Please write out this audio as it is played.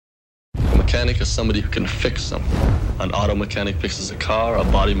mechanic is somebody who can fix something. An auto mechanic fixes a car, a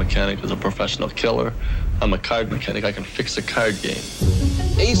body mechanic is a professional killer. I'm a card mechanic, I can fix a card game.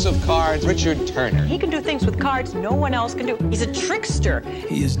 Ace of cards, Richard Turner. He can do things with cards no one else can do. He's a trickster.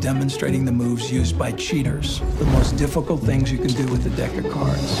 He is demonstrating the moves used by cheaters, the most difficult things you can do with a deck of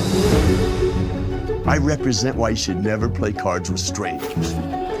cards. I represent why you should never play cards with strangers.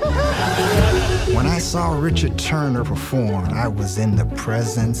 When I saw Richard Turner perform, I was in the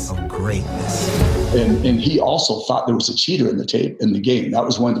presence of greatness. And he also thought there was a cheater in the game. That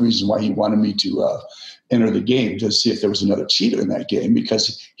was one of the reasons why he wanted me to enter the game, to see if there was another cheater in that game,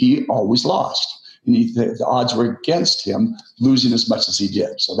 because he always lost. And the odds were against him losing as much as he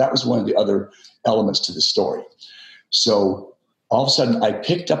did. So that was one of the other elements to the story. So all of a sudden, I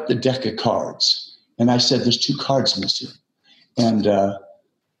picked up the deck of cards, and I said, there's 2 cards missing. And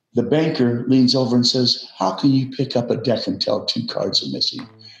the banker leans over and says, how can you pick up a deck and tell 2 cards are missing?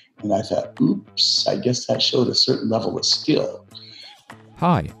 And I thought, oops, I guess that showed a certain level of skill.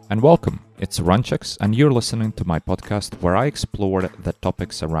 Hi, and welcome. It's Runchucks, and you're listening to my podcast where I explore the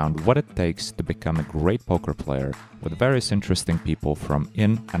topics around what it takes to become a great poker player with various interesting people from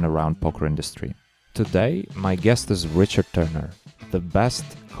in and around poker industry. Today, my guest is Richard Turner, the best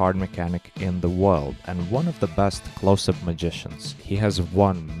card mechanic in the world and one of the best close-up magicians. He has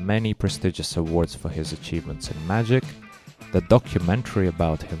won many prestigious awards for his achievements in Magic. The documentary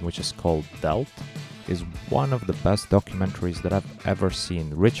about him, which is called Dealt, is one of the best documentaries that I've ever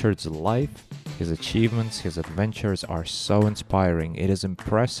seen. Richard's life, his achievements, his adventures are so inspiring. It is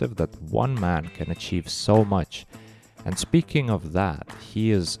impressive that one man can achieve so much. And speaking of that, he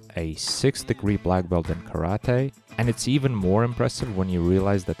is a 6th degree black belt in karate, and it's even more impressive when you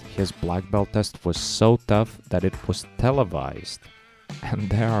realize that his black belt test was so tough that it was televised. And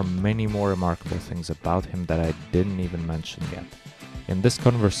there are many more remarkable things about him that I didn't even mention yet. In this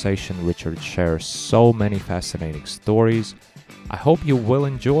conversation, Richard shares so many fascinating stories. I hope you will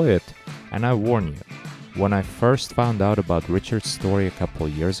enjoy it, and I warn you, when I first found out about Richard's story a couple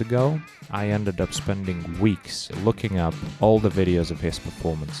years ago, I ended up spending weeks looking up all the videos of his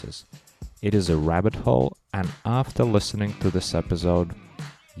performances. It is a rabbit hole, and after listening to this episode,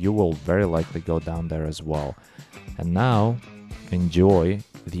 you will very likely go down there as well. And now, enjoy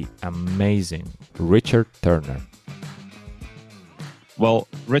the amazing Richard Turner. Well,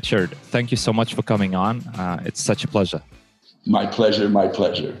 Richard, thank you so much for coming on. It's such a pleasure. My pleasure, my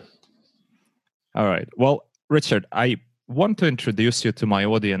pleasure. All right. Well, Richard, I want to introduce you to my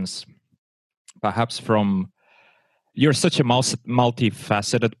audience, perhaps from, you're such a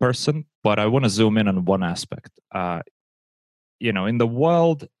multifaceted person, but I want to zoom in on one aspect. In the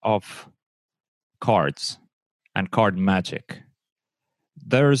world of cards and card magic,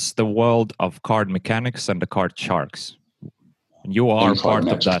 there's the world of card mechanics and the card sharks. You are part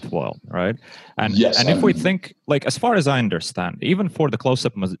of that world, right? And yes, and if we think, like, as far as I understand, even for the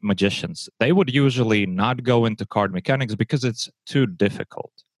close-up magicians, they would usually not go into card mechanics because it's too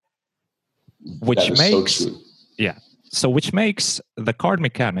difficult. Which makes, so true. Yeah. So which makes the card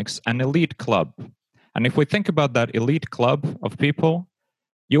mechanics an elite club. And if we think about that elite club of people,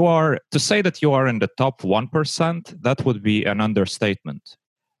 to say that you are in the top 1%, that would be an understatement.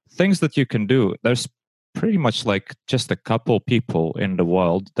 Things that you can do, there's pretty much like just a couple people in the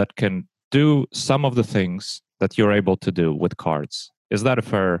world that can do some of the things that you're able to do with cards. Is that a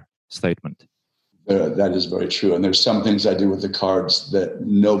fair statement? That is very true. And there's some things I do with the cards that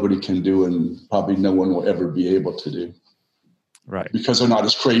nobody can do and probably no one will ever be able to do. Right. Because they're not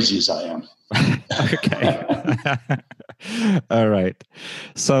as crazy as I am. Okay. All right.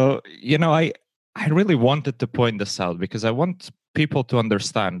 So, I really wanted to point this out because I want people to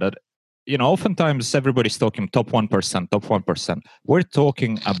understand that oftentimes everybody's talking top 1%, top 1%. We're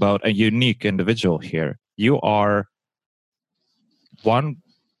talking about a unique individual here. You are one,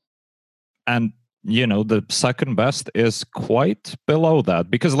 and, the second best is quite below that.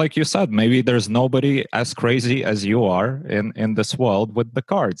 Because like you said, maybe there's nobody as crazy as you are in this world with the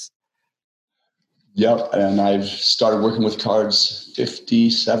cards. Yep, and I've started working with cards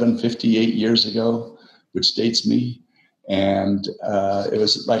 57, 58 years ago, which dates me. And it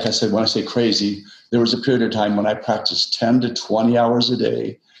was, like I said, when I say crazy, there was a period of time when I practiced 10 to 20 hours a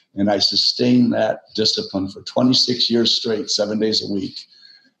day, and I sustained that discipline for 26 years straight, 7 days a week.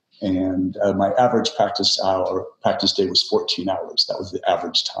 And my average practice day was 14 hours. That was the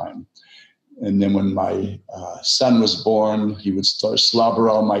average time. And then when my son was born, he would start slobber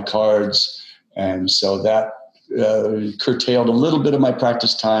all my cards. And so that curtailed a little bit of my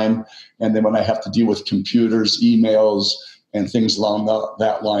practice time. And then when I have to deal with computers, emails, and things along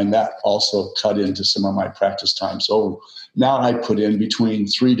that line, that also cut into some of my practice time. So Now I put in between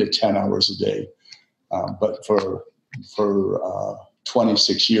 3 to 10 hours a day. But for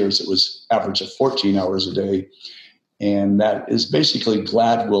 26 years, it was average of 14 hours a day. And that is basically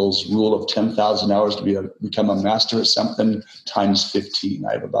Gladwell's rule of 10,000 hours to become a master at something times 15.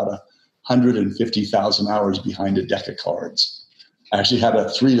 I have about 150,000 hours behind a deck of cards. I actually had a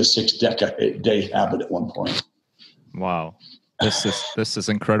 3 to 6 deck a day habit at one point. Wow. This is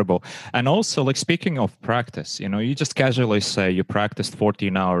incredible. And also, like, speaking of practice, you just casually say you practiced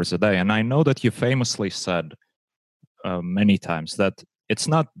 14 hours a day. And I know that you famously said many times that it's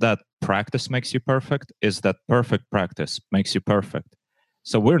not that practice makes you perfect, is that perfect practice makes you perfect.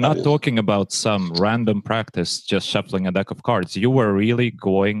 So we're not talking about some random practice, just shuffling a deck of cards. You were really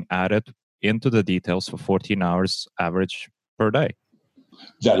going at it into the details for 14 hours average per day.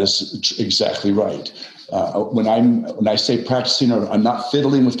 That is exactly right. When I say practicing, or I'm not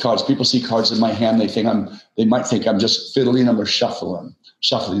fiddling with cards. People see cards in my hand, they might think I'm just fiddling them or shuffling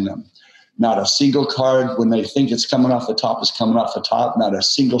them. Not a single card when they think it's coming off the top is coming off the top. Not a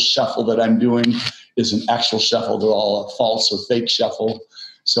single shuffle that I'm doing is an actual shuffle. They're all a false or fake shuffle.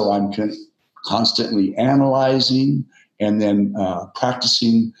 So I'm constantly analyzing and then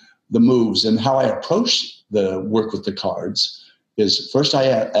practicing the moves. And how I approach the work with the cards is first I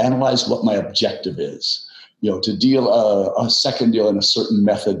analyze what my objective is. To deal a second deal in a certain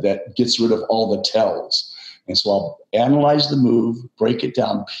method that gets rid of all the tells. And so I'll analyze the move, break it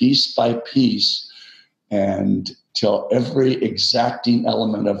down piece by piece, and till every exacting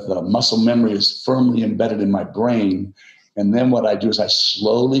element of the muscle memory is firmly embedded in my brain. And then what I do is I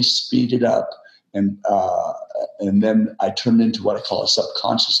slowly speed it up, and then I turn it into what I call a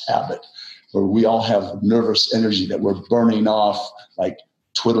subconscious habit, where we all have nervous energy that we're burning off, like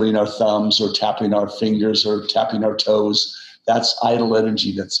twiddling our thumbs or tapping our fingers or tapping our toes. That's idle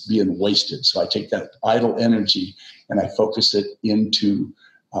energy that's being wasted. So I take that idle energy and I focus it into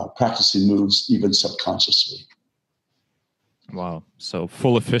practicing moves even subconsciously. Wow. So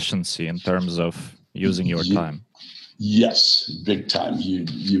full efficiency in terms of using your time. Yes, big time. You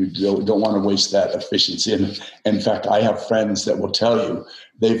don't want to waste that efficiency. And in fact, I have friends that will tell you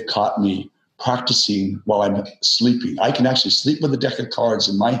they've caught me practicing while I'm sleeping. I can actually sleep with a deck of cards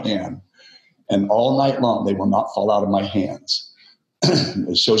in my hand, and all night long, they will not fall out of my hands.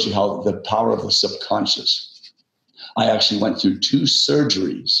 It shows you how the power of the subconscious. I actually went through 2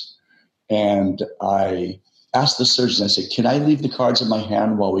 surgeries, and I asked the surgeon, I said, can I leave the cards in my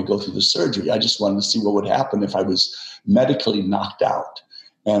hand while we go through the surgery? I just wanted to see what would happen if I was medically knocked out.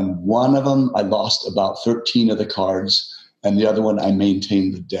 And one of them, I lost about 13 of the cards, and the other one, I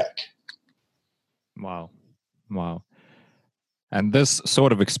maintained the deck. Wow. And this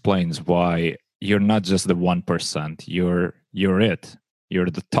sort of explains why you're not just the 1%. You're it. You're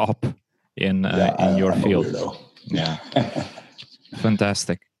the top in your field. Yeah.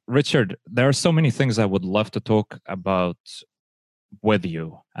 Fantastic. Richard, there are so many things I would love to talk about with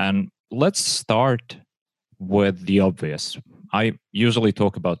you. And let's start with the obvious. I usually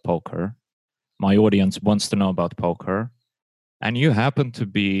talk about poker. My audience wants to know about poker. And you happen to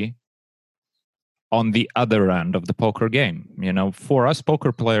be on the other end of the poker game. For us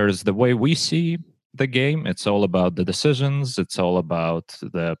poker players, the way we see the game, it's all about the decisions, it's all about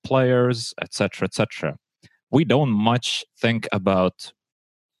the players, etc., etc. We don't much think about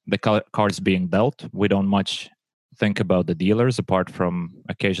the cards being dealt. We don't much think about the dealers, apart from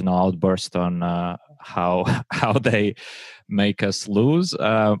occasional outbursts on how they make us lose.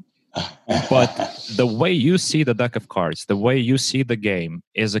 But the way you see the deck of cards, the way you see the game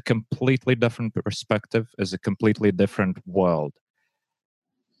is a completely different perspective, is a completely different world.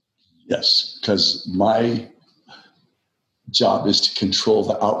 Yes, because my job is to control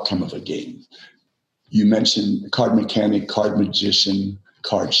the outcome of a game. You mentioned card mechanic, card magician,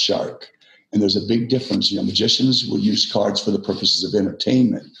 card shark. And there's a big difference. Magicians will use cards for the purposes of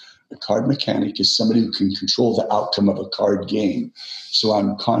entertainment. A card mechanic is somebody who can control the outcome of a card game. So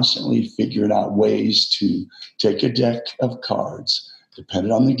I'm constantly figuring out ways to take a deck of cards,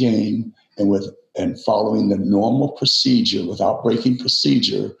 depending on the game, and following the normal procedure without breaking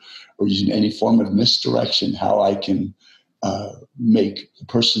procedure or using any form of misdirection, how I can make the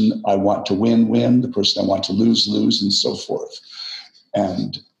person I want to win, the person I want to lose, and so forth.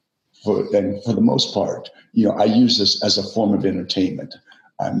 And for the most part, I use this as a form of entertainment.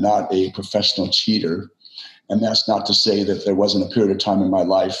 I'm not a professional cheater. And that's not to say that there wasn't a period of time in my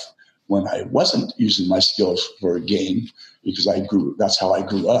life when I wasn't using my skills for a game, because that's how I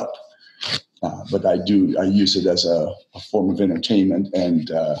grew up. But I use it as a form of entertainment, and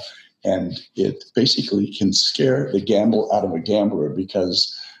it basically can scare the gamble out of a gambler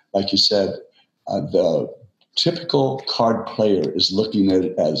because, like you said, the typical card player is looking at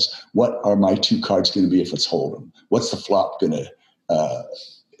it as, what are my two cards going to be if it's hold'em? What's the flop going to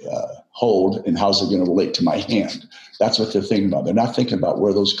hold, and how's it going to relate to my hand? That's what they're thinking about. They're not thinking about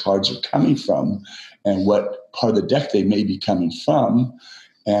where those cards are coming from and what part of the deck they may be coming from,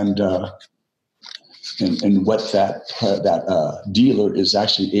 and what that dealer is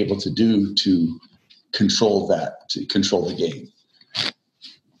actually able to do to control the game.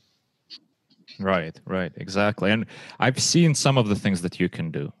 Right, exactly. And I've seen some of the things that you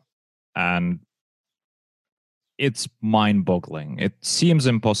can do, and it's mind-boggling. It seems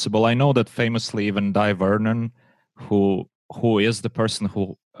impossible. I know that famously even Dai Vernon, who is the person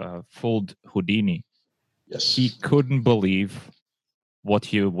who fooled Houdini, yes, he couldn't believe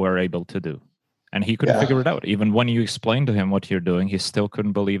what you were able to do. And he couldn't figure it out. Even when you explained to him what you're doing, he still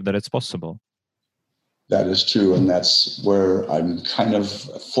couldn't believe that it's possible. That is true, and that's where I'm kind of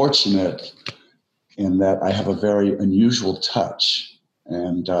fortunate in that I have a very unusual touch.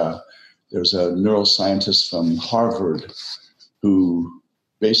 And there's a neuroscientist from Harvard who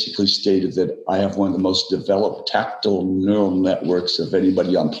basically stated that I have one of the most developed tactile neural networks of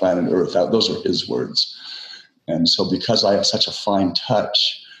anybody on planet Earth. Those are his words. And so because I have such a fine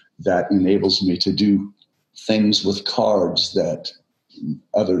touch, that enables me to do things with cards that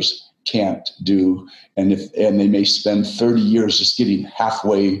others can't do. And they may spend 30 years just getting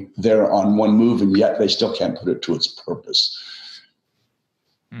halfway there on one move, and yet they still can't put it to its purpose.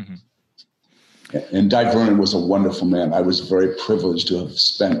 Mm-hmm. And Dai Vernon was a wonderful man. I was very privileged to have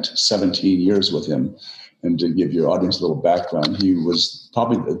spent 17 years with him. And to give your audience a little background, he was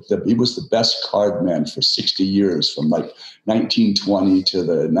probably he was the best card man for 60 years, from like 1920 to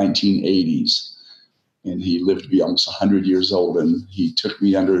the 1980s. And he lived to be almost 100 years old. And he took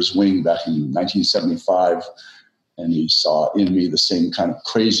me under his wing back in 1975. And he saw in me the same kind of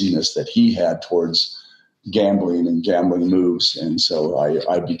craziness that he had towards gambling and gambling moves. And so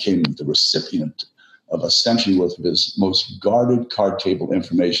I became the recipient of essentially with his most guarded card table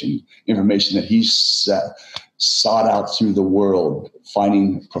information that he sought out through the world,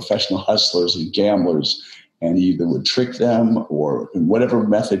 finding professional hustlers and gamblers, and he either would trick them or in whatever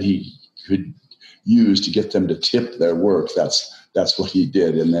method he could use to get them to tip their work. That's what he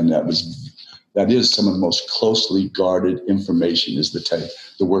did. And then that is some of the most closely guarded information, is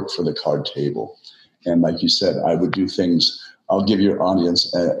the work for the card table. And like you said, I would do things. I'll give your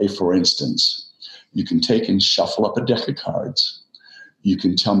audience a for instance. You can take and shuffle up a deck of cards. You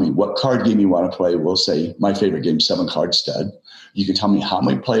can tell me what card game you want to play. We'll say my favorite game, 7-card stud. You can tell me how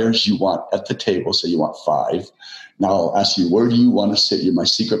many players you want at the table. So you want 5. Now I'll ask you, where do you want to sit? You're my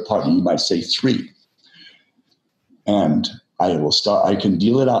secret partner. You might say 3. And I can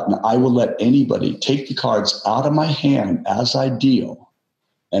deal it out, and I will let anybody take the cards out of my hand as I deal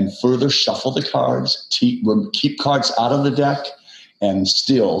and further shuffle the cards, keep cards out of the deck. And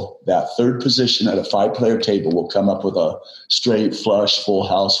still, that third position at a 5-player table will come up with a straight, flush, full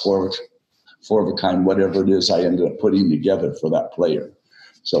house, four of a kind, whatever it is I ended up putting together for that player.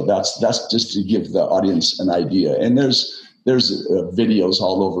 So that's just to give the audience an idea. And there's videos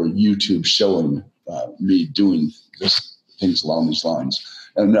all over YouTube showing me doing things along these lines.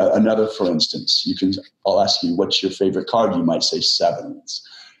 And another, for instance, I'll ask you, what's your favorite card? You might say 7s.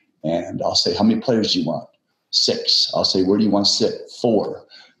 And I'll say, how many players do you want? 6. I'll say, where do you want to sit? 4.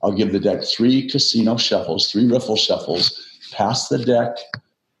 I'll give the deck 3 casino shuffles, 3 riffle shuffles, pass the deck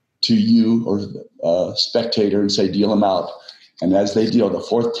to you or spectator and say, deal them out. And as they deal, the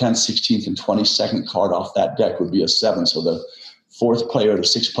 4th, 10th, 16th, and 22nd card off that deck would be a 7. So the 4th player to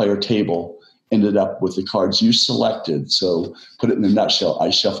 6-player table ended up with the cards you selected. So put it in a nutshell, I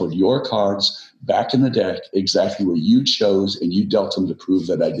shuffled your cards back in the deck exactly where you chose, and you dealt them to prove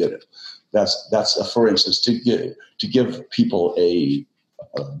that I did it. That's a, for instance, to give people a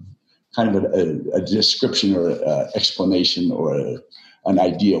kind of a description or explanation or an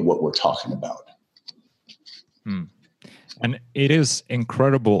idea of what we're talking about. And it is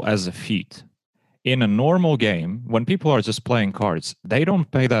incredible as a feat. In a normal game, when people are just playing cards, they don't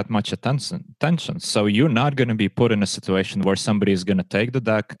pay that much attention. So you're not going to be put in a situation where somebody is going to take the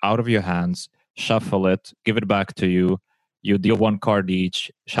deck out of your hands, shuffle it, give it back to you. You deal 1 card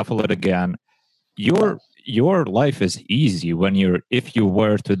each, shuffle it again. Your life is easy if you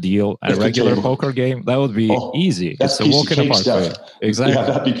were to deal a regular poker game. That would be easy. That's it's a walk in the park for you.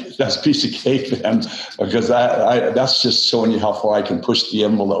 Exactly. Yeah, that's a piece of cake then, because that's just showing you how far I can push the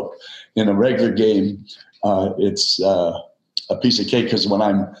envelope. In a regular game, it's a piece of cake, because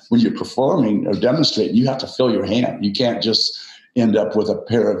when you're performing or demonstrating, you have to fill your hand. You can't just end up with a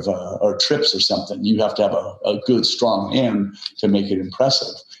pair of or trips or something. You have to have a good, strong hand to make it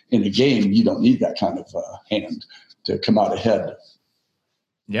impressive. in a game, you don't need that kind of hand to come out ahead.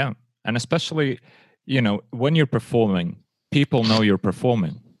 Yeah. And especially, when you're performing, people know you're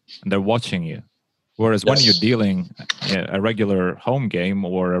performing and they're watching you. Whereas when you're dealing a regular home game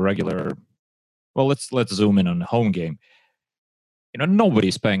or a regular, well, let's zoom in on a home game.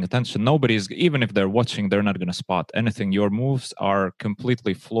 Nobody's paying attention. Even if they're watching, they're not going to spot anything. Your moves are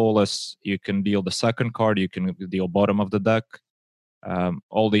completely flawless. You can deal the second card. You can deal bottom of the deck.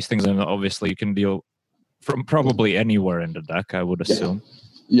 All these things, and obviously you can deal from probably anywhere in the deck, I would assume.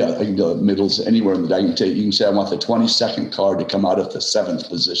 Yeah, I can deal middles anywhere in the deck. You can say I want the 22nd card to come out of the 7th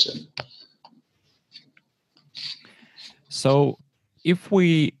position. So if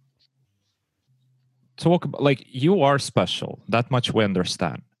we talk about, you are special, that much we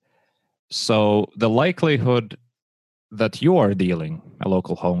understand. So the likelihood that you are dealing a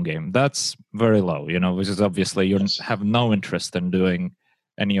local home game, that's very low, which is obviously you have no interest in doing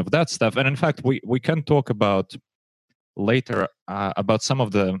any of that stuff. And in fact, we can talk about later about some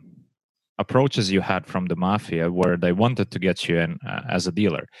of the approaches you had from the mafia where they wanted to get you in as a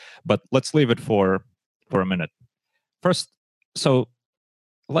dealer. But let's leave it for a minute. First, so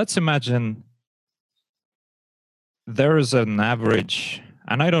let's imagine there is an average,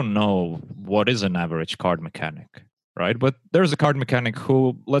 and I don't know what is an average card mechanic, right? But there's a card mechanic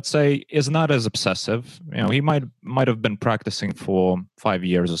who, let's say, is not as obsessive. He might have been practicing for 5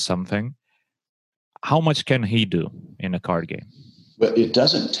 years or something. How much can he do in a card game? But it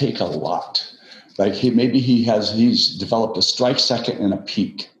doesn't take a lot. He's developed a strike second and a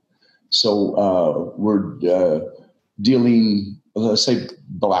peak. So we're dealing, let's say,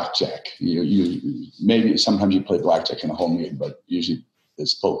 blackjack. You maybe sometimes you play blackjack in a home game, but usually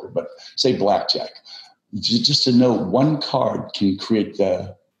it's poker. But say blackjack, just to know one card can create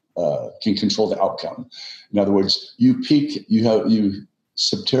can control the outcome. In other words, you peak, you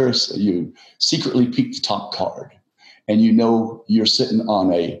secretly peek the top card, and you're sitting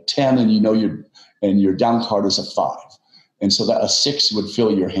on a 10, and your down card is a 5, and so that a 6 would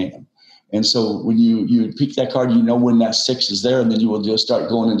fill your hand. And so when you peek that card, when that 6 is there, and then you will just start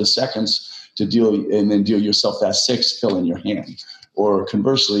going into seconds to deal, and then deal yourself that 6, fill in your hand. Or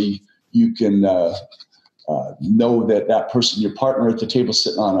conversely, you can know that person, your partner at the table,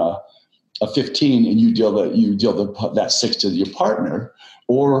 sitting on a 15, and you deal that 6 to your partner.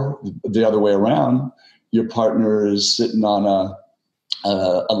 Or the other way around, your partner is sitting on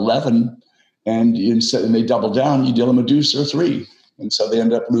a 11, and they double down. You deal them a deuce or 3, and so they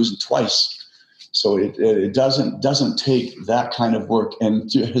end up losing twice. So it doesn't take that kind of work. And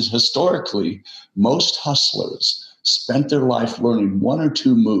historically, most hustlers spent their life learning 1 or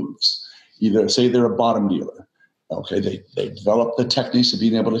 2 moves. Either say they're a bottom dealer. Okay, they developed the techniques of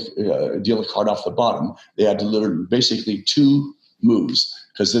being able to deal a card off the bottom. They had to learn basically 2 moves,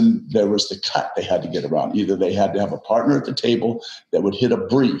 because then there was the cut they had to get around. Either they had to have a partner at the table that would hit a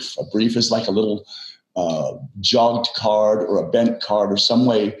brief. A brief is like a little jogged card or a bent card, or some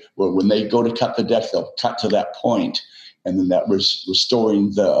way where when they go to cut the deck, they'll cut to that point, and then that was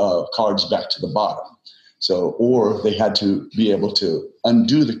restoring the cards back to the bottom. So, or they had to be able to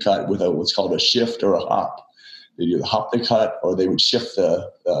undo the cut with what's called a shift or a hop. They either hop the cut, or they would shift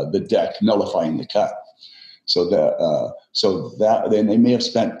the deck, nullifying the cut. So that then they may have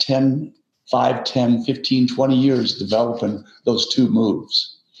spent 5, 10, 15, 20 years developing those 2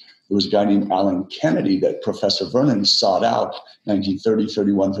 moves. There was a guy named Alan Kennedy that Professor Vernon sought out, 1930,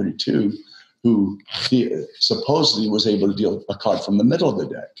 31, 32, who supposedly was able to deal a card from the middle of the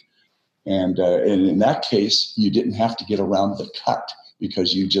deck. And in that case, you didn't have to get around the cut,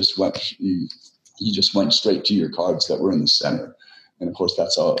 because you just went straight to your cards that were in the center. And of course,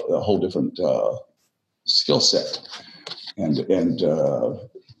 that's a whole different skill set. And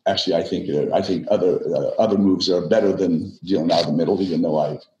actually, I think other moves are better than dealing out of the middle, even though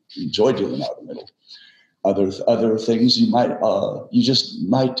I enjoy dealing out of the middle. Other things you just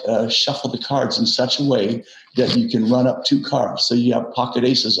might shuffle the cards in such a way that you can run up 2 cards. So you have pocket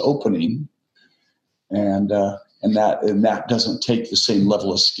aces opening, and that doesn't take the same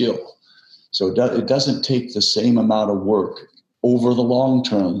level of skill. So it doesn't take the same amount of work over the long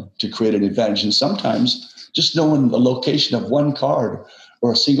term to create an advantage. And sometimes just knowing the location of one card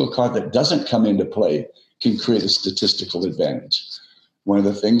or a single card that doesn't come into play can create a statistical advantage. One of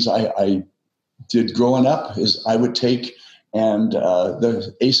the things I did growing up is I would take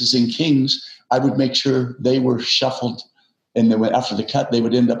the aces and kings, I would make sure they were shuffled, and then after the cut, they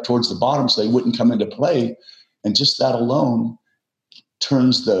would end up towards the bottom, so they wouldn't come into play. And just that alone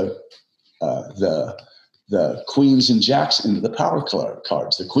turns the queens and jacks into the power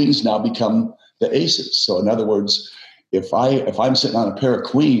cards. The queens now become the aces. So in other words, if I'm sitting on a pair of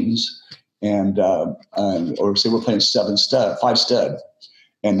queens and or say we're playing 5 stud,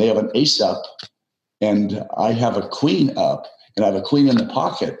 and they have an ace up, and I have a queen up, and I have a queen in the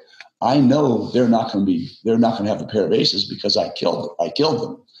pocket, I know they're not going to have a pair of aces because I killed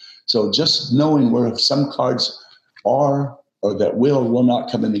them. So just knowing where some cards are or that will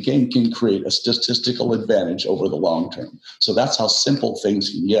not come in the game can create a statistical advantage over the long term. So that's how simple things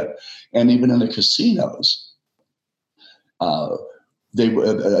can get. And even in the casinos, a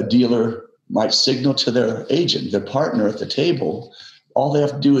dealer might signal to their agent, their partner at the table. All they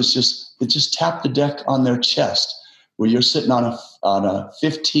have to do is just tap the deck on their chest, where you're sitting on a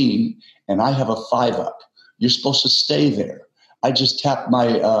 15 and I have a 5 up. You're supposed to stay there. I just tap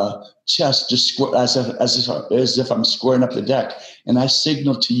my chest just as if I'm squaring up the deck, and I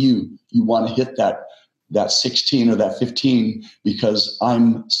signal to you want to hit that 16 or that 15 because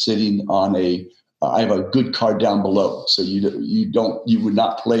I'm sitting on I have a good card down below. So you would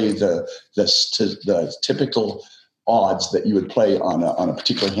not play the typical odds that you would play on a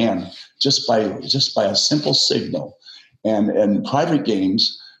particular hand just by a simple signal. And in private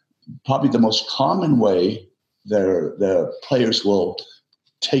games, probably the most common way the players will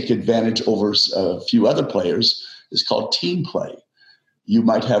take advantage over a few other players is called team play.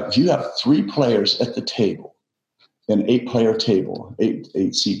 If you have 3 players at the table, an 8-player table,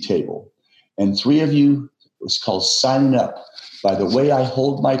 8-seat table, and 3 of you, it's called signing up. By the way I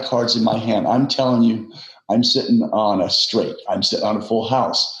hold my cards in my hand, I'm telling you, I'm sitting on a straight, I'm sitting on a full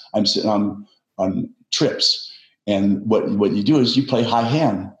house, I'm sitting on trips. And what you do is you play high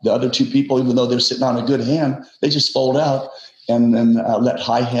hand. The other 2 people, even though they're sitting on a good hand, they just fold out and then let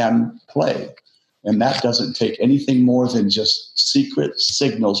high hand play. And that doesn't take anything more than just secret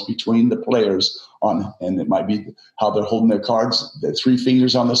signals between the players and it might be how they're holding their cards, the 3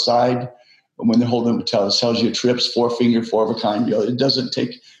 fingers on the side. And when they're holding them, it tells you trips, 4-finger, 4 of a kind. It doesn't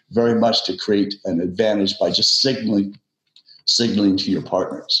take very much to create an advantage by just signaling to your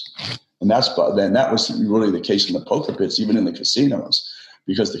partners. And that was really the case in the poker pits, even in the casinos,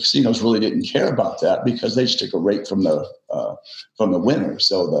 because the casinos really didn't care about that because they just took a rate from the winner.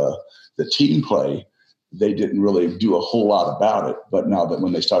 So the team play, they didn't really do a whole lot about it. But now that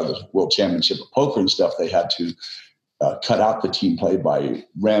when they started the World Championship of Poker and stuff, they had to cut out the team play by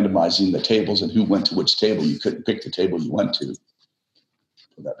randomizing the tables and who went to which table. You couldn't pick the table you went to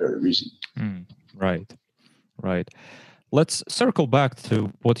for that very reason. Right. Let's circle back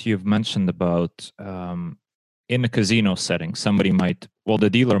to what you've mentioned about in a casino setting. The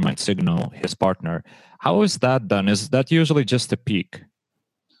dealer might signal his partner. How is that done? Is that usually just a peek?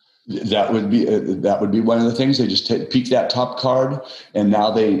 That would be one of the things. They just peek that top card, and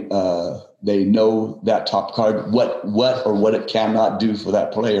now they know that top card what it cannot do for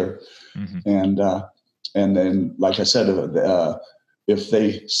that player, and then like I said,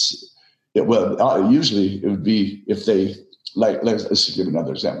 usually it would be if they let's give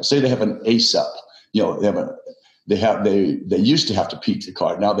another example. Say they have an ace up. They used to have to peek the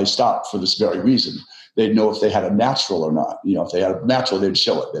card. Now they stop for this very reason. They'd know if they had a natural or not. If they had a natural, they'd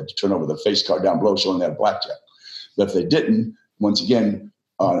show it. They'd turn over the face card down below showing they had blackjack. But if they didn't, once again,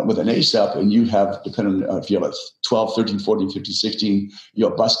 with an ace up, and you have, depending on if you have a 12, 13, 14, 15, 16,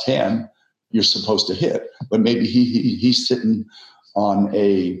 bust hand, you're supposed to hit. But maybe he's sitting on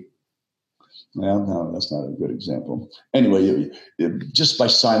a no, that's not a good example. Anyway, just by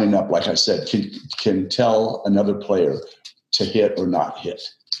signing up, like I said, can tell another player to hit or not hit.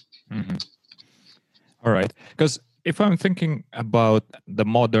 Mm-hmm. All right. Because if I'm thinking about the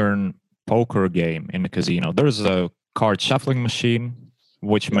modern poker game in a casino, there's a card shuffling machine,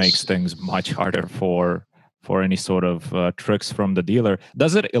 which makes things much harder for any sort of tricks from the dealer.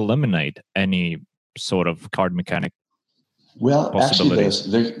 Does it eliminate any sort of card mechanic? Well, actually,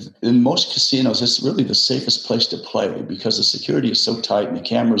 in most casinos, it's really the safest place to play because the security is so tight and the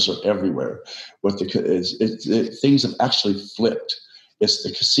cameras are everywhere. Things have actually flipped. It's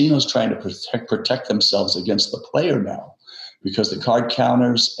the casinos trying to protect themselves against the player now, because the card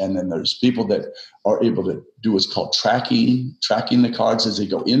counters, and then there's people that are able to do what's called tracking the cards as they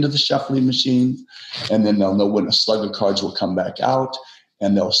go into the shuffling machine, and then they'll know when a slug of cards will come back out,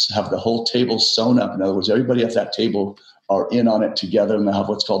 and they'll have the whole table sewn up. In other words, everybody at that table are in on it together, and they'll have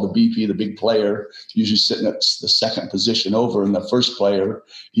what's called the BP, the big player, usually sitting at the second position over, and the first player,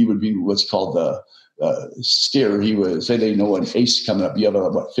 he would be what's called the steer. He would say they know an ace coming up. You have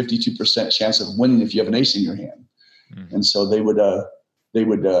a 52% chance of winning if you have an ace in your hand. Mm-hmm. And so they would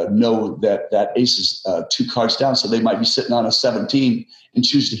know that ace is 2 cards down. So they might be sitting on a 17 and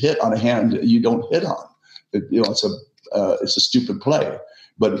choose to hit on a hand you don't hit on. It's a stupid play.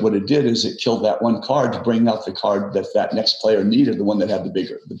 But what it did is it killed that one card to bring out the card that next player needed, the one that had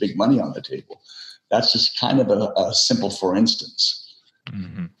the big money on the table. That's just kind of a simple for instance.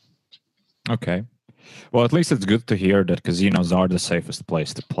 Mm-hmm. Okay. Well, at least it's good to hear that casinos are the safest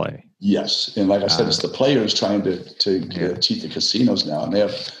place to play. Yes. And like I said, it's the players trying to cheat the casinos now. And they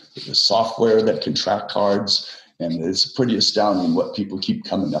have the software that can track cards. And it's pretty astounding what people keep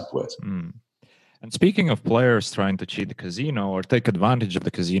coming up with. Mm. And speaking of players trying to cheat the casino or take advantage of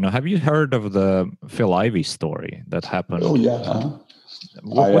the casino, have you heard of the Phil Ivey story that happened? Oh, yeah.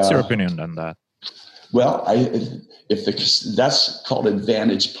 What's your opinion on that? Well, that's called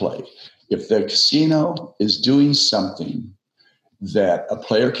advantage play. If the casino is doing something that a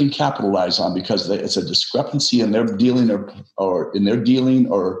player can capitalize on because it's a discrepancy in their dealing or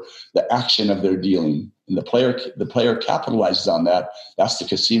the action of their dealing, and the player capitalizes on that, that's the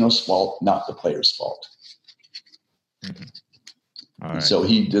casino's fault, not the player's fault. Mm-hmm. All right. So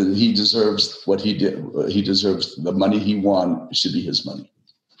he deserves what he did. He deserves the money he won. It should be his money.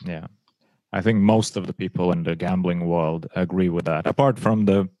 Yeah. I think most of the people in the gambling world agree with that, apart from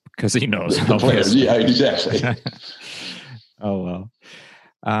the casinos. The players, yeah, exactly. Oh,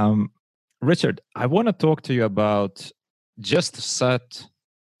 well. Richard, I want to talk to you about just to set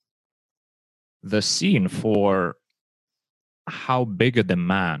the scene for how big a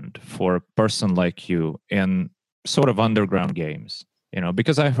demand for a person like you in sort of underground games,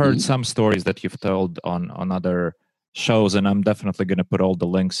 because I heard some stories that you've told on other shows, and I'm definitely going to put all the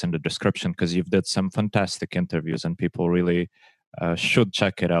links in the description because you've did some fantastic interviews and people really should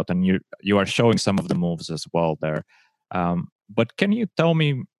check it out. And you are showing some of the moves as well there. But can you tell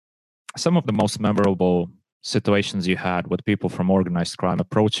me some of the most memorable situations you had with people from organized crime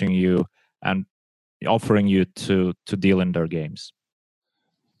approaching you and offering you to deal in their games?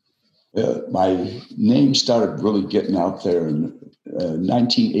 My name started really getting out there in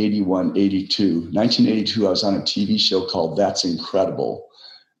 1981, 82. 1982, I was on a TV show called That's Incredible.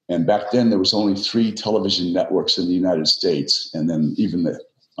 And back then, there was only 3 television networks in the United States. And then even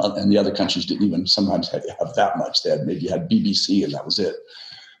the other countries didn't even sometimes have that much. They had maybe had BBC, and that was it.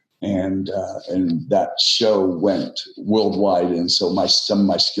 And that show went worldwide. And so some of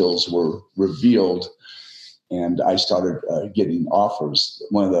my skills were revealed. And I started getting offers.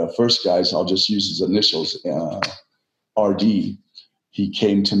 One of the first guys, I'll just use his initials, RD. He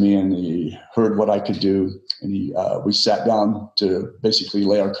came to me and he heard what I could do. And we sat down to basically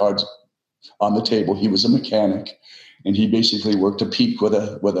lay our cards on the table. He was a mechanic, and he basically worked a peak with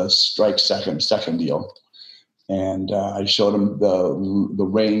a strike second deal. And I showed him the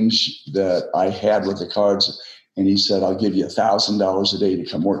range that I had with the cards, and he said, "I'll give you $1,000 a day to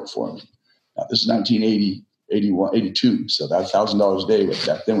come work for me." Now, this is 1980. 81, 82. So that $1,000 a day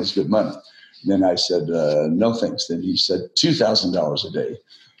back then was good money. And then I said, no thanks. Then he said $2,000 a day.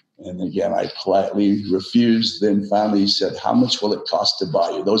 And again, I politely refused. Then finally he said, "How much will it cost to buy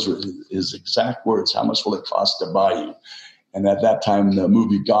you?" Those were his exact words. "How much will it cost to buy you?" And at that time, the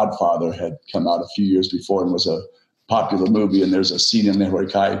movie Godfather had come out a few years before and was a popular movie. And there's a scene in there where a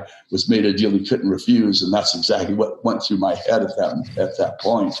guy was made a deal he couldn't refuse. And that's exactly what went through my head at that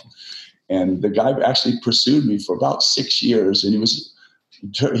point. And the guy actually pursued me for about 6 years, and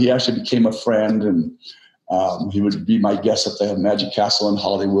he actually became a friend, and he would be my guest at the Magic Castle in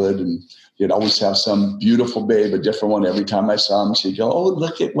Hollywood, and he'd always have some beautiful babe, a different one every time I saw him. She'd go, "Oh,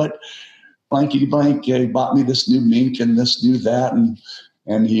 look at what blankety blank, he bought me this new mink and this new that,"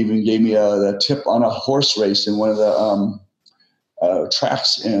 and he even gave me a tip on a horse race in one of the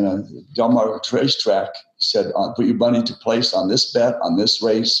tracks in a Del Mar racetrack. He said, "Put your money to place on this bet, on this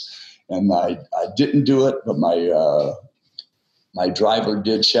race." And I didn't do it, but my driver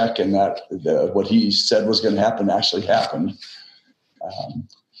did check, and what he said was going to happen actually happened.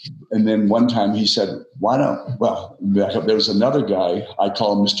 And then one time he said, "Why don't?" Well, there was another guy. I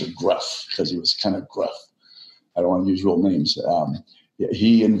call him Mr. Gruff because he was kind of gruff. I don't want to use real names.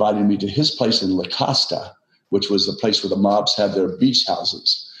 He invited me to his place in La Costa, which was the place where the mobs had their beach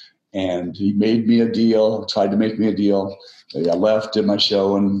houses. And he made me a deal, tried to make me a deal. I left, did my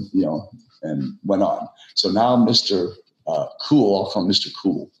show, and went on. So now Mr. Cool, I'll call him Mr.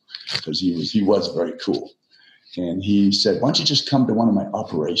 Cool, because he was very cool. And he said, "Why don't you just come to one of my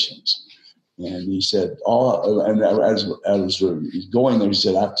operations?" And he said, and as we're going there, he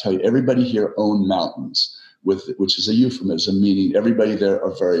said, "I have to tell you, everybody here own mountains," which is a euphemism, meaning everybody there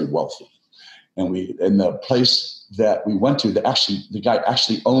are very wealthy. And the place that we went to, the guy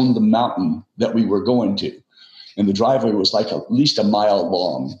actually owned the mountain that we were going to. And the driveway was like at least a mile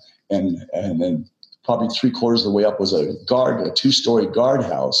long. And then probably 3/4 of the way up was a 2-story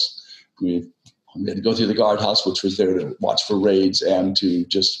guardhouse with We had to go through the guardhouse, which was there to watch for raids and to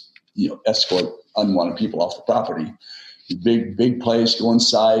just, escort unwanted people off the property. Big place, go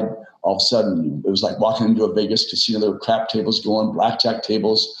inside. All of a sudden, it was like walking into a Vegas casino. There were crap tables going, blackjack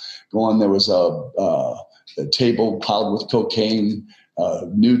tables going. There was a table piled with cocaine,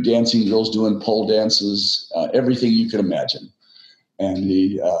 nude dancing girls doing pole dances, everything you could imagine.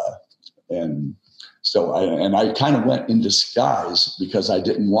 So I kind of went in disguise because I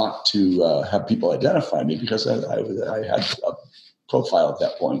didn't want to have people identify me because I had a profile at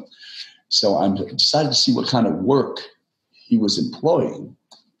that point. So I decided to see what kind of work he was employing,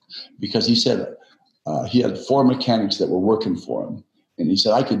 because he said he had 4 mechanics that were working for him. And he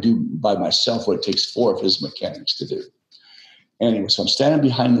said, I could do by myself what it takes 4 of his mechanics to do. Anyway, so I'm standing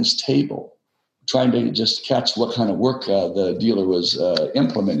behind this table trying to just catch what kind of work the dealer was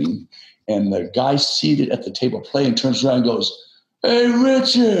implementing. And the guy seated at the table playing turns around and goes, "Hey,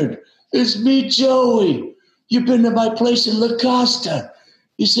 Richard, it's me, Joey. You've been to my place in La Costa."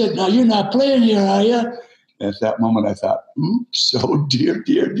 He said, "Now you're not playing here, are you?" And at that moment, I thought, oops, oh dear.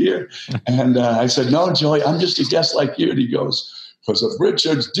 And I said, "No, Joey, I'm just a guest like you." And he goes, "Because if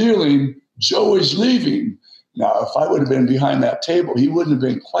Richard's dealing, Joey's leaving." Now, if I would have been behind that table, he wouldn't have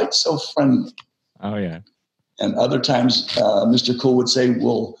been quite so friendly. Oh, yeah. And other times, Mr. Cool would say,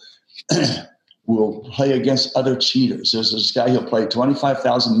 we'll play against other cheaters. There's this guy, he'll play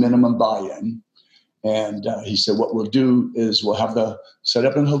 25,000 minimum buy-in. And he said, what we'll do is we'll have the set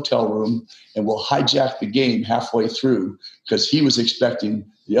up in a hotel room and we'll hijack the game halfway through, because he was expecting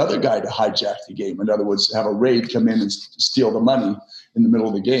the other guy to hijack the game. In other words, have a raid come in and steal the money in the middle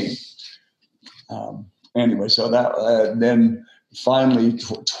of the game. Anyway, so that then finally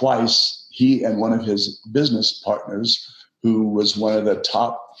twice, he and one of his business partners, who was one of the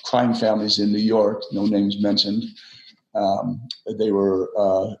top crime families in New York, no names mentioned, they were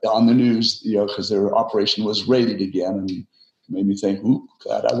on the news, because their operation was raided again, and made me think, "Ooh,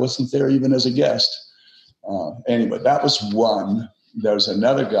 glad I wasn't there even as a guest." Anyway, that was one. There's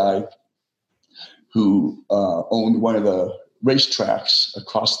another guy who owned one of the racetracks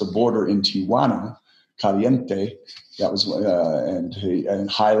across the border in Tijuana, Caliente. That was and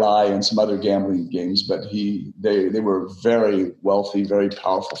Jai Alai and some other gambling games, but they were very wealthy, very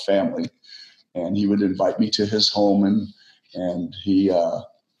powerful family. And he would invite me to his home, and he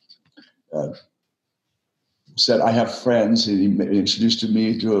said, "I have friends." And he introduced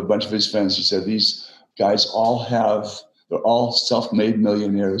me to a bunch of his friends. He said, "These guys they're all self-made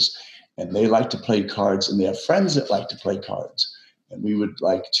millionaires, and they like to play cards, and they have friends that like to play cards. And we would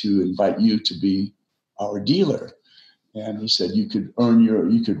like to invite you to be our dealer." And he said, you could win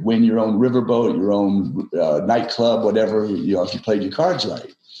your own riverboat, your own nightclub, whatever, if you played your cards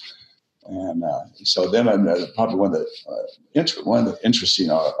right. And so then probably one of the interesting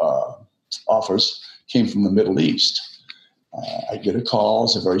offers came from the Middle East. I get a call.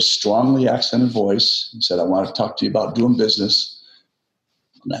 It's a very strongly accented voice. He said, "I want to talk to you about doing business."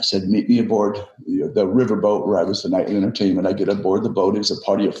 And I said, "Meet me aboard the riverboat," where I was the nightly entertainment. I get aboard the boat. It was a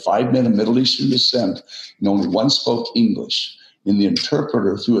party of 5 men of Middle Eastern descent, and only one spoke English. And the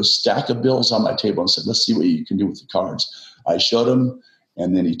interpreter threw a stack of bills on my table and said, "Let's see what you can do with the cards." I showed him,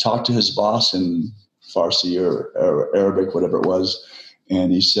 and then he talked to his boss in Farsi or Arabic, whatever it was.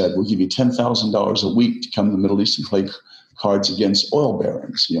 And he said, "We'll give you $10,000 a week to come to the Middle East and play cards against oil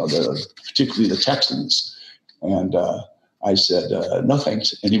barons, particularly the Texans." And I said, "No,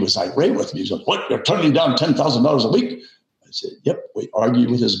 thanks." And he was irate with me. He said, "What? You're turning down $10,000 a week?" I said, "Yep." We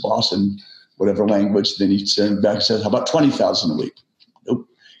argued with his boss in whatever language. Then he turned back and said, "How about $20,000 a week?" Nope.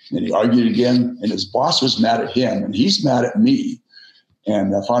 And then he argued again, and his boss was mad at him, and he's mad at me.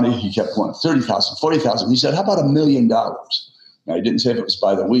 And finally, he kept going, $30,000, $40,000. He said, "How about $1 million?" Now, he didn't say if it was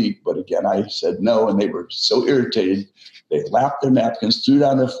by the week, but again, I said no, and they were so irritated. They lapped their napkins, threw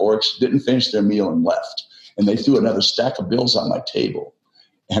down their forks, didn't finish their meal, and left. And they threw another stack of bills on my table.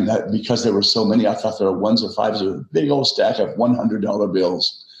 And that, because there were so many, I thought there were ones or fives. There was a big old stack of $100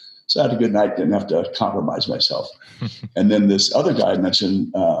 bills. So I had a good night, didn't have to compromise myself. And then this other guy I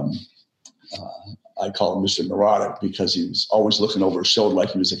mentioned, I call him Mr. Neurotic, because he was always looking over his shoulder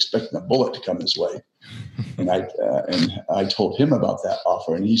like he was expecting a bullet to come his way. And I told him about that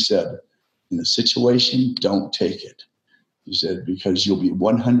offer, and he said, "In the situation, don't take it." He said, "Because you'll be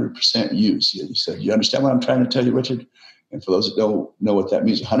 100% used." He said, "You understand what I'm trying to tell you, Richard?" And for those that don't know what that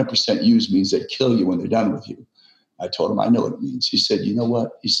means, 100% used means they kill you when they're done with you. I told him, "I know what it means." He said, "You know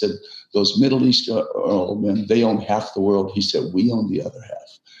what?" He said, "Those Middle East men, they own half the world." He said, "We own the other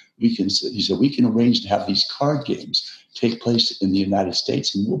half. He said, "We can arrange to have these card games take place in the United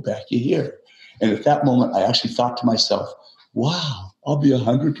States, and we'll back you here." And at that moment, I actually thought to myself, wow, I'll be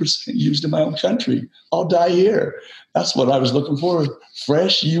 100% used in my own country. I'll die here. That's what I was looking for.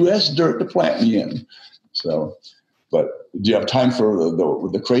 Fresh U.S. dirt to plant me in. So, but do you have time for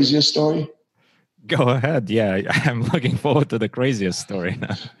the craziest story? Go ahead. Yeah, I'm looking forward to the craziest story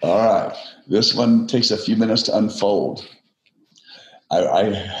now. All right. This one takes a few minutes to unfold.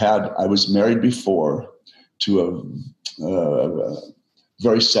 I was married before to a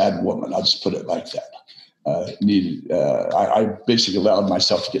very sad woman. I'll just put it like that. I basically allowed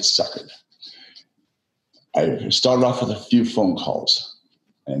myself to get suckered. I started off with a few phone calls,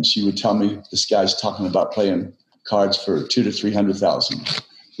 and she would tell me this guy's talking about playing cards for $200,000 to $300,000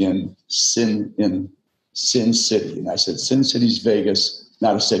 in Sin City. And I said, Sin City's Vegas,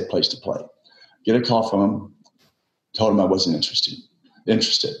 not a safe place to play. Get a call from him, told him I wasn't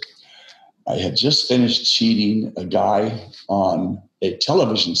interested. I had just finished cheating a guy on a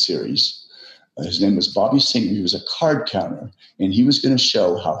television series. His name was Bobby Singer. He was a card counter, and he was going to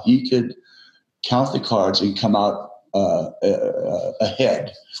show how he could count the cards and come out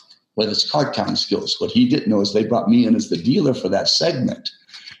ahead with his card counting skills. What he didn't know is they brought me in as the dealer for that segment,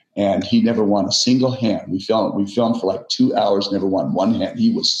 and he never won a single hand. We filmed for like 2 hours, never won one hand.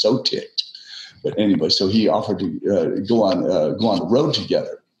 He was so ticked. But anyway, so he offered to go on the road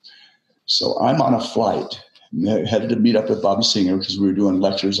together. So I'm on a flight, headed to meet up with Bobby Singer because we were doing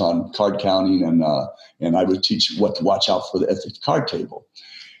lectures on card counting, and I would teach what to watch out for at the card table.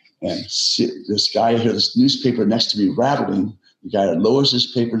 And this guy, I hear this newspaper next to me rattling. The guy lowers his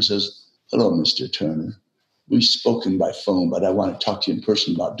paper and says, "Hello, Mr. Turner. We've spoken by phone, but I want to talk to you in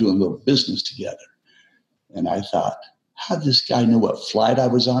person about doing a little business together." And I thought, how did this guy know what flight I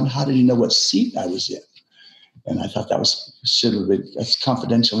was on? How did he know what seat I was in? And I thought that's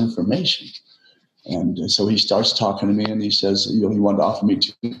confidential information. And so he starts talking to me, and he says, he wanted to offer me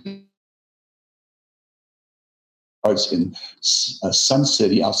 $2 cards in Sun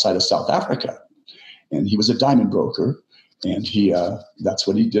City outside of South Africa. And he was a diamond broker, and that's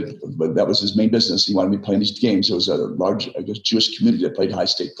what he did. But that was his main business. He wanted me playing these games. There was a large, Jewish community that played high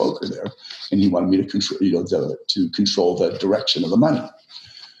stake poker there, and he wanted me to control the direction of the money.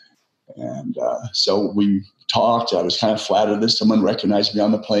 And so we talked. I was kind of flattered that someone recognized me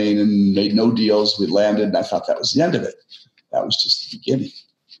on the plane and made no deals. We landed, and I thought that was the end of it. That was just the beginning.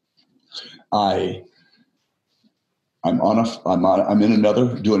 I'm in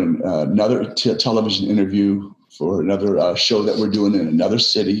another television interview for another show that we're doing in another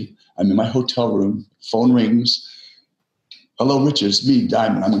city. I'm in my hotel room. Phone rings. "Hello, Richard. It's me,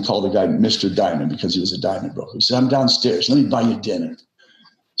 Diamond." I'm going to call the guy Mr. Diamond because he was a diamond broker. He said, "I'm downstairs. Let me buy you dinner."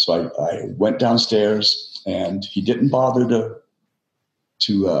 So I went downstairs, and he didn't bother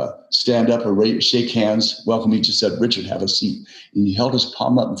to stand up or shake hands, welcome me. Just said, "Richard, have a seat." And he held his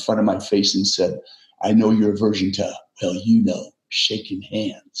palm up in front of my face and said, "I know your aversion to, shaking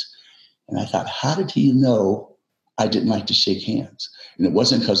hands." And I thought, how did he know I didn't like to shake hands? And it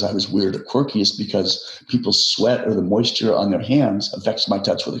wasn't because I was weird or quirky. It's because people's sweat or the moisture on their hands affects my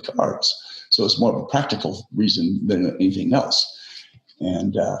touch with the cards. So it's more of a practical reason than anything else.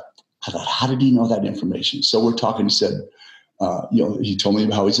 And I thought, how did he know that information? So we're talking. He said, he told me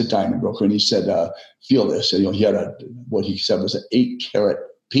how he's a diamond broker, and he said, "Feel this." And, he had what he said was an 8-carat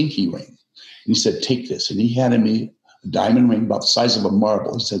pinky ring. And he said, "Take this." And he handed me a diamond ring about the size of a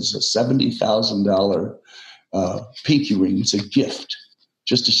marble. He said, "It's a $70,000 pinky ring. It's a gift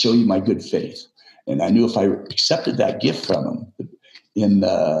just to show you my good faith." And I knew if I accepted that gift from him, in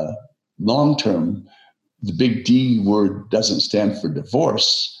the long term, the big D word doesn't stand for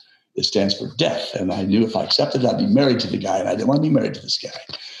divorce. It stands for death. And I knew if I accepted, I'd be married to the guy, and I didn't want to be married to this guy.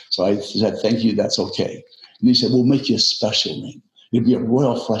 So I said, "Thank you. That's okay." And he said, "We'll make you a special ring. It'd be a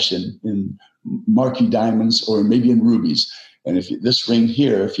royal flush in marquee diamonds or maybe in rubies. And this ring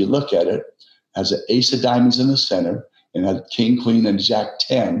here, if you look at it, has an ace of diamonds in the center and had king, queen, and jack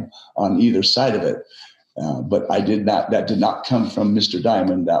 10 on either side of it. But that did not come from Mr.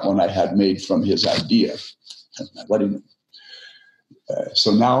 Diamond. That one I had made from his idea. That's my wedding ring.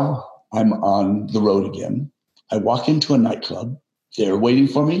 So now I'm on the road again. I walk into a nightclub. They're waiting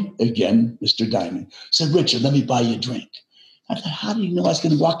for me. Again, Mr. Diamond said, "Richard, let me buy you a drink." I thought, how do you know I was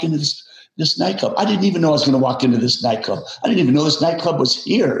going to walk into this nightclub? I didn't even know I was going to walk into this nightclub. I didn't even know this nightclub was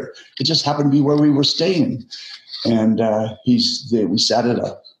here. It just happened to be where we were staying. And we sat at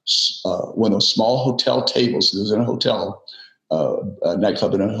one of those small hotel tables. It was in a hotel, a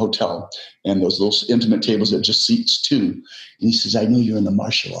nightclub in a hotel, and those little intimate tables that just seats two. And he says, "I know you're in the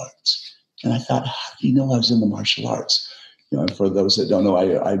martial arts." And I thought, how do you know I was in the martial arts? For those that don't know,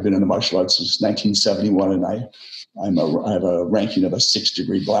 I've been in the martial arts since 1971, and I have a ranking of a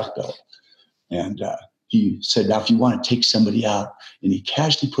 6th-degree black belt. And he said, now, if you want to take somebody out, and he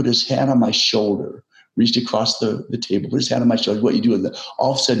casually put his hand on my shoulder, reached across the table, put his hand on my shoulder. What you do,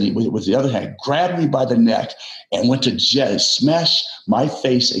 all of a sudden, he, with the other hand, grabbed me by the neck and went to smash my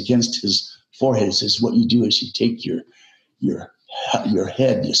face against his forehead. He says, what you do is you take your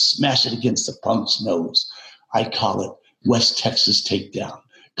head, you smash it against the punk's nose. I call it West Texas takedown,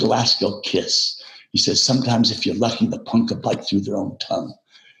 Glasgow kiss. He says, sometimes if you're lucky, the punk will bite through their own tongue.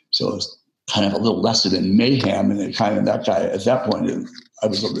 So it was kind of a little lesson in mayhem. And it kind of, that guy, at that point, it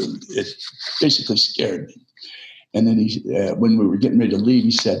basically scared me. And then when we were getting ready to leave,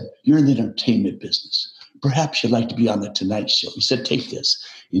 he said, you're in the entertainment business. Perhaps you'd like to be on the Tonight Show. He said, take this.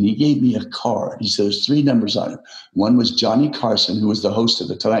 And he gave me a card. He said, there's 3 numbers on it. One was Johnny Carson, who was the host of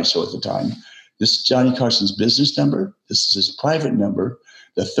the Tonight Show at the time. This is Johnny Carson's business number. This is his private number.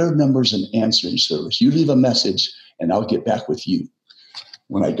 The 3rd number is an answering service. You leave a message, and I'll get back with you.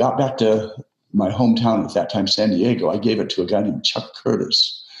 When I got back to my hometown at that time, San Diego, I gave it to a guy named Chuck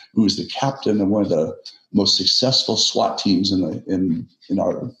Curtis, who was the captain of one of the most successful SWAT teams in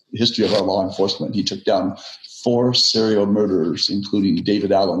our history of our law enforcement. He took down 4 serial murderers, including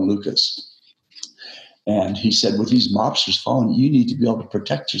David Allen Lucas. And he said, with these mobsters following, you need to be able to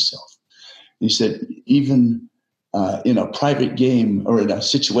protect yourself. And he said, even in a private game or in a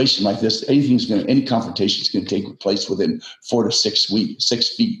situation like this, any confrontation is going to take place within 4 to 6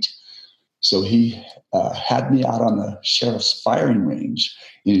 feet. So he had me out on the sheriff's firing range,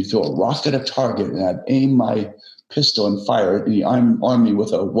 and he'd throw a rock at a target, and I'd aim my pistol and fire it, and he armed me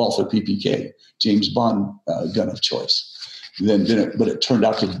with a Walther PPK, James Bond gun of choice. But it turned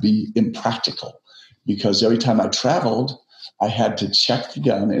out to be impractical, because every time I traveled, I had to check the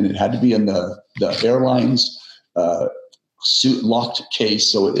gun, and it had to be in the airline's suit locked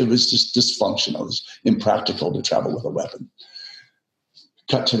case, so it was just dysfunctional. It was impractical to travel with a weapon.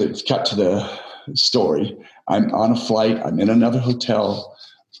 Cut to the story. I'm on a flight. I'm in another hotel.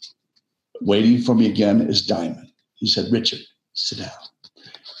 Waiting for me again is Diamond. He said, Richard, sit down.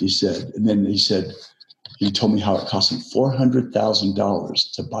 He said, he told me how it cost him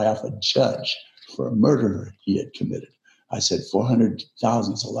 $400,000 to buy off a judge for a murder he had committed. I said,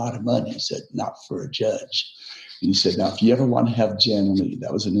 $400,000 is a lot of money. He said, not for a judge. And he said, now, if you ever want to have Jan Lee,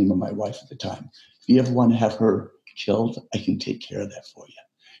 that was the name of my wife at the time, if you ever want to have her killed, I can take care of that for you.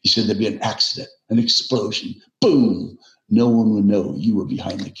 He said, there'd be an accident, an explosion, boom. No one would know you were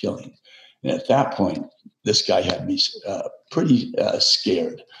behind the killing. And at that point, this guy had me pretty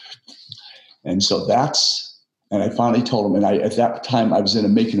scared. And so and I finally told him, and at that time I was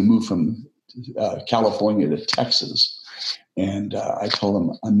making a move from California to Texas. And I told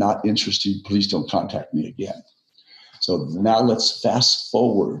him, I'm not interested. Please don't contact me again. So now let's fast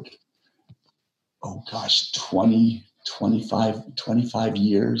forward. Oh gosh, 25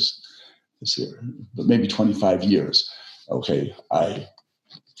 years. Let's see, but maybe 25 years. Okay, I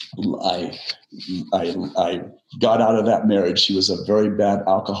got out of that marriage. She was a very bad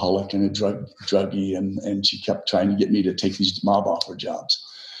alcoholic and a druggie, and she kept trying to get me to take these mob offer jobs.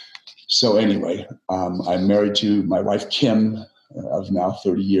 So anyway, I'm married to my wife, Kim, of now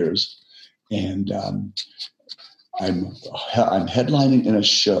 30 years. And I'm headlining in a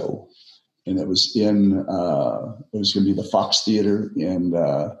show, and it was going to be the Fox Theater in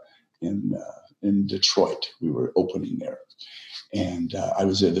Detroit. We were opening there. And I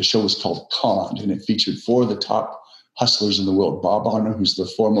was there. The show was called Conned, and it featured 4 of the top hustlers in the world. Bob Arner, who's the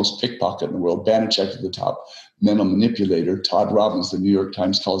foremost pickpocket in the world. Banachek at the top, mental manipulator. Todd Robbins, the New York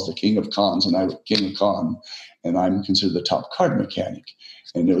Times calls the king of cons, and I was king of con. And I'm considered the top card mechanic.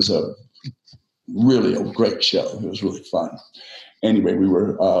 And it was really a great show. It was really fun. Anyway, we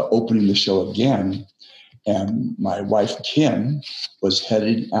were opening the show again, and my wife, Kim, was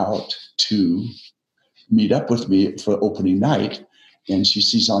heading out to meet up with me for opening night, and she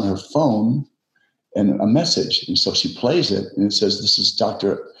sees on her phone and a message. And so she plays it, and it says, this is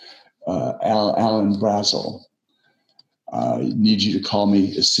Dr. Alan Brazel. I need you to call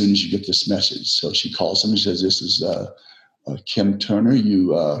me as soon as you get this message. So she calls him and says, this is Kim Turner.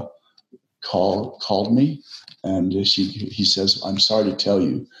 You called me. And he says, I'm sorry to tell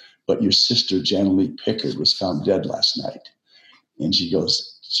you, but your sister, Janalee Pickard, was found dead last night. And she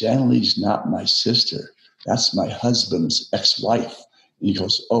goes, Janalee's not my sister. That's my husband's ex-wife. And he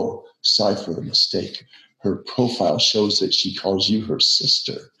goes, oh, sorry for the mistake. Her profile shows that she calls you her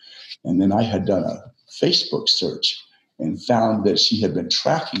sister. And then I had done a Facebook search and found that she had been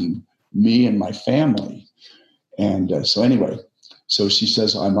tracking me and my family. And so anyway, so she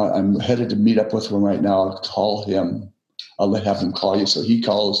says, I'm headed to meet up with him right now. I'll call him. I'll have him call you. So he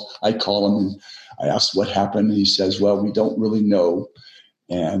calls, I call him, and I ask what happened. And he says, well, we don't really know.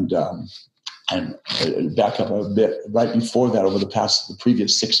 And And back up a bit, right before that, over the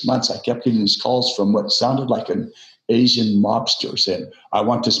previous 6 months, I kept getting these calls from what sounded like an Asian mobster saying, "I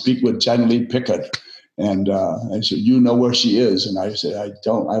want to speak with Janalee Pickett." And I said, "You know where she is?" And I said, "I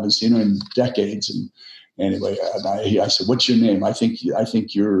don't. I haven't seen her in decades." And anyway, and I said, "What's your name? I think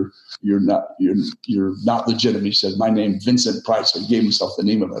you're not legitimate." He said, "My name Vincent Price." So he gave himself the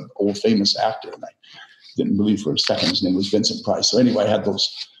name of an old famous actor, and I didn't believe for a second his name was Vincent Price. So anyway, I had those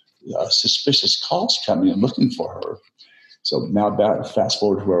suspicious calls coming and looking for her. So now fast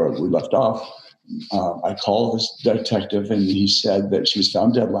forward to where we left off. I called this detective, and he said that she was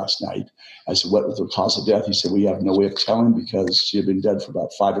found dead last night. I said, "What was the cause of death?" He said, "We have no way of telling because she had been dead for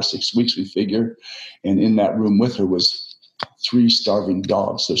about 5 or 6 weeks, we figure. And in that room with her was 3 starving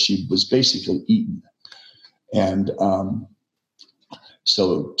dogs. So she was basically eaten." And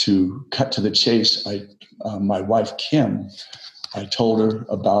so to cut to the chase, my wife, Kim, I told her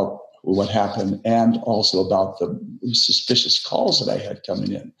about what happened and also about the suspicious calls that I had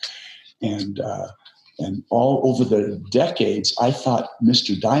coming in. And all over the decades, I thought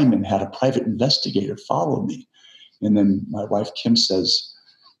Mr. Diamond had a private investigator follow me. And then my wife, Kim, says,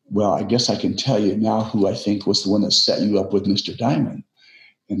 "Well, I guess I can tell you now who I think was the one that set you up with Mr. Diamond."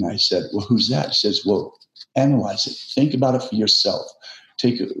 And I said, "Well, who's that?" She says, "Well, analyze it. Think about it for yourself.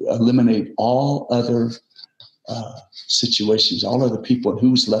 Eliminate all other situations, all other people, and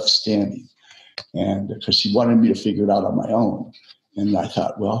who's left standing." And because she wanted me to figure it out on my own. And I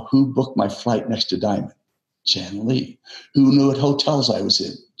thought, well, who booked my flight next to Diamond? Janalee. Who knew what hotels I was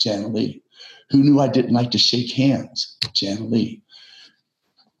in? Janalee. Who knew I didn't like to shake hands? Janalee.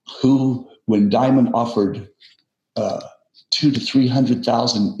 Who, when Diamond offered $200,000 to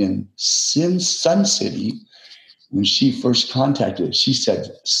 $300,000 in Sun City, when she first contacted, she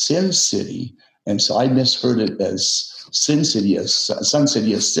said Sin City, and so I misheard it as Sin City, as Sun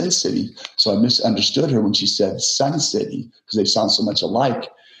City, as Sin City. So I misunderstood her when she said Sun City because they sound so much alike.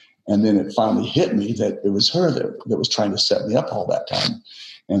 And then it finally hit me that it was her that was trying to set me up all that time.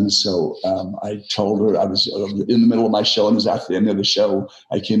 And so I told her, I was in the middle of my show, and it was after the end of the show.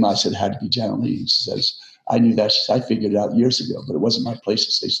 I came out, I said, it had to be Janalee. And she says, "I knew that." She said, "I figured it out years ago, but it wasn't my place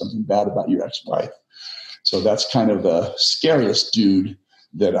to say something bad about your ex-wife." So that's kind of the scariest dude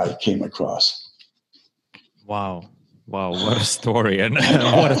that I came across. Wow, what a story, and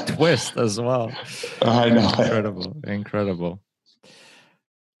what a twist as well. I know. Incredible.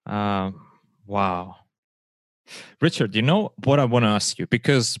 Wow. Richard, you know what I want to ask you?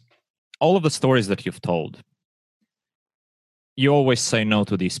 Because all of the stories that you've told, you always say no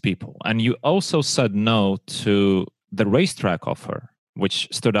to these people. And you also said no to the racetrack offer, which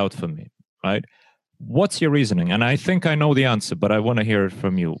stood out for me, right? What's your reasoning? And I think I know the answer, but I want to hear it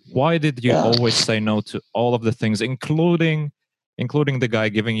from you. Why did you always say no to all of the things, including the guy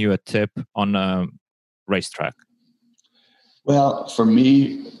giving you a tip on a racetrack? Well, for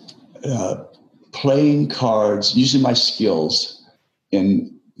me, playing cards, using my skills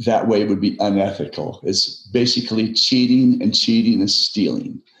in that way would be unethical. It's basically cheating, and cheating is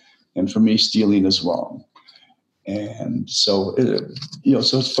stealing. And for me, stealing is wrong. And so,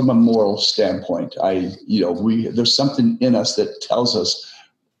 so it's from a moral standpoint. There's something in us that tells us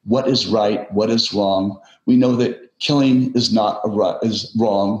what is right, what is wrong. We know that killing is is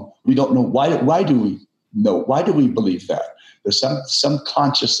wrong. We don't know why. Why do we know? Why do we believe that? There's some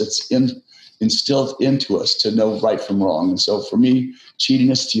conscious that's instilled into us to know right from wrong. And so, for me, cheating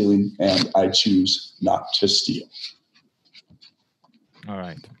is stealing, and I choose not to steal. All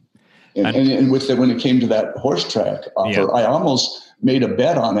right. And with when it came to that horse track offer, I almost made a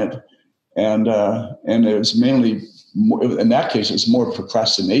bet on it, and it was mainly in that case it was more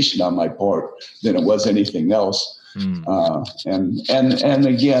procrastination on my part than it was anything else. And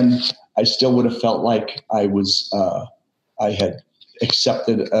again, I still would have felt like I had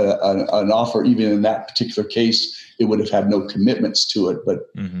accepted an offer. Even in that particular case, it would have had no commitments to it, but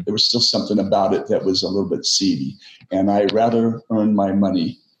there was still something about it that was a little bit seedy, and I rather earn my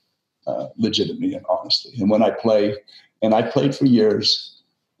money legitimately and honestly. And when I play, and I played for years,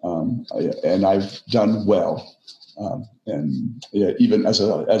 and I've done well, and even as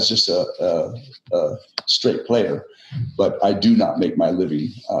just a straight player, but I do not make my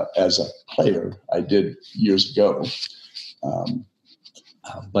living as a player. I did years ago,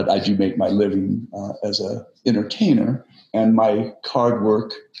 but I do make my living as an entertainer, and my card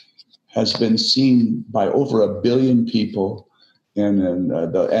work has been seen by over 1 billion people. And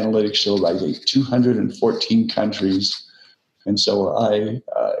the analytics show like 214 countries. And so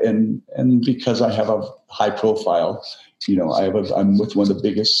and because I have a high profile, I'm with one of the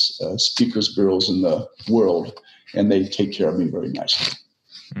biggest speakers bureaus in the world, and they take care of me very nicely.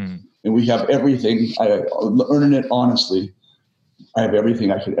 And we have everything. Earning it honestly, I have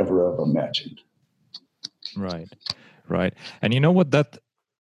everything I could ever have imagined. Right. And you know what? That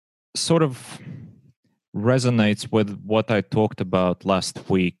sort of resonates with what I talked about last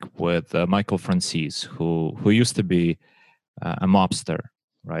week with Michael Francis, who used to be a mobster,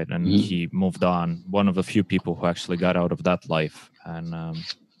 right? And he moved on. One of the few people who actually got out of that life and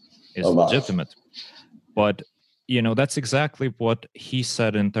is legitimate. But, you know, that's exactly what he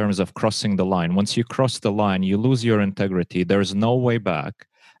said in terms of crossing the line. Once you cross the line, you lose your integrity. There's no way back.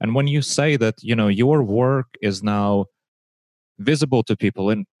 And when you say that, you know, your work is now visible to people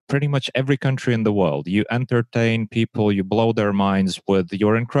in pretty much every country in the world, you entertain people, you blow their minds with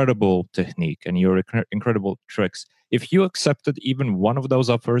your incredible technique and your incredible tricks. If you accepted even one of those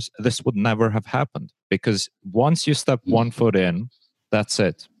offers, this would never have happened, because once you step one foot in, that's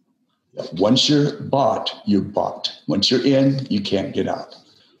it. Once you're bought, you're bought. Once you're in, you can't get out.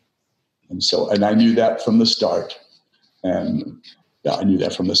 And I knew that from the start. And I knew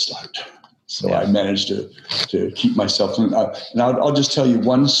that from the start. So I managed to keep myself from. And I'll just tell you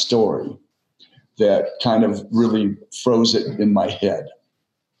one story that kind of really froze it in my head.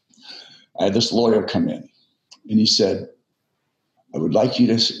 I had this lawyer come in, and he said, "I would like you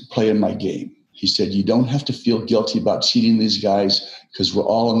to play in my game." He said, "You don't have to feel guilty about cheating these guys, because we're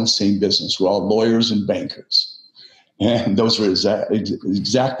all in the same business. We're all lawyers and bankers." And those were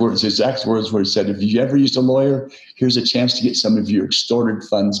exact words where he said, "If you ever used a lawyer, here's a chance to get some of your extorted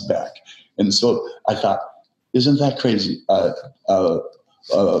funds back." And so I thought, isn't that crazy? The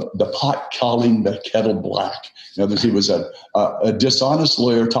pot calling the kettle black. In other words, he was a dishonest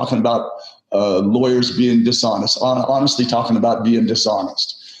lawyer talking about lawyers being dishonest, honestly talking about being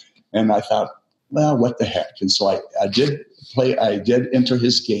dishonest. And I thought, well, what the heck? And so I did enter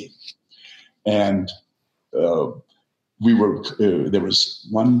his game. And there was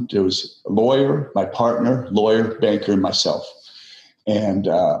a lawyer, my partner, lawyer, banker, and myself. And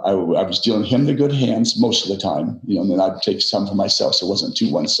I was dealing him the good hands most of the time, you know, and then I'd take some for myself, so it wasn't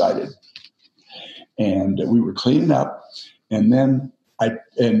too one-sided. And we were cleaning up, and then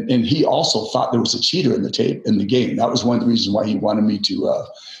and he also thought there was a cheater in the game. That was one of the reasons why he wanted me to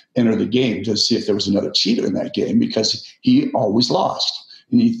enter the game, to see if there was another cheater in that game, because he always lost.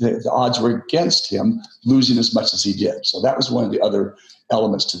 And the odds were against him losing as much as he did. So that was one of the other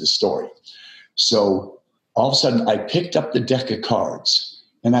elements to the story. So all of a sudden, I picked up the deck of cards,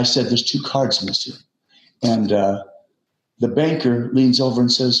 and I said, "There's 2 cards missing." And the banker leans over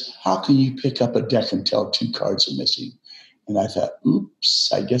and says, "How can you pick up a deck and tell 2 cards are missing?" And I thought,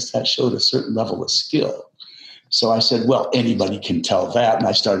 oops, I guess that showed a certain level of skill. So I said, "Well, anybody can tell that." And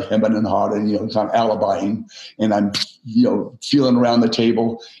I started hemming and hawing, you know, kind of alibiing. And I'm, you know, feeling around the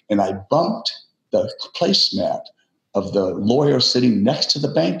table, and I bumped the placemat of the lawyer sitting next to the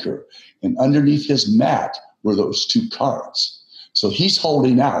banker. And underneath his mat were those 2 cards. So he's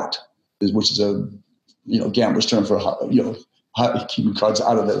holding out, which is a, you know, gambler's term for, you know, keeping cards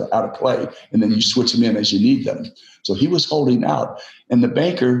out of play, and then you switch them in as you need them. So he was holding out, and the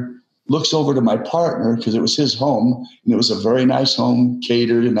banker looks over to my partner, because it was his home, and it was a very nice home,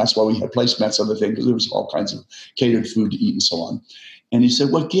 catered, and that's why we had placemats of the thing, because there was all kinds of catered food to eat and so on. And he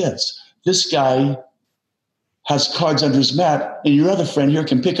said, "What gives? This guy has cards under his mat, and your other friend here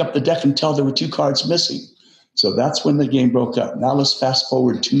can pick up the deck and tell there were 2 cards missing." So that's when the game broke up. Now let's fast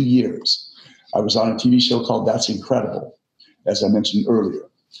forward 2 years. I was on a TV show called That's Incredible, as I mentioned earlier.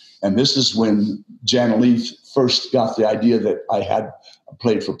 And this is when Jan Leith first got the idea that I had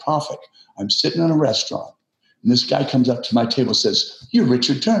played for profit. I'm sitting in a restaurant, and this guy comes up to my table and says, "You're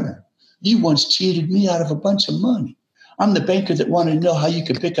Richard Turner. You once cheated me out of a bunch of money. I'm the banker that wanted to know how you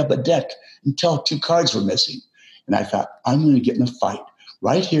could pick up a deck and tell 2 cards were missing." And I thought, I'm going to get in a fight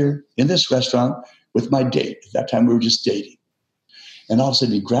right here in this restaurant with my date. At that time, we were just dating. And all of a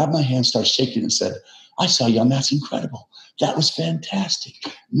sudden, he grabbed my hand, started shaking, and said, "I saw you on That's Incredible. That was fantastic.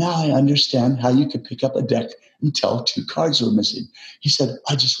 Now I understand how you could pick up a deck and tell 2 cards were missing." He said,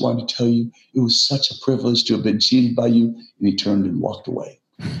 "I just wanted to tell you it was such a privilege to have been cheated by you." And he turned and walked away.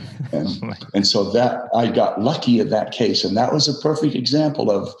 And so that I got lucky in that case. And that was a perfect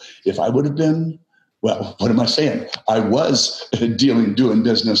example of, if I would have been, well, what am I saying? I was doing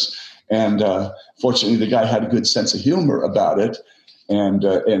business. And fortunately, the guy had a good sense of humor about it. And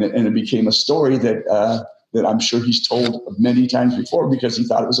it became a story that I'm sure he's told many times before, because he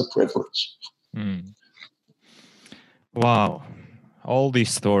thought it was a privilege. Wow. All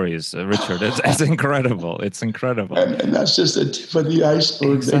these stories, Richard, it's incredible. It's incredible. And that's just the tip of the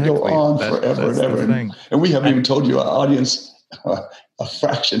iceberg. Exactly. They go on forever and ever. And we haven't even told your audience a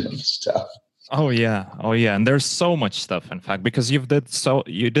fraction of the stuff. Oh yeah, and there's so much stuff. In fact, because you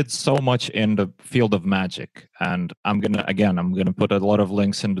did so much in the field of magic, and I'm gonna put a lot of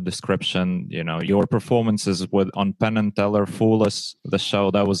links in the description. You know, your performances on Penn and Teller, Fool Us, the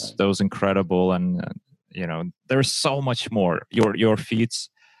show that was incredible, and you know, there's so much more. Your feats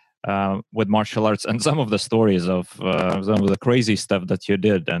with martial arts and some of the stories of some of the crazy stuff that you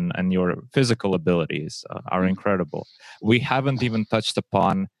did, and your physical abilities are incredible. We haven't even touched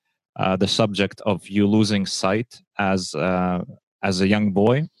upon the subject of you losing sight as a young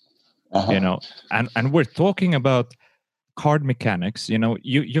boy, you know, and we're talking about card mechanics. You know,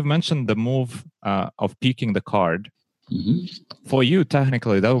 you've mentioned the move of peeking the card. Mm-hmm. For you,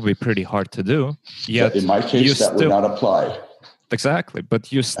 technically, that would be pretty hard to do. Yet, in my case, that would not apply. Exactly, but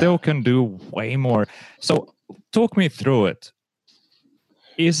you still can do way more. So, talk me through it.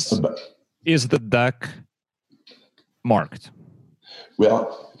 Is the deck marked?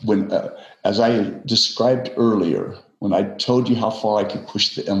 Well, when as I described earlier, when I told you how far I could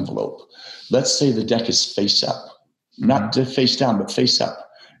push the envelope, let's say the deck is face up, not face down, but face up.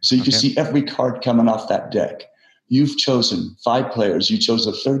 So you can see every card coming off that deck. You've chosen 5 players. You chose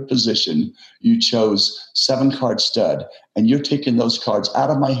the 3rd position. You chose 7-card stud, and you're taking those cards out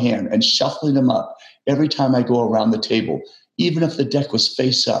of my hand and shuffling them up every time I go around the table, even if the deck was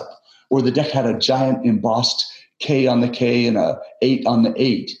face up or the deck had a giant embossed K on the K and a 8 on the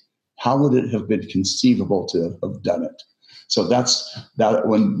 8. How would it have been conceivable to have done it? So that's that.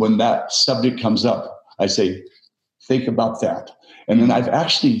 When that subject comes up, I say, think about that. And then I've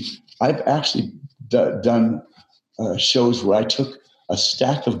actually done shows where I took a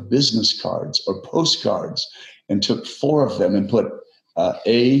stack of business cards or postcards and took 4 of them and put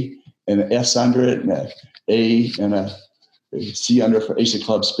A and an S under it, and a A and a C under for Ace of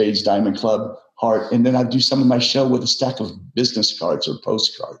Clubs, Spades, Diamond Club, Heart. And then I'd do some of my show with a stack of business cards or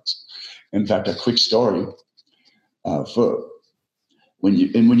postcards. In fact, a quick story for when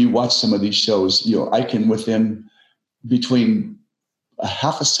you watch some of these shows, you know, I can within between a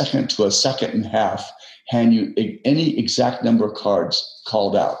half a second to a second and a half hand you any exact number of cards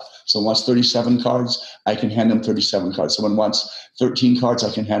called out. Someone wants 37 cards, I can hand them 37 cards. Someone wants 13 cards,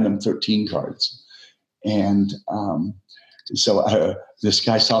 I can hand them 13 cards. And so this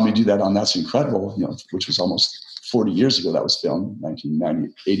guy saw me do that on That's Incredible, you know, which was almost 40 years ago. That was filmed,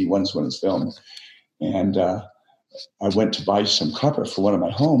 1981 is when it was filmed. And I went to buy some carpet for one of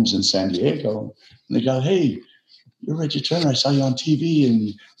my homes in San Diego. And they go, hey, you're Richard Turner. I saw you on TV,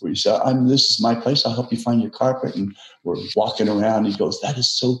 and where you said, this is my place. I'll help you find your carpet. And we're walking around. He goes, that is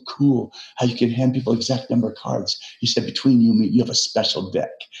so cool how you can hand people exact number of cards. He said, between you and me, you have a special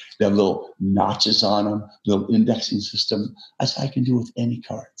deck. They have little notches on them, little indexing system. I said, I can do it with any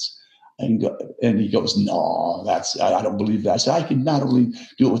cards. And he goes, no, I don't believe that. I said, I can not only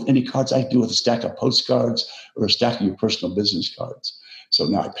do it with any cards, I can do it with a stack of postcards or a stack of your personal business cards. So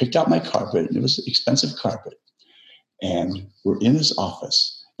now I picked out my carpet, and it was expensive carpet. And we're in his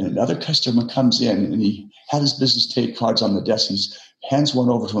office, and another customer comes in, and he had his business take cards on the desk. He hands one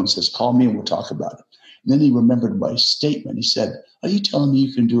over to him and says, call me and we'll talk about it. And then he remembered my statement. He said, are you telling me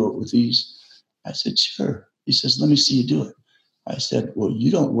you can do it with these? I said, sure. He says, let me see you do it. I said, well,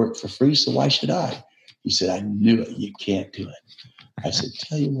 you don't work for free, so why should I? He said, I knew it. You can't do it. I said,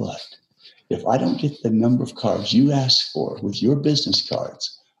 tell you what, if I don't get the number of cards you asked for with your business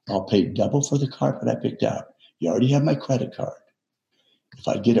cards, I'll pay double for the carpet I picked out. You already have my credit card. If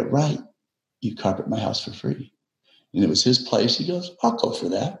I get it right, you carpet my house for free. And it was his place. He goes, I'll go for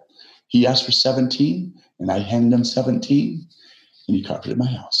that. He asked for 17, and I handed him 17, and he carpeted my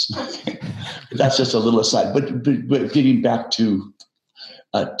house. That's just a little aside. But getting back to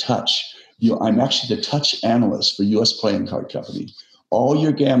touch, you know, I'm actually the touch analyst for U.S. Playing Card Company. All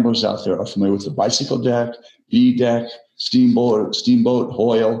your gamblers out there are familiar with the Bicycle deck, B deck, Steamboat,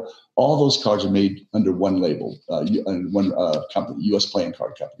 Hoyle. All those cards are made under one label, one company, U.S. Playing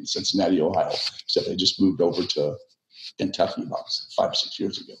Card Company, Cincinnati, Ohio. Except they just moved over to Kentucky about 5 or 6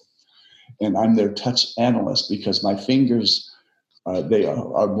 years ago. And I'm their touch analyst because my fingers, they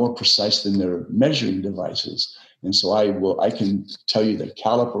are more precise than their measuring devices. And so I can tell you the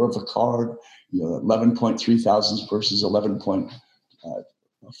caliper of a card, you know, 11.3 thousandths versus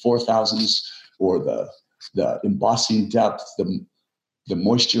 11.4 thousandths, or the embossing depth, the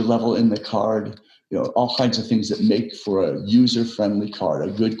moisture level in the card, you know, all kinds of things that make for a user-friendly card,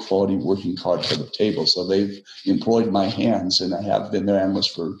 a good quality working card for the table. So they've employed my hands, and I have been their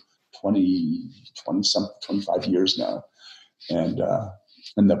analyst for 25 years now. And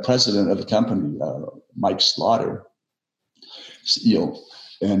the president of the company, Mike Slaughter, you know,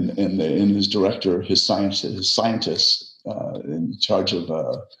 and his director, his scientists in charge of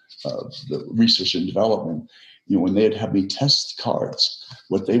the research and development, when they'd have me test cards,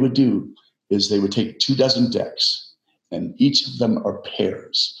 what they would do is they would take 24 decks, and each of them are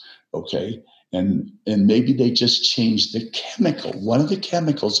pairs, okay? And maybe they just changed the chemical, one of the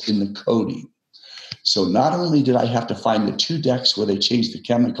chemicals in the coating. So not only did I have to find the 2 decks where they changed the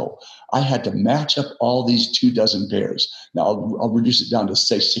chemical, I had to match up all these 24 pairs. Now I'll reduce it down to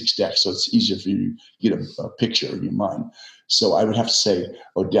say 6 decks, so it's easier for you to get a picture in your mind. So I would have to say,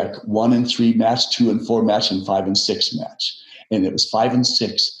 deck 1 and 3 match, 2 and 4 match, and 5 and 6 match. And it was 5 and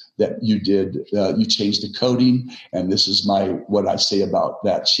 6 that you did, you changed the coding, and this is what I say about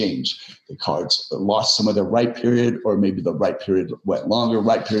that change. The cards lost some of their right period, or maybe the right period went longer.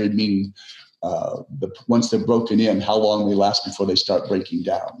 Right period meaning once they're broken in, how long they last before they start breaking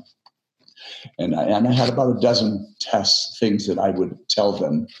down. And I had about a dozen tests, things that I would tell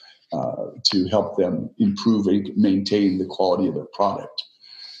them to help them improve and maintain the quality of their product.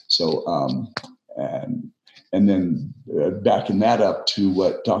 So, and then backing that up to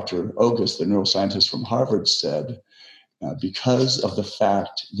what Dr. August, the neuroscientist from Harvard, said, because of the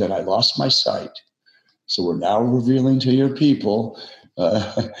fact that I lost my sight, so we're now revealing to your people,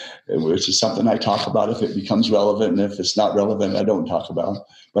 which is something I talk about if it becomes relevant, and if it's not relevant, I don't talk about,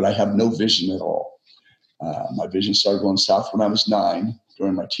 but I have no vision at all. My vision started going south when I was 9.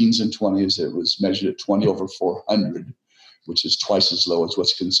 During my teens and 20s, it was measured at 20/400, which is twice as low as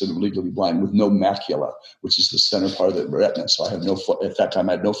what's considered legally blind, with no macula, which is the center part of the retina. So I have at that time,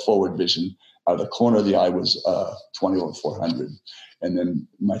 I had no forward vision. Out of the corner of the eye was 20/400. And then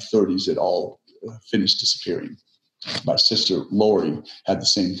my 30s, it all finished disappearing. My sister, Lori, had the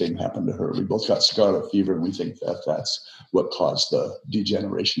same thing happen to her. We both got scarlet fever, and we think that that's what caused the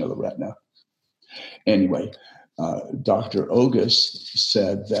degeneration of the retina. Anyway, Dr. August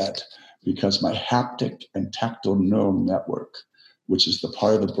said that because my haptic and tactile neural network, which is the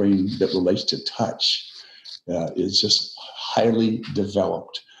part of the brain that relates to touch, is just highly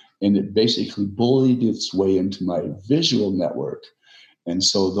developed. And it basically bullied its way into my visual network. And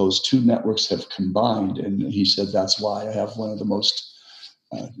so those 2 networks have combined. And he said that's why I have one of the most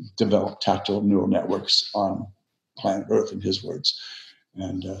developed tactile neural networks on planet Earth, in his words.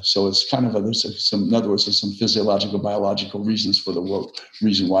 And so it's kind of in other words, there's some physiological, biological reasons for the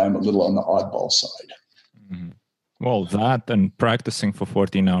reason why I'm a little on the oddball side. Mm-hmm. Well, that and practicing for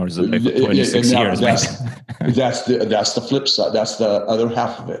 14 hours a day for 26 years. That's the flip side. That's the other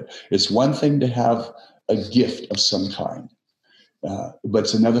half of it. It's one thing to have a gift of some kind, but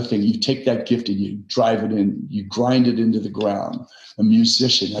it's another thing. You take that gift and you drive it in, you grind it into the ground. A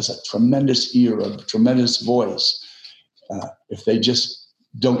musician has a tremendous ear, a tremendous voice. If they just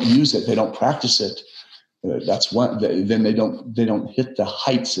don't use it, they don't practice it, that's one. Then they don't hit the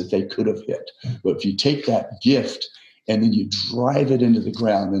heights that they could have hit. But if you take that gift and then you drive it into the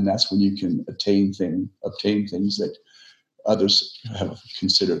ground, then that's when you can obtain things that others have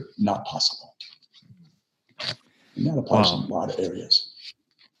considered not possible. And that applies in a lot of areas.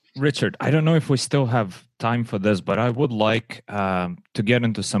 Richard, I don't know if we still have time for this, but I would like to get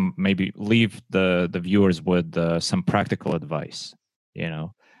into some, maybe leave the viewers with some practical advice,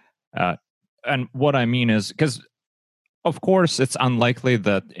 and what I mean is, because of course it's unlikely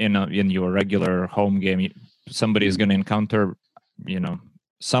that in your regular home game, somebody is going to encounter,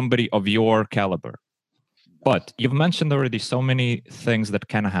 somebody of your caliber. But you've mentioned already so many things that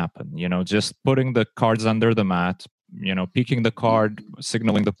can happen, just putting the cards under the mat, picking the card,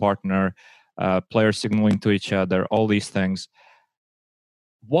 signaling the partner, players signaling to each other, all these things.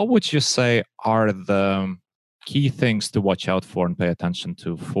 What would you say are the key things to watch out for and pay attention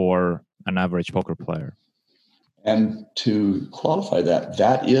to for an average poker player? And to qualify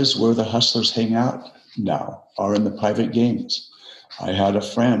that is where the hustlers hang out now, are in the private games. I had a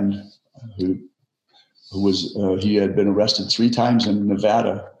friend who was, he had been arrested 3 times in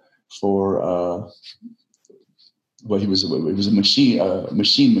Nevada for, he was a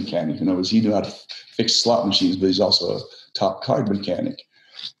machine mechanic. In other words, he knew how to fix slot machines, but he's also a top card mechanic.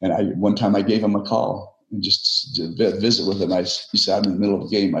 And one time I gave him a call and just to visit with him. He sat in the middle of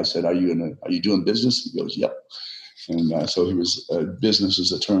the game. I said, "Are you doing business?" He goes, "Yep." And so he was. Business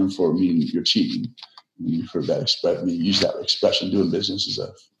is a term for meaning you're cheating. You've heard that expression. You use that expression. Doing business is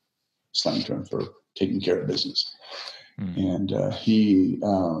a slang term for taking care of business. And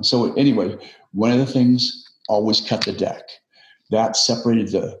so anyway, one of the things, always cut the deck. That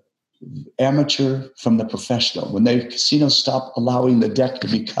separated the amateur from the professional. When the casinos stopped allowing the deck to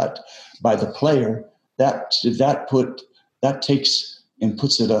be cut by the player, that takes and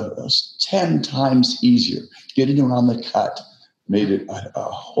puts it 10 times easier. Getting around the cut made it a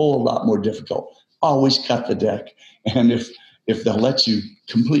whole lot more difficult. Always cut the deck. And if they'll let you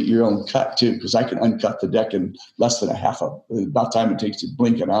complete your own cut too, because I can uncut the deck in less than about time it takes to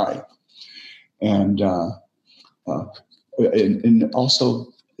blink an eye. And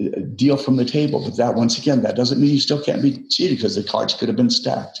also deal from the table. But that, once again, that doesn't mean you still can't be cheated because the cards could have been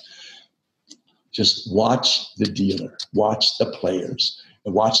stacked. Just watch the dealer, watch the players,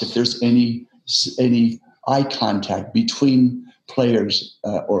 and watch if there's any eye contact between players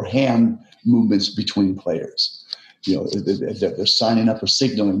or hand movements between players. You know, they're signing up or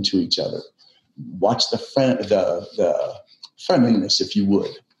signaling to each other. Watch the friendliness, if you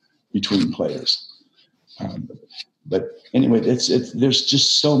would, between players. But anyway, there's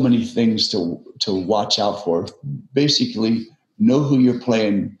just so many things to watch out for. Basically, know who you're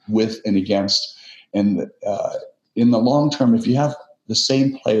playing with and against. And in the long term, if you have the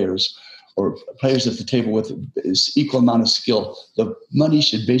same players or players at the table with is equal amount of skill, the money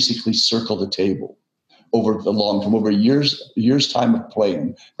should basically circle the table over the long term. Over years time of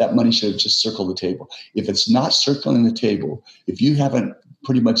playing, that money should have just circled the table. If it's not circling the table, if you haven't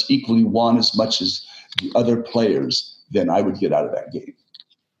pretty much equally won as much as the other players, then I would get out of that game.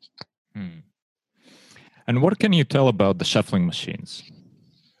 And what can you tell about the shuffling machines?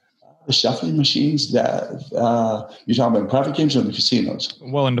 The shuffling machines that you're talking about in private games or in the casinos?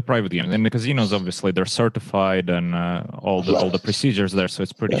 Well, in the private games. In the casinos, obviously, they're certified and all the procedures there, so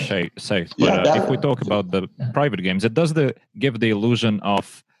it's pretty safe. But if we talk about the private games, it does give the illusion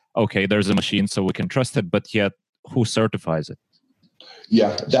of, okay, there's a machine, so we can trust it, but yet who certifies it?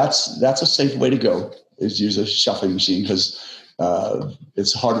 Yeah, that's a safe way to go, is use a shuffling machine, because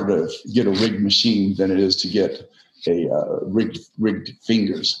it's harder to get a rigged machine than it is to get a rigged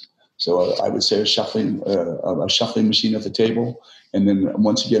fingers. So I would say a shuffling machine at the table, and then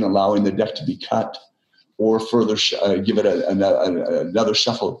once again allowing the deck to be cut, or further give it another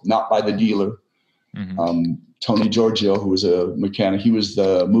shuffle, not by the dealer. Mm-hmm. Tony Giorgio, who was a mechanic, he was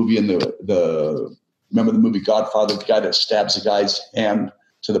the movie in remember the movie Godfather, the guy that stabs the guy's hand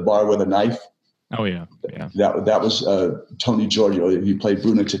to the bar with a knife? Oh, yeah. That was Tony Giorgio. He played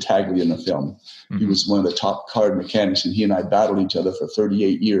Bruno Tattaglia in the film. Mm-hmm. He was one of the top card mechanics, and he and I battled each other for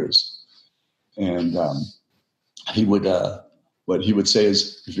 38 years. And he would, what he would say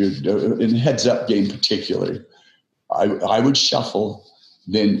is, if you're in heads-up game particularly, I would shuffle,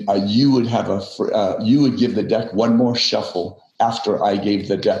 then you would you would give the deck one more shuffle after I gave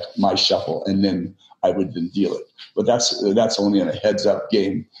the deck my shuffle, and then I would then deal it. But that's only in a heads-up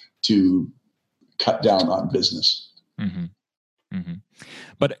game to cut down on business. Mm-hmm. Mm-hmm.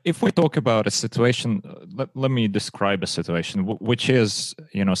 But if we talk about a situation, let me describe a situation, which is,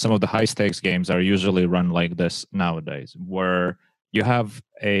 some of the high stakes games are usually run like this nowadays, where you have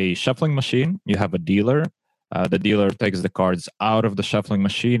a shuffling machine, you have a dealer, the dealer takes the cards out of the shuffling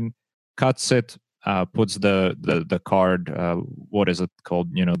machine, cuts it, puts the card, what is it called?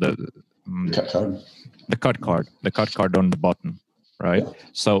 Cut card. The cut card on the bottom, right? Yeah.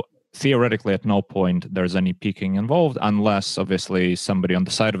 So theoretically, at no point there's any peeking involved, unless obviously somebody on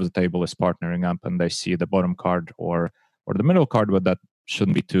the side of the table is partnering up and they see the bottom card or the middle card, but that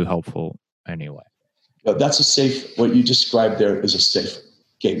shouldn't be too helpful anyway. Yeah, that's what you described there is a safe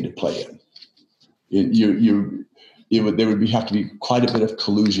game to play in. There would have to be quite a bit of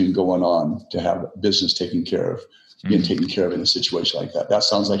collusion going on to have business taken care of, being taken care of in a situation like that. That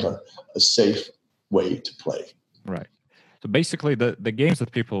sounds like a safe way to play. Right. So basically, the games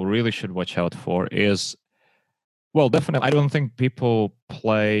that people really should watch out for is, well, definitely, I don't think people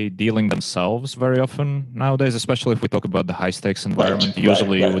play dealing themselves very often nowadays, especially if we talk about the high-stakes environment. Right,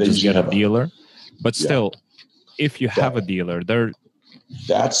 Usually you would just get a dealer. But Yeah. still, if you have a dealer,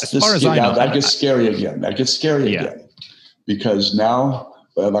 That's as far as I know, that gets scary again. Again. Because now,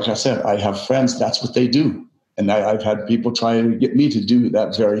 like I said, I have friends, that's what they do. And I've had people try to get me to do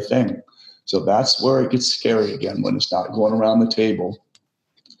that very thing. So that's where it gets scary again, when it's not going around the table.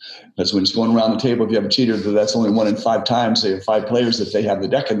 Because when it's going around the table, if you have a cheater, that's only 1 in 5 times. They have 5 players that they have the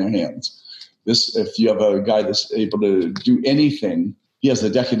deck in their hands. If you have a guy that's able to do anything, he has the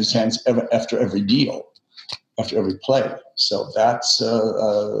deck in his hands after every deal, after every play. So that's a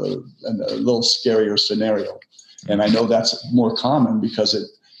little scarier scenario. And I know that's more common because it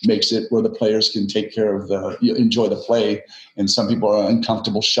makes it where the players can take care of enjoy the play. And some people are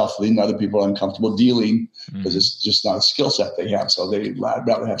uncomfortable shuffling. Other people are uncomfortable dealing because it's just not a skill set they have. So they'd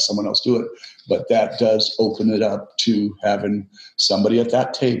rather have someone else do it. But that does open it up to having somebody at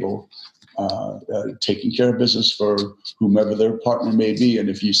that table taking care of business for whomever their partner may be. And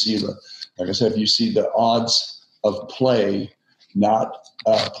if you see if you see the odds of play not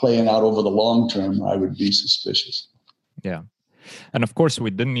playing out over the long term, I would be suspicious. Yeah. And of course, we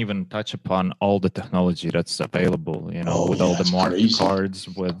didn't even touch upon all the technology that's available, with all the smart cards,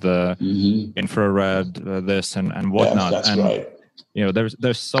 with the infrared, this and whatnot. Yes, that's right.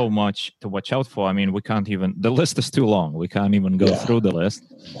 There's so much to watch out for. I mean, we can't even, the list is too long. We can't even go through the list.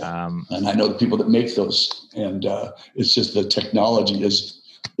 And I know the people that make those, and it's just the technology is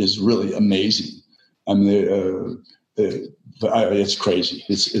really amazing. I mean, it's crazy.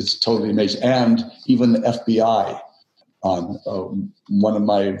 It's totally amazing. And even the FBI, one of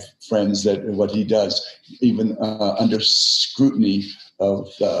my friends, that what he does, even under scrutiny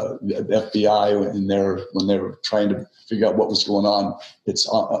of the FBI, when they're trying to figure out what was going on,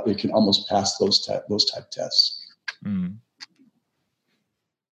 it can almost pass those type tests. Mm.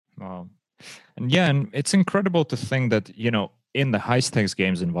 Wow. And it's incredible to think that, in the high stakes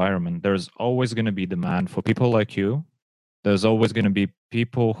games environment, there's always going to be demand for people like you. There's always going to be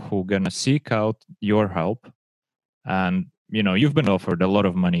people who are going to seek out your help. And, you've been offered a lot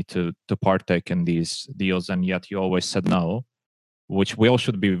of money to partake in these deals, and yet you always said no, which we all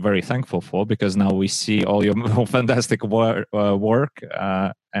should be very thankful for, because now we see all your fantastic work,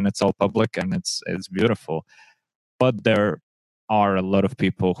 and it's all public, and it's beautiful. But there are a lot of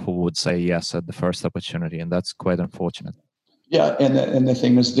people who would say yes at the first opportunity, and that's quite unfortunate. Yeah, and the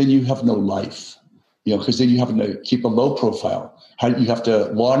thing is, then you have no life, because then you have to keep a low profile. You have to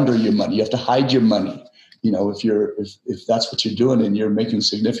launder your money. You have to hide your money. If that's what you're doing and you're making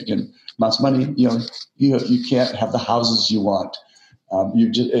significant amounts of money, you can't have the houses you want.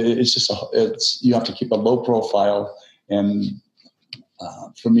 You have to keep a low profile. And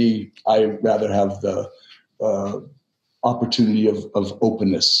for me, I rather have the opportunity of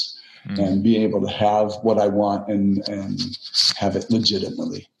openness. And being able to have what I want and have it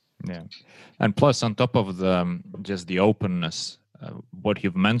legitimately. Yeah, and plus on top of just the openness, what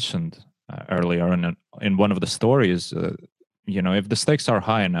you've mentioned earlier in one of the stories, if the stakes are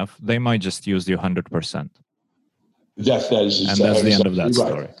high enough, they might just use you 100%. That is exactly, and that's the end of that right.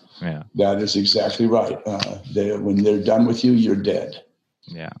 story. Yeah, that is exactly right. When they're done with you, you're dead.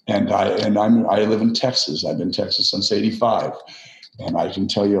 Yeah, and I live in Texas. I've been in Texas since '85. And I can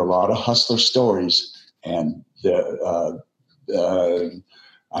tell you a lot of hustler stories, and I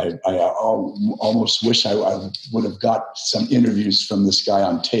almost wish I would have got some interviews from this guy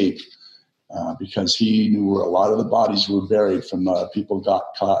on tape, because he knew where a lot of the bodies were buried from people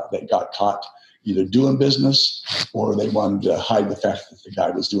got caught either doing business, or they wanted to hide the fact that the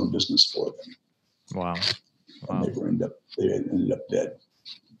guy was doing business for them. Wow. And they ended up dead.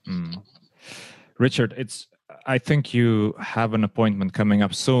 Mm. Richard, I think you have an appointment coming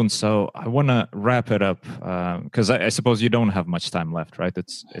up soon, so I want to wrap it up, because I suppose you don't have much time left, right?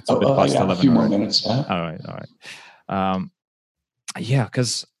 It's a bit past 11. A few more minutes. All right.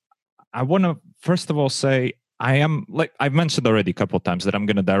 Because I want to first of all say I am, like I've mentioned already a couple of times, that I'm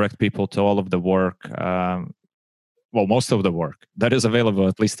going to direct people to all of the work, most of the work that is available,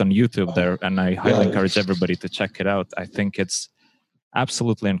 at least on YouTube there, and I highly encourage everybody to check it out. I think it's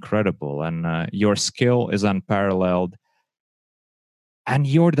absolutely incredible, and your skill is unparalleled, and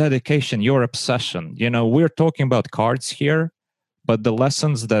your dedication, your obsession. We're talking about cards here, but the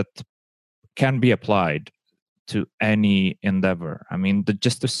lessons that can be applied to any endeavor. I mean,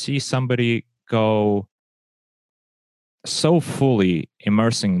 just to see somebody go so fully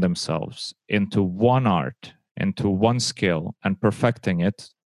immersing themselves into one art, into one skill, and perfecting it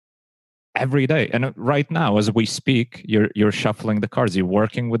every day. And right now, as we speak, you're shuffling the cards, you're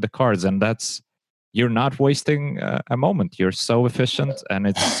working with the cards, and you're not wasting a moment. You're so efficient, and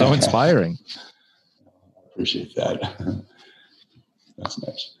it's so inspiring. I appreciate that. That's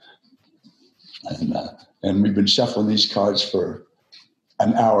nice. And we've been shuffling these cards for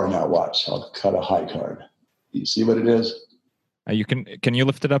an hour now. Watch, I'll cut a high card. You see what it is? Can you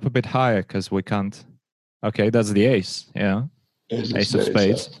lift it up a bit higher, because we can't. Okay, that's the ace. Yeah. Ace of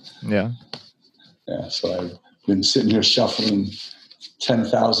spades. Yeah. So I've been sitting here shuffling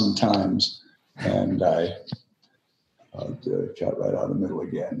 10,000 times, and I got right out of the middle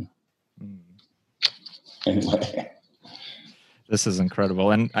again. Anyway. This is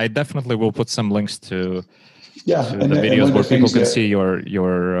incredible. And I definitely will put some links to the and videos where people can see your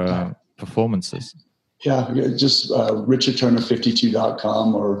performances. Yeah, just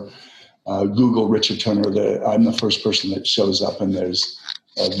richardturner52.com or Google Richard Turner. I'm the first person that shows up, and there's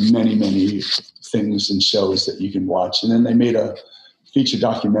many, many things and shows that you can watch. And then they made a feature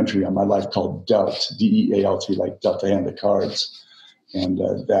documentary on my life called Dealt, D-E-A-L-T, like Dealt a Hand of Cards. And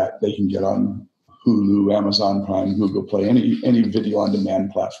that they can get on Hulu, Amazon Prime, Google Play, any video on demand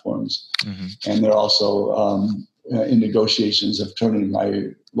platforms. Mm-hmm. And they're also in negotiations of turning my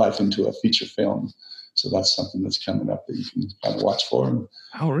life into a feature film. So that's something that's coming up that you can kind of watch for.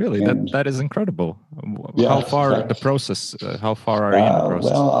 Oh, really? That is incredible. Yeah, how far fact, the process? How far are you in the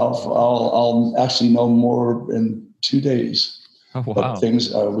process? Well, I'll actually know more in 2 days. Oh, wow. But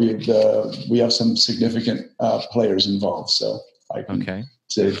things we have some significant players involved, so I can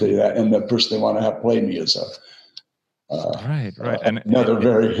say that. And the person they want to have play me is right. And another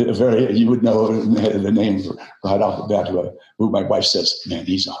very you would know the name right off the bat. Who my wife says, "Man,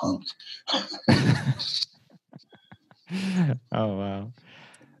 he's a hunk." Oh, wow.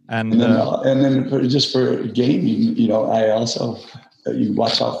 And then just for gaming, I also you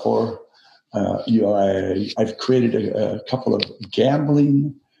watch out for. I've created a couple of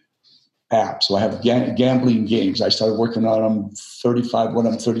gambling apps. So I have gambling games. I started working on them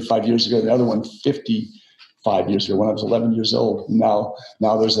 35 years ago. The other one 55 years ago when I was 11 years old. Now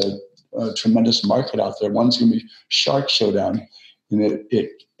there's a tremendous market out there. One's going to be Shark Showdown, and it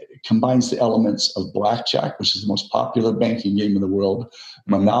combines the elements of blackjack, which is the most popular banking game in the world,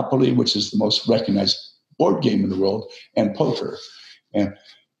 Monopoly, which is the most recognized board game in the world, and poker. And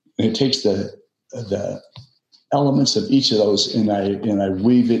it takes the elements of each of those and I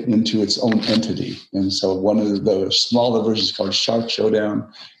weave it into its own entity. And so one of the smaller versions is called Shark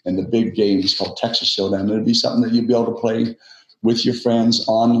Showdown, and the big game is called Texas Showdown. It'll be something that you'll be able to play with your friends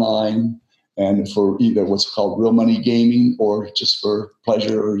online, and for either what's called real money gaming or just for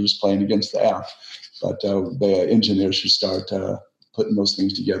pleasure or just playing against the app. But the engineers should start putting those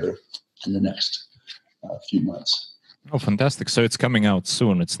things together in the next few months. Oh, fantastic. So it's coming out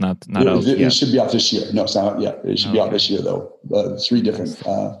soon. It's not out yet. It should be out this year. No, it's not out yet. It should be out this year, though. 3 different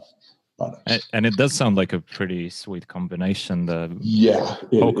products. And it does sound like a pretty sweet combination.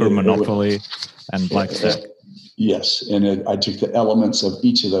 Poker, Monopoly, and blackjack. Yes, and I took the elements of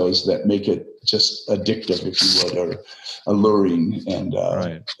each of those that make it just addictive, if you would, or alluring, and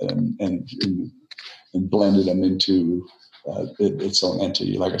blended them into its own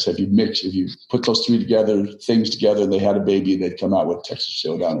entity. Like I said, if you put those 3 things together, they had a baby, they'd come out with Texas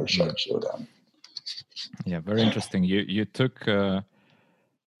Showdown or Shark Showdown. Yeah, very interesting. You took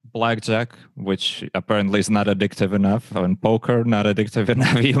blackjack, which apparently is not addictive enough, and poker, not addictive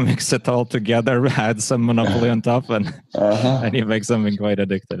enough. You mix it all together, add some Monopoly on top, and you make something quite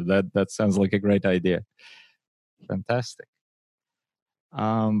addictive. That sounds like a great idea. Fantastic.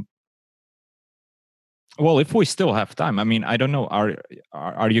 Well, if we still have time, I mean, I don't know.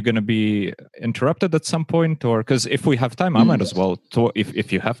 Are you going to be interrupted at some point, or because if we have time, I might as well talk.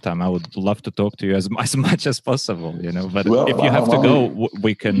 If you have time, I would love to talk to you as much as possible. But if you have to go,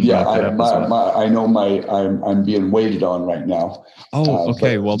 we can. Yeah, I know I'm being waited on right now. Oh,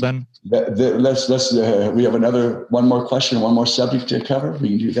 okay. Well then, let's. We have one more question, one more subject to cover. We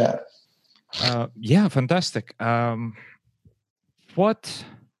can do that. Yeah, fantastic. What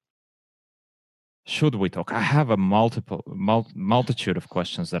should we talk? I have a multitude of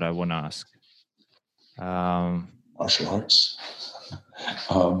questions that I want to ask. Martial arts,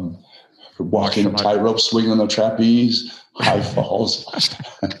 walking tightrope, swinging on the trapeze, high falls,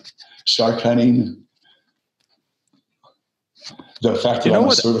 shark hunting. The fact that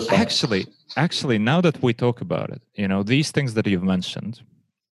I'm certified. Actually, now that we talk about it, these things that you've mentioned,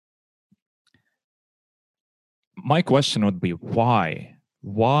 my question would be why?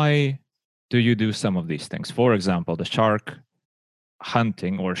 Why do you do some of these things? For example, the shark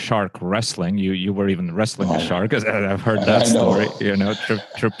hunting or shark wrestling. You were even wrestling a shark. I've heard that story.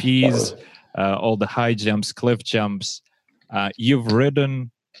 Trapeze, all the high jumps, cliff jumps. You've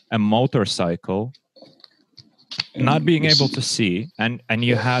ridden a motorcycle, not being able to see, and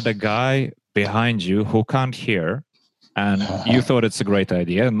you had a guy behind you who can't hear, and you thought it's a great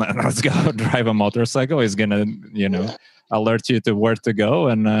idea. And let's go drive a motorcycle. He's gonna, alert you to where to go,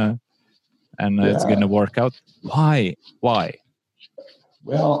 and it's going to work out. Why?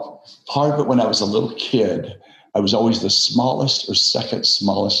 Well, part of it, when I was a little kid, I was always the smallest or second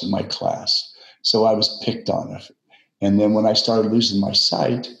smallest in my class. So I was picked on. And then when I started losing my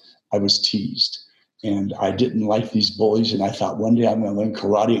sight, I was teased. And I didn't like these bullies. And I thought one day I'm going to learn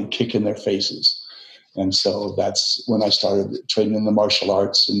karate and kick in their faces. And so that's when I started training in the martial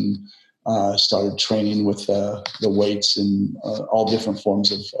arts and started training with the weights and all different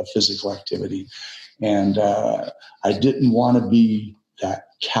forms of physical activity. And I didn't want to be that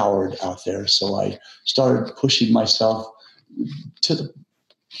coward out there. So I started pushing myself to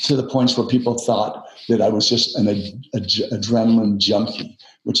the points where people thought that I was just an adrenaline junkie,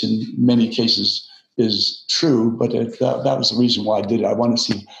 which in many cases is true, but that was the reason why I did it. I wanted to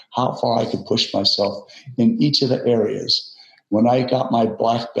see how far I could push myself in each of the areas. When I got my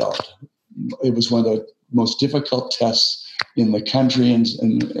black belt, it was one of the most difficult tests in the country and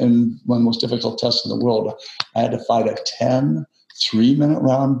one of the most difficult tests in the world. I had to fight a 10 3-minute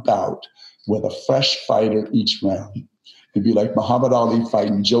round bout with a fresh fighter each round. It'd be like Muhammad Ali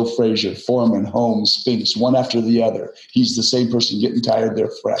fighting Joe Frazier, Foreman, Holmes, Spinks, one after the other. He's the same person getting tired,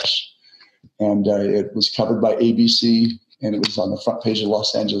 they're fresh. And it was covered by ABC, and it was on the front page of the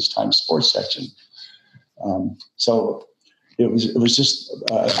Los Angeles Times sports section. So it was just,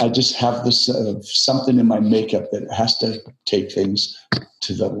 I just have this something in my makeup that has to take things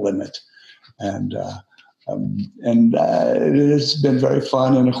to the limit. And it's been very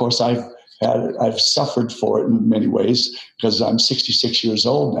fun. And of course, I've suffered for it in many ways because I'm 66 years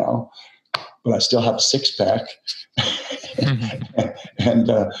old now, but I still have a six-pack.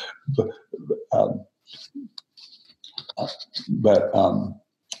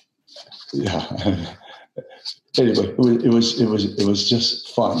 Yeah. Anyway, it was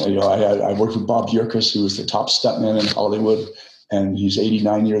just fun. You know, I worked with Bob Yerkes, who was the top stuntman in Hollywood, and he's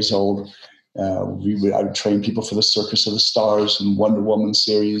 89 years old. I would train people for the Circus of the Stars and Wonder Woman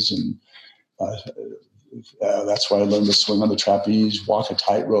series, and that's where I learned to swing on the trapeze, walk a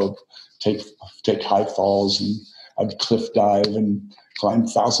tightrope, take high falls, and I'd cliff dive and climb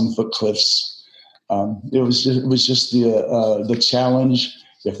 1,000-foot cliffs. It was just the challenge.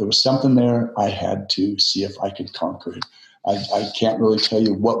 If there was something there, I had to see if I could conquer it. I can't really tell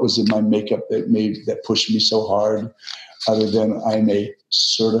you what was in my makeup that pushed me so hard, other than I'm a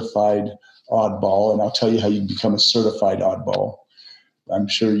certified oddball, and I'll tell you how you become a certified oddball. I'm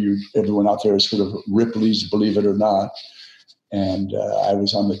sure everyone out there has heard of Ripley's Believe It or Not, and I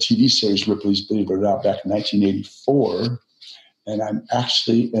was on the TV series Ripley's Believe It or Not back in 1984, and I'm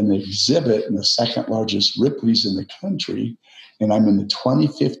actually an exhibit in the second largest Ripley's in the country, and I'm in the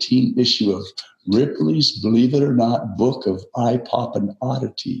 2015 issue of Ripley's Believe It or Not Book of Eye Poppin'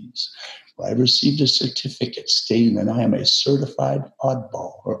 Oddities, where I received a certificate stating that I am a certified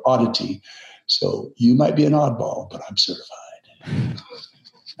oddball or oddity. So you might be an oddball, but I'm certified.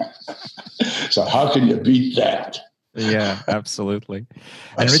 So how can you beat that? Yeah, absolutely.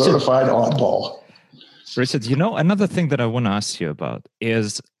 A certified oddball. Richard, you know, another thing that I want to ask you about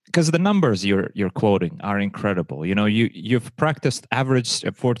is, because the numbers you're quoting are incredible. You know, you've practiced average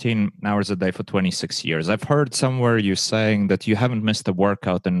 14 hours a day for 26 years. I've heard somewhere you saying that you haven't missed a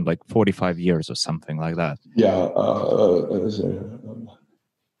workout in like 45 years or something like that. Yeah,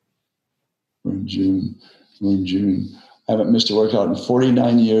 we're in June. I haven't missed a workout in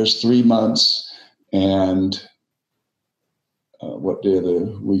 49 years, 3 months, and what day of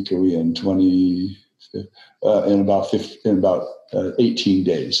the week are we in? In about 18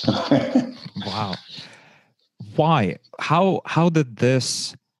 days. Wow. Why? How did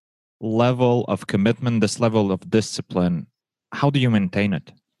this level of commitment, this level of discipline, how do you maintain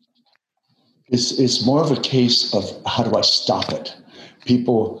it? It's more of a case of how do I stop it?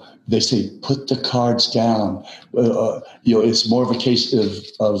 People, they say, put the cards down. It's more of a case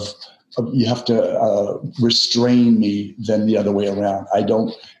of you have to restrain me than the other way around.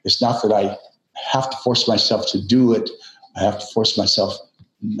 It's not that I have to force myself to do it. I have to force myself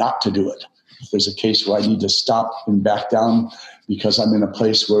not to do it. If there's a case where I need to stop and back down because I'm in a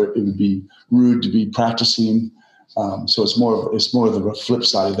place where it would be rude to be practicing. So it's more of the flip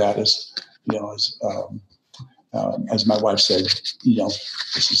side of that is, as my wife said,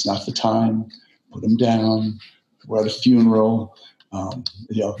 this is not the time. Put them down. We're at a funeral.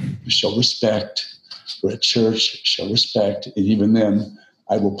 Show respect. We're at church. Show respect. And even then,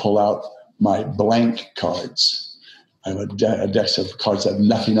 I will pull out my blank cards. I have a deck of cards that have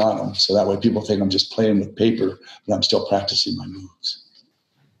nothing on them. So that way people think I'm just playing with paper, but I'm still practicing my moves.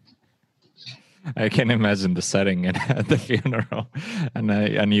 I can imagine the setting at the funeral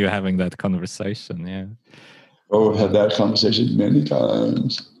and you having that conversation. Yeah. Oh, I've had that conversation many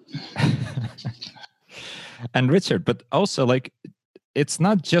times. And Richard, but also it's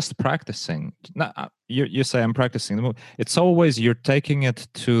not just practicing. You say I'm practicing the move. It's always you're taking it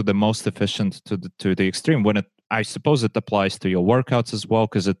to the most efficient, to the extreme. I suppose it applies to your workouts as well,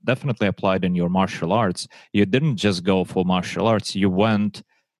 because it definitely applied in your martial arts. You didn't just go for martial arts. You went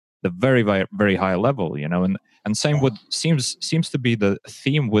the very, very, very high level, and same with seems to be the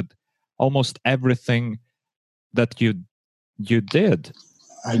theme with almost everything that you did.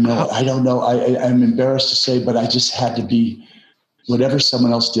 I know. I don't know. I'm embarrassed to say, but I just had to be. Whatever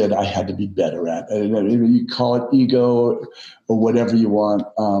someone else did, I had to be better at. You call it ego or whatever you want.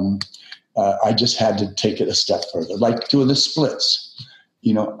 I just had to take it a step further, like doing the splits.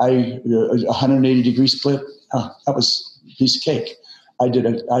 180-degree split. That was a piece of cake. I did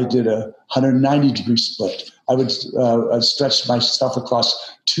a 190-degree split. I would stretch myself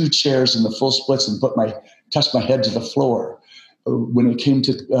across 2 chairs in the full splits and touch my head to the floor. when it came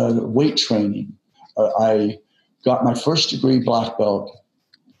to weight training, I got my first degree black belt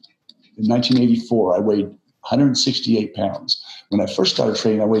in 1984. I weighed 168 pounds. When I first started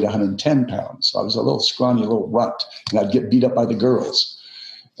training, I weighed 110 pounds. So I was a little scrawny, a little runt, and I'd get beat up by the girls.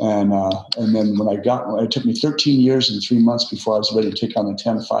 And then when it took me 13 years and 3 months before I was ready to take on the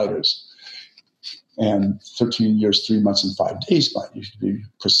 10 fighters. And 13 years, 3 months, and 5 days, but you should be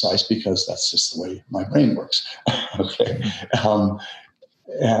precise because that's just the way my brain works. Okay.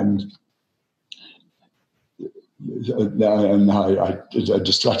 And I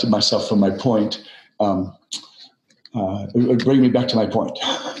distracted myself from my point. Bring me back to my point.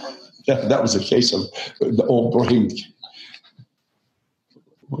 That was a case of the old brain.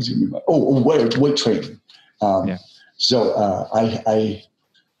 What was it? Weight training. So I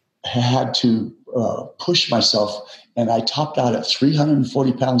had to push myself, and I topped out at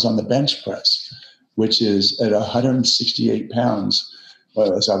 340 pounds on the bench press, which is at 168 pounds.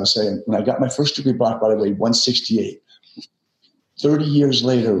 As I was saying, when I got my first degree black belt, I weighed 168. 30 years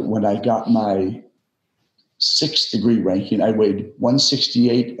later, when I got my 6th degree ranking, I weighed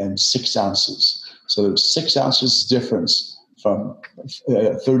 168 and 6 ounces. So there was 6 ounces difference from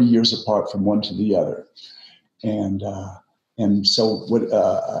 30 years apart from one to the other. And so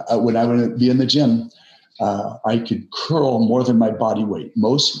when I would be in the gym, I could curl more than my body weight.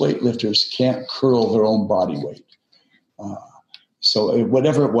 Most weightlifters can't curl their own body weight. So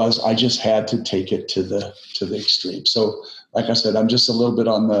whatever it was, I just had to take it to the extreme. So like I said, I'm just a little bit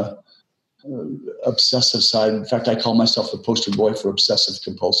on the obsessive side. In fact, I call myself the poster boy for obsessive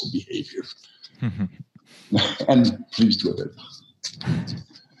compulsive behavior. And pleased with it.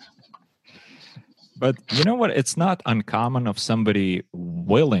 But you know what? It's not uncommon of somebody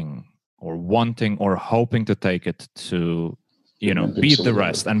willing or wanting or hoping to take it to, beat the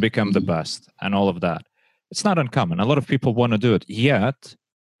rest and become the best and all of that. It's not uncommon. A lot of people want to do it. Yet,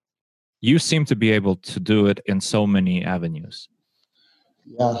 you seem to be able to do it in so many avenues.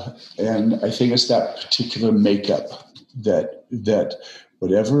 Yeah, and I think it's that particular makeup that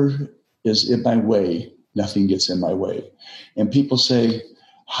whatever is in my way, nothing gets in my way. And people say,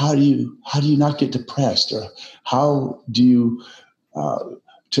 how do you not get depressed? Or how do you,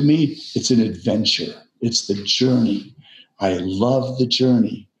 to me, it's an adventure. It's the journey. I love the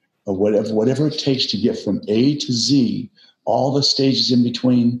journey of whatever it takes to get from A to Z. All the stages in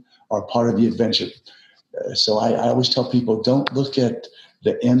between are part of the adventure. So I always tell people, don't look at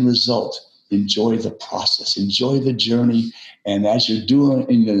the end result. Enjoy the process. Enjoy the journey. And as you're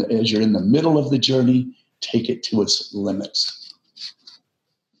in the middle of the journey, take it to its limits.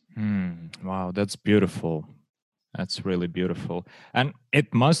 Wow, that's beautiful. That's really beautiful. And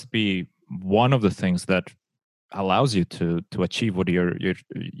it must be one of the things that allows you to achieve what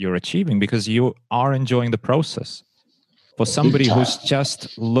you're achieving, because you are enjoying the process. For somebody who's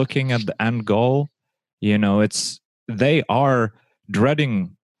just looking at the end goal, they are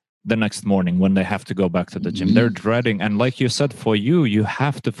dreading the next morning when they have to go back to the gym. They're dreading. And like you said, for you, you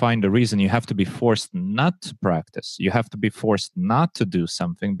have to find a reason. You have to be forced not to practice. You have to be forced not to do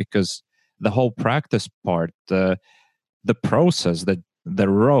something, because the whole practice part, the process, the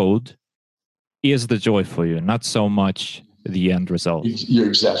road is the joy for you, not so much the end result. You're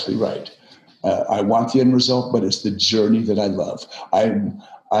exactly right. I want the end result, but it's the journey that I love.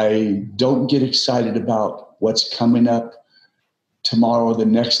 I don't get excited about what's coming up tomorrow or the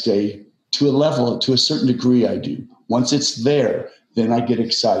next day. To a certain degree, I do. Once it's there, then I get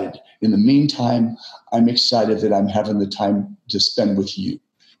excited. In the meantime, I'm excited that I'm having the time to spend with you.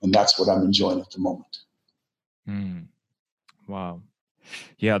 And that's what I'm enjoying at the moment. Wow.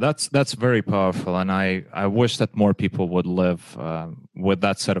 Yeah, that's very powerful. And I wish that more people would live with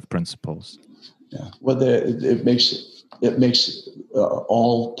that set of principles. Yeah. Well, it makes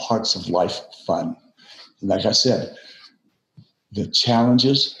all parts of life fun. And like I said, the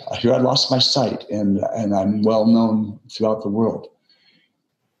challenges, here I lost my sight, and I'm well known throughout the world.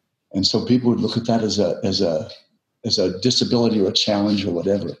 And so people would look at that as a disability or a challenge or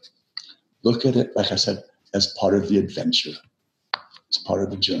whatever. Look at it, like I said, as part of the adventure, as part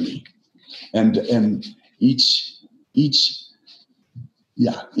of the journey. And each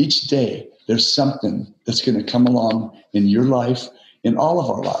day there's something that's going to come along in your life, in all of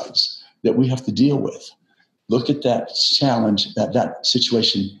our lives, that we have to deal with. Look at that challenge, that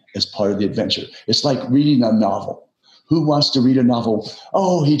situation as part of the adventure. It's like reading a novel. Who wants to read a novel?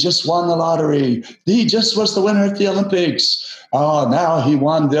 Oh, he just won the lottery. He just was the winner at the Olympics. Oh, now he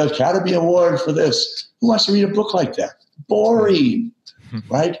won the Academy Award for this. Who wants to read a book like that? Boring,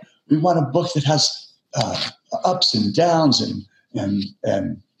 right? We want a book that has ups and downs and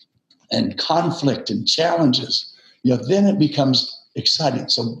conflict and challenges. then it becomes exciting.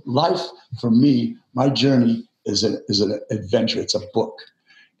 So life for me, my journey is an adventure. It's a book.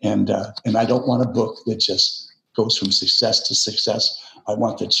 And I don't want a book that just goes from success to success. I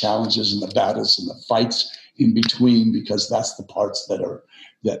want the challenges and the battles and the fights in between, because that's the parts that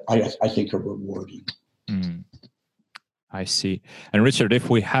I think are rewarding. I see. And Richard, if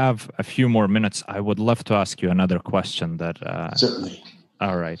we have a few more minutes, I would love to ask you another question. Certainly.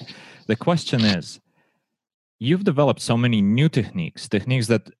 All right. The question is, you've developed so many new techniques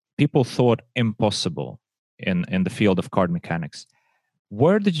that people thought impossible in the field of card mechanics.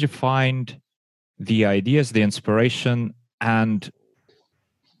 Where did you find the ideas, the inspiration, and...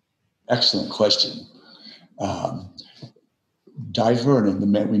 Excellent question. Dai Vernon, the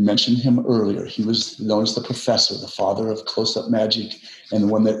man, we mentioned him earlier. He was known as the professor, the father of close-up magic, and the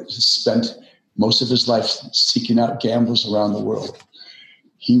one that spent most of his life seeking out gamblers around the world.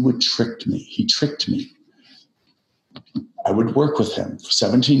 He would trick me. He tricked me. I would work with him. For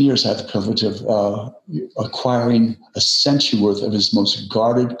 17 years, I had the privilege of acquiring a century worth of his most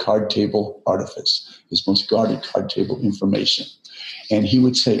guarded card table artifice, his most guarded card table information. And he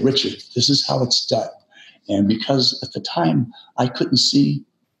would say, Richard, this is how it's done. And because at the time I couldn't see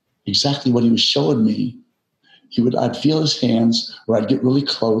exactly what he was showing me, I'd feel his hands, or I'd get really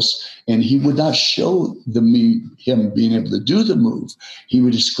close, and he would not show him being able to do the move. He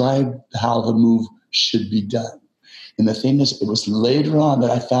would describe how the move should be done. And the thing is, it was later on that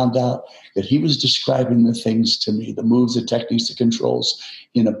I found out that he was describing the things to me, the moves, the techniques, the controls,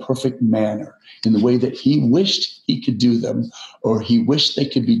 in a perfect manner, in the way that he wished he could do them, or he wished they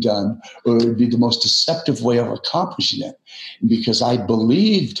could be done, or it would be the most deceptive way of accomplishing it. And because I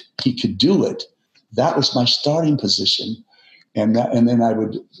believed he could do it, that was my starting position. And then I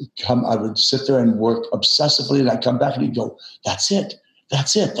would sit there and work obsessively, and I'd come back and he'd go, that's it,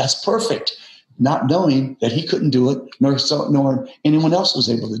 that's perfect. Not knowing that he couldn't do it, nor anyone else was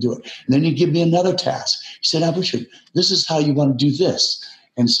able to do it. And then he'd give me another task. He said, Richard, this is how you want to do this.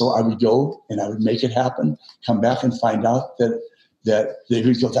 And so I would go and I would make it happen, come back and find out that they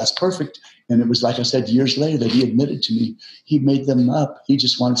would go, that's perfect. And it was, like I said, years later that he admitted to me, he made them up. He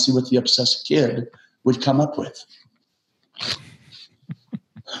just wanted to see what the obsessed kid would come up with.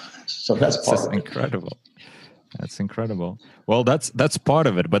 So that's part of it. Incredible. That's incredible. Well, that's part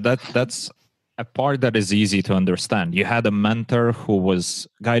of it, but that's a part that is easy to understand. You had a mentor who was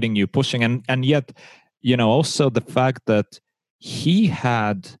guiding you, pushing, and yet, also the fact that he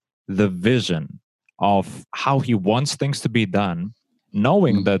had the vision of how he wants things to be done,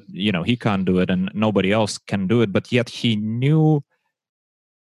 knowing that, he can't do it and nobody else can do it, but yet he knew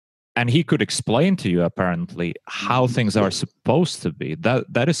and he could explain to you apparently how things are supposed to be.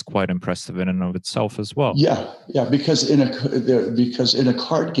 That is quite impressive in and of itself as well. Yeah, because in a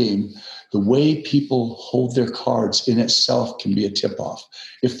card game, the way people hold their cards in itself can be a tip-off.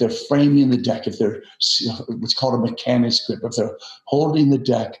 If they're framing the deck, if they're what's called a mechanic's grip, if they're holding the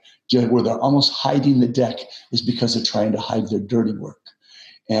deck where they're almost hiding the deck, is because they're trying to hide their dirty work.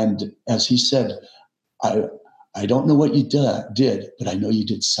 And as he said, I don't know what you did, but I know you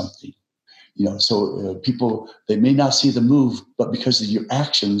did something. So people, they may not see the move, but because of your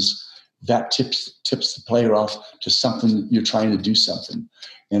actions, that tips the player off to something, you're trying to do something.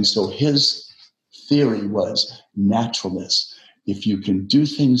 And so his theory was naturalness. If you can do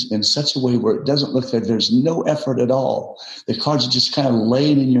things in such a way where it doesn't look like there's no effort at all, the cards are just kind of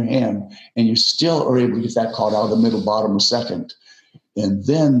laying in your hand, and you still are able to get that card out of the middle, bottom, or second. And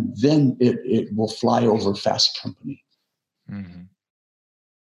then it will fly over fast company. Mm-hmm.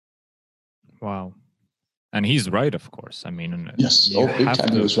 Wow. And he's right, of course. I mean, yes, big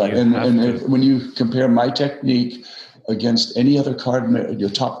time he was right. And when you compare my technique against any other your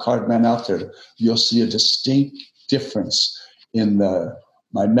top card man out there, you'll see a distinct difference in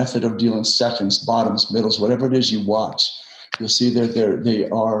my method of dealing seconds, bottoms, middles, whatever it is you watch. You'll see that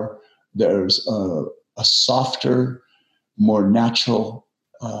there's a softer, more natural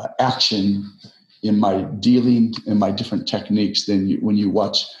action in my dealing and my different techniques than when you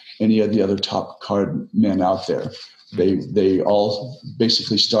watch any of the other top card men out there. They all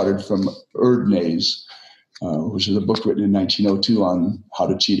basically started from Erdnase, which is a book written in 1902 on how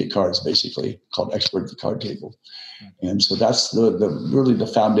to cheat at cards, basically, called Expert at the Card Table. And so that's really the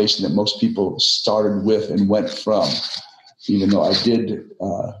foundation that most people started with and went from, even though I did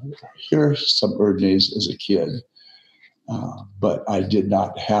hear some Erdnase as a kid. But I did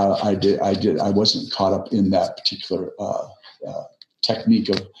not have, I wasn't caught up in that particular technique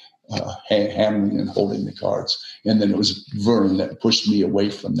of handling and holding the cards. And then it was Vernon that pushed me away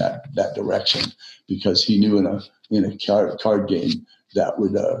from that direction, because he knew in a card game that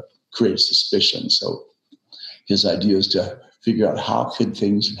would create suspicion. So his idea is to figure out how could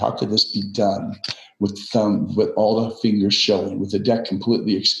this be done with all the fingers showing, with the deck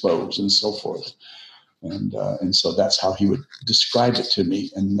completely exposed and so forth. And so that's how he would describe it to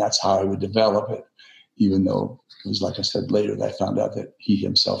me, and that's how I would develop it, even though it was, like I said later, that I found out that he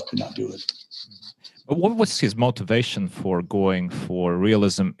himself could not do it. But what was his motivation for going for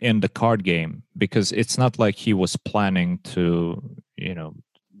realism in the card game? Because it's not like he was planning to,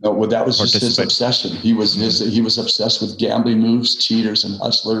 No, well, that was just his obsession. He was obsessed with gambling moves, cheaters, and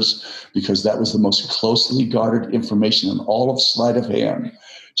hustlers, because that was the most closely guarded information in all of sleight of hand.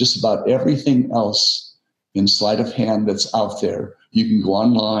 Just about everything else in sleight of hand that's out there, you can go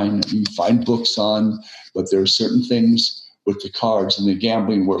online, you can find books on, but there are certain things with the cards and the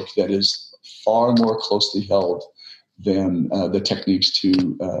gambling work that is far more closely held than the techniques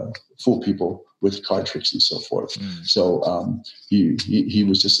to fool people with card tricks and so forth. So he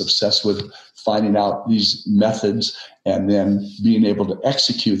was just obsessed with finding out these methods and then being able to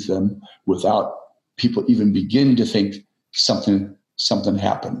execute them without people even beginning to think something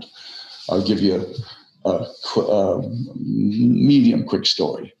happened. I'll give you a medium quick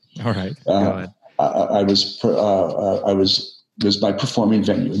story. All right. Go ahead. It was my performing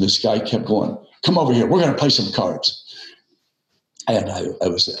venue, and this guy kept going, "Come over here, we're going to play some cards." And I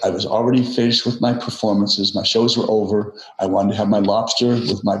was already finished with my performances. My shows were over. I wanted to have my lobster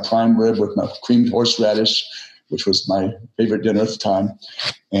with my prime rib with my creamed horseradish, which was my favorite dinner at the time.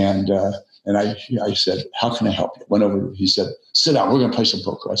 And I said, "How can I help you?" Went over. He said, "Sit down. We're going to play some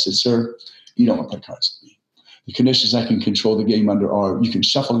poker." I said, "Sir, you don't want to play cards with me. The conditions I can control the game under are you can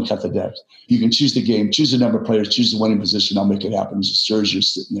shuffle and cut the deck. You can choose the game, choose the number of players, choose the winning position. I'll make it happen as sure as you're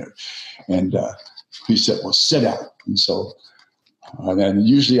sitting there." And he said, "Well, sit down." And so, and then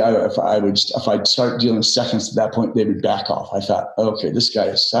usually if I'd start dealing seconds at that point, they would back off. I thought, okay, this guy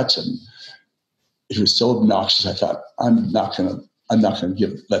is he was so obnoxious. I thought, I'm not gonna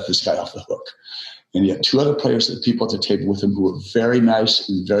let this guy off the hook. And he had two other players, people at the table with him who were very nice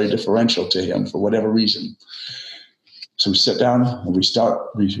and very differential to him for whatever reason. So we sit down and we start.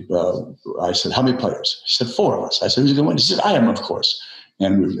 I said, "How many players?" He said, "4 of us." I said, "Who's going to win?" He said, "I am, of course."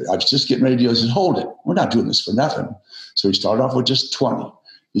 And I was just getting ready to do it. He said, "Hold it. We're not doing this for nothing." So he started off with just 20.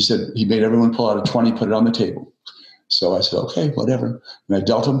 He said he made everyone pull out a 20, put it on the table. So I said, "Okay, whatever." And I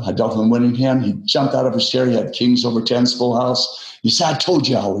dealt him a winning hand. He jumped out of his chair. He had kings over 10s, full house. He said, "I told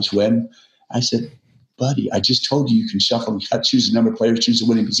you I always win." I said, "Buddy, I just told you can shuffle and choose a number of players, choose a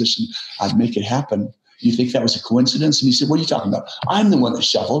winning position. I'd make it happen. You think that was a coincidence?" And he said, "What are you talking about? I'm the one that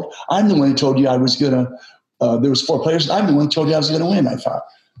shuffled. I'm the one who told you I was going to, there was 4 players. I'm the one who told you I was going to win." I thought,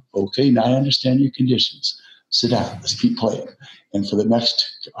 okay, now I understand your conditions. Sit down. Let's keep playing. And for the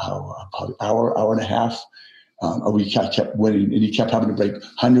next hour and a half, we kept winning, and he kept having to break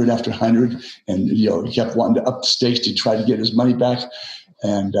 100 after 100. And, he kept wanting to up the stakes to try to get his money back.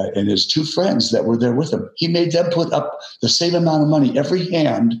 And his 2 friends that were there with him, he made them put up the same amount of money every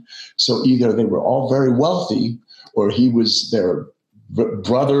hand. So either they were all very wealthy, or he was their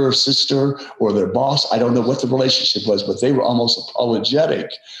brother or sister or their boss. I don't know what the relationship was, but they were almost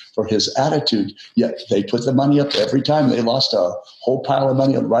apologetic for his attitude. Yet they put the money up every time. They lost a whole pile of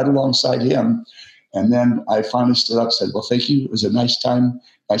money right alongside him. And then I finally stood up and said, "Well, thank you. It was a nice time,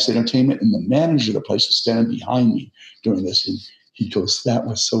 nice entertainment." And the manager of the place was standing behind me during this. And he goes, "That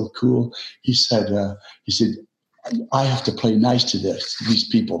was so cool." He said, "I have to play nice to these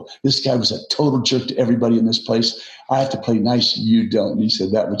people. This guy was a total jerk to everybody in this place. I have to play nice. You don't." And he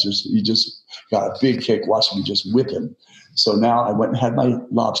said he just got a big kick watching me just whip him. So now I went and had my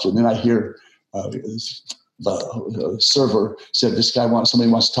lobster. And then I hear the server said,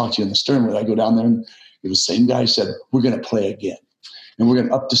 somebody wants to talk to you in the stern room. I go down there, and it was the same guy said, "We're going to play again. And we're going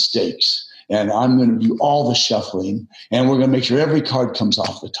to up the stakes. And I'm going to do all the shuffling. And we're going to make sure every card comes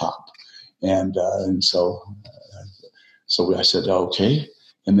off the top." And so I said, "Okay."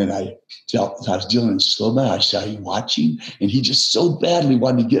 And then I was dealing in slow mo. I said, "Are you watching?" And he just so badly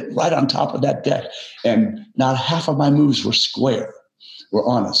wanted to get right on top of that deck. And not half of my moves were square, were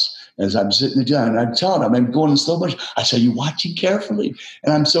honest. As I'm sitting down and I'm telling him, I'm going in slow motion. I said, "Are you watching carefully?"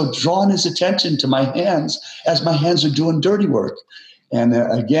 And I'm so drawing his attention to my hands as my hands are doing dirty work. And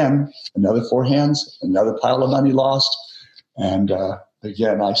again, another 4 hands, another pile of money lost. And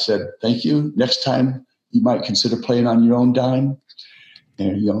again, I said, "Thank you. Next time, you might consider playing on your own dime."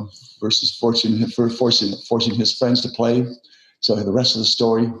 And, versus forcing his friends to play. So the rest of the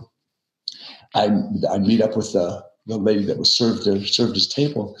story, I meet up with the lady that was served his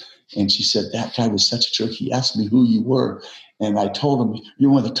table, And she said, that guy was such a jerk. He asked me who you were. And I told him,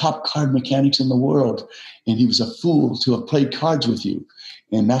 you're one of the top card mechanics in the world. And he was a fool to have played cards with you.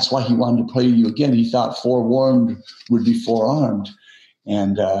 And that's why he wanted to play you again. He thought forewarned would be forearmed.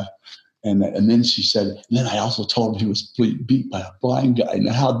 And then she said, and then I also told him he was beat by a blind guy.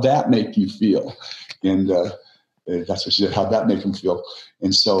 Now, how'd that make you feel? And that's what she said, how'd that make him feel?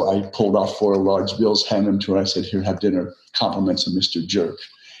 And so I pulled off 4 large bills, handed them to her. I said, here, have dinner, compliments of Mr. Jerk.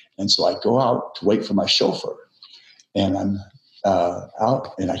 And so I go out to wait for my chauffeur. And I'm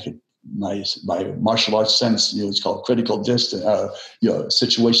out, and I could, my martial arts sense, it's called critical distance,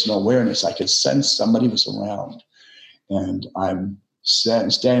 situational awareness. I could sense somebody was around. And I'm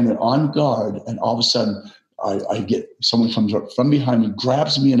standing there on guard, and all of a sudden I get someone comes up from behind me,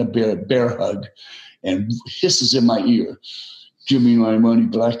 grabs me in a bear hug, and hisses in my ear, "Give me my money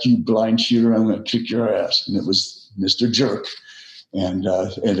back, you blind cheater! I'm going to kick your ass." And it was Mr. Jerk, and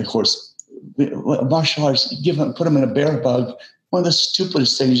of course, martial arts, put him in a bear hug. One of the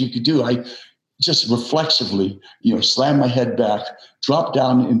stupidest things you could do. I just reflexively, slammed my head back, dropped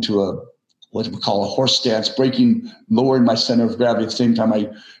down into what we call a horse stance, lowering my center of gravity. At the same time, I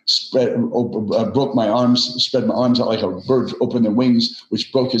broke my arms, spread my arms out like a bird opened their wings,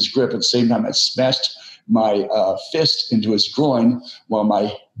 which broke his grip. At the same time, I smashed my fist into his groin while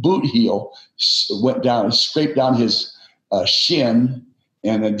my boot heel went down and scraped down his shin,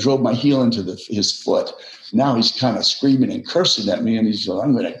 and then drove my heel into his foot. Now he's kind of screaming and cursing at me, and he's like,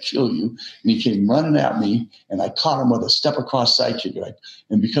 "I'm going to kill you." And he came running at me, and I caught him with a step across side kick.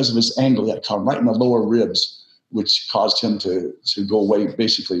 And because of his angle, I caught him right in the lower ribs, which caused him to go away,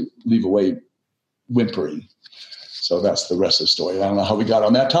 basically leave away whimpering. So that's the rest of the story. I don't know how we got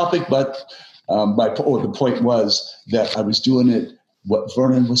on that topic, but the point was that I was doing it, what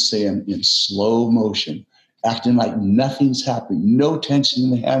Vernon was saying, in slow motion, acting like nothing's happening, no tension in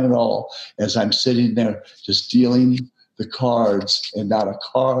the hand at all, as I'm sitting there just dealing the cards, and not a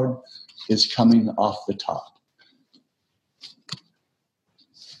card is coming off the top.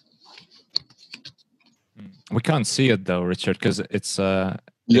 We can't see it though, Richard, because it's the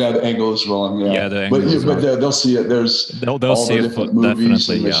angle is wrong. Yeah, the angle is wrong. But they'll see it. There's they'll all see the it different movies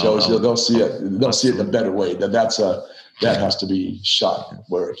and the shows. Yeah, they'll see it. They'll see it the better way. That has to be shot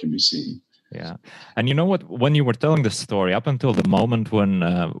where it can be seen. Yeah, and you know what? When you were telling the story, up until the moment when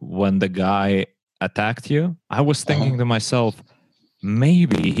the guy attacked you, I was thinking to myself,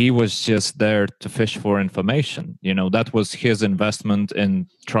 maybe he was just there to fish for information. That was his investment in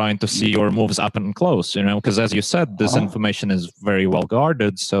trying to see your moves up and close. Because as you said, this information is very well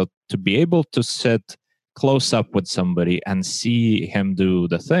guarded. So to be able to sit close up with somebody and see him do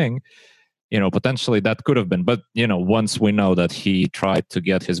the thing, potentially that could have been. But, once we know that he tried to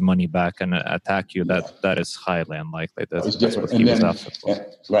get his money back and attack you, that is highly unlikely. That's different. What he was after.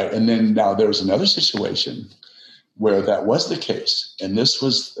 Right. And then now there's another situation where that was the case. And this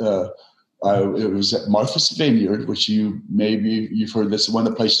was, it was at Martha's Vineyard, which you've heard this, one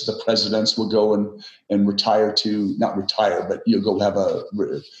of the places the presidents will go and retire to, not retire, but you'll go have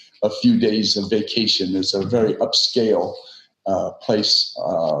a few days of vacation. It's a very upscale place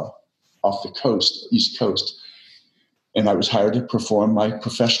off the coast, East Coast. And I was hired to perform my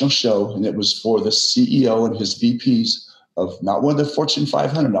professional show, and it was for the CEO and his VPs of not one of the Fortune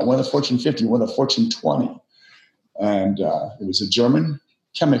 500, not one of the Fortune 50, one of the Fortune 20. And it was a German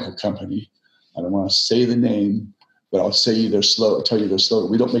chemical company. I don't want to say the name, but I'll tell you their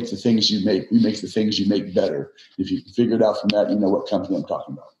slogan. We don't make the things you make. We make the things you make better. If you can figure it out from that, you know what company I'm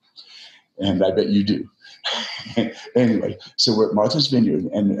talking about. And I bet you do. Anyway, so we're at Martha's Vineyard,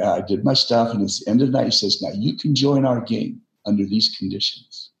 and I did my stuff, and it's the end of the night. He says, "Now you can join our game under these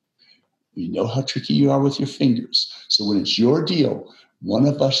conditions. We know how tricky you are with your fingers. So when it's your deal, one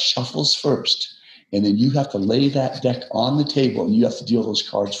of us shuffles first, and then you have to lay that deck on the table, and you have to deal those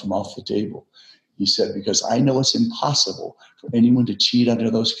cards from off the table." He said, "Because I know it's impossible for anyone to cheat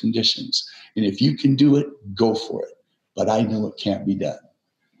under those conditions. And if you can do it, go for it. But I know it can't be done."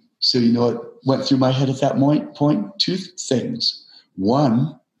 So what went through my head at that point? 2 things.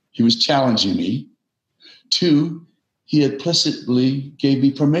 1, he was challenging me. 2, he implicitly gave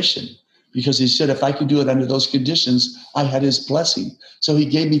me permission, because he said if I could do it under those conditions, I had his blessing. So he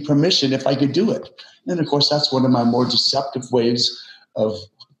gave me permission if I could do it. And of course, that's one of my more deceptive ways of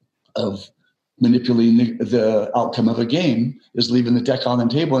manipulating the outcome of a game, is leaving the deck on the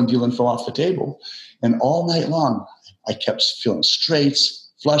table and dealing from off the table. And all night long, I kept feeling straights,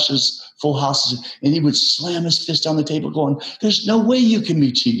 flushes, full houses, and he would slam his fist on the table going, "There's no way you can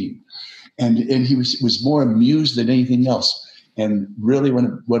be cheating." And he was more amused than anything else. And really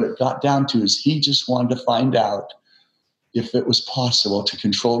what it got down to is he just wanted to find out if it was possible to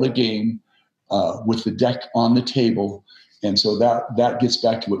control the game with the deck on the table. And so that gets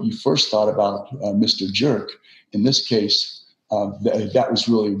back to what you first thought about Mr. Jerk. In this case, that was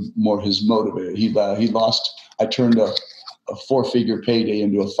really more his motivator. He lost. I turned a 4-figure payday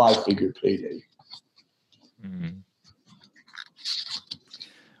into a 5-figure payday. Mm.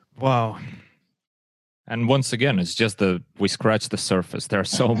 Wow. And once again, it's just we scratch the surface. There are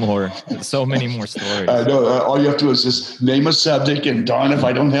so many more stories. I know. All you have to do is just name a subject, and darn if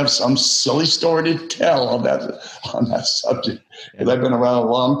I don't have some silly story to tell on that subject. Because I've been around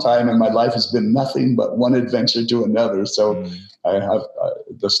a long time, and my life has been nothing but one adventure to another. So I have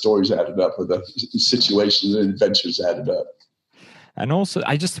the stories added up, or the situations and adventures added up. And also,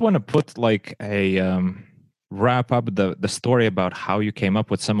 I just want to put like a wrap up the story about how you came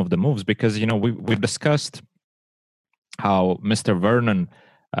up with some of the moves, because we've discussed how Mr. Vernon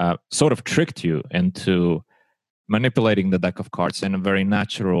sort of tricked you into manipulating the deck of cards in a very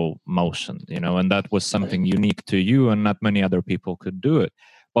natural motion, and that was something unique to you, and not many other people could do it.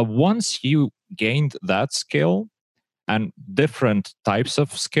 But once you gained that skill and different types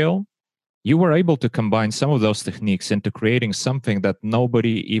of skill, you were able to combine some of those techniques into creating something that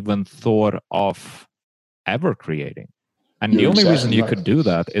nobody even thought of ever creating. And the only reason you could do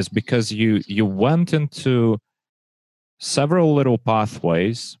that is because you went into several little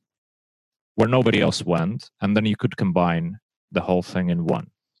pathways where nobody else went, and then you could combine the whole thing in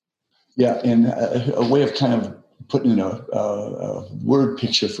one. Yeah, and a way of kind of putting in a word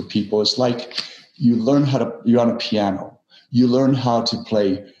picture for people is like you're on a piano. You learn how to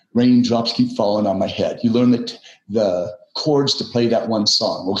play Raindrops Keep Falling on My Head. You learn the chords to play that one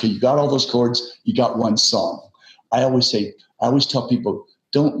song. Okay, you got all those chords, you got one song. I always tell people,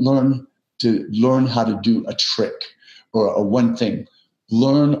 don't learn how to do a trick or a one thing.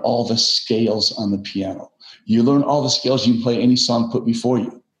 Learn all the scales on the piano. You learn all the scales, you can play any song put before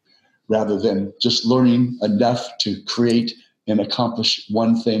you, rather than just learning enough to create and accomplish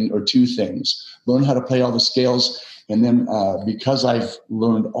one thing or two things. Learn how to play all the scales. And then because I've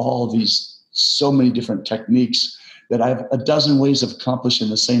learned all these, so many different techniques, that I have a dozen ways of accomplishing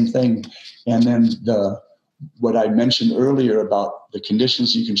the same thing. And then what I mentioned earlier about the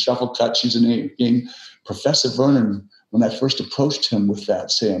conditions, you can shuffle, cut, choose a game. Professor Vernon, when I first approached him with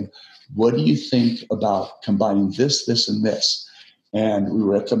that, saying, what do you think about combining this, this, and this? And we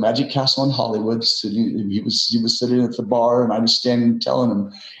were at the Magic Castle in Hollywood. Sitting, he was sitting at the bar, and I was standing telling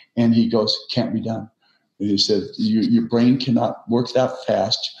him, and he goes, can't be done. And he said, your brain cannot work that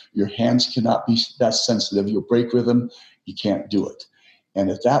fast. Your hands cannot be that sensitive. You'll break rhythm. You can't do it. And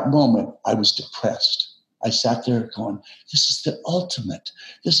at that moment, I was depressed. I sat there going, this is the ultimate.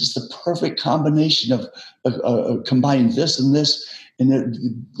 This is the perfect combination of combining this and this, and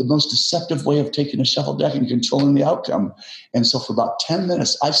the most deceptive way of taking a shuffle deck and controlling the outcome. And so for about 10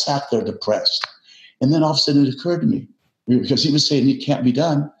 minutes, I sat there depressed. And then all of a sudden it occurred to me, because he was saying it can't be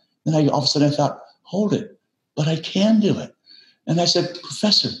done. Then all of a sudden I thought, hold it, but I can do it. And I said,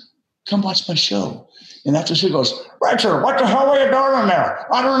 Professor, come watch my show. And after she goes, Richard, what the hell are you doing in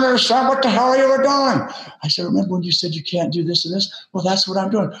there? I don't understand. What the hell are you doing? I said, remember when you said you can't do this and this? Well, that's what I'm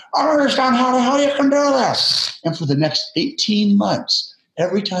doing. I don't understand how the hell you can do this. And for the next 18 months,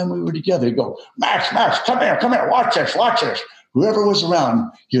 every time we were together, he'd go, Max, come here, watch this. Whoever was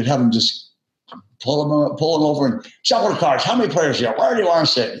around, he would have him just pull him over and shuffle the cards. How many players are you? Where do you want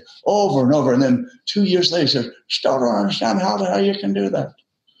to sit? Over and over. And then 2 years later, he said, still don't understand how the hell you can do that.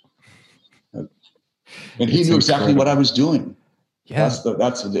 And he knew exactly what I was doing. Yeah.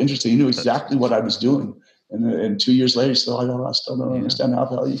 That's the interesting. He knew exactly what I was doing. And 2 years later, he said, I still don't understand how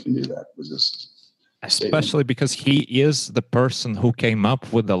the hell you can do that. Was this especially because he is the person who came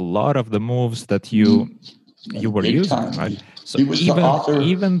up with a lot of the moves that you were using, right? So he was the author.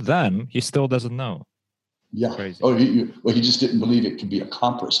 Even then, he still doesn't know. Yeah. Crazy. Oh, he just didn't believe it could be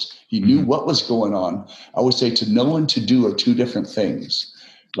accomplished. He knew what was going on. I would say to know and to do are two different things.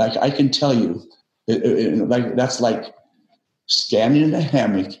 Like I can tell you, that's like standing in a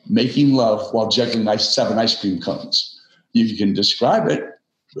hammock, making love while juggling 7 ice cream cones. You can describe it,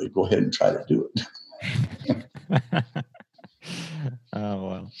 but go ahead and try to do it. Oh,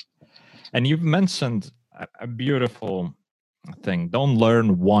 well. And you've mentioned a beautiful thing. Don't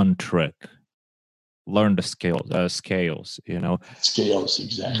learn one trick. Learn the scales, Scales,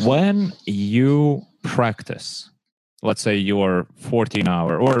 exactly. When you practice, let's say your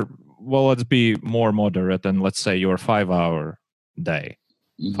 14-hour, or, well, let's be more moderate, and let's say your 5-hour day,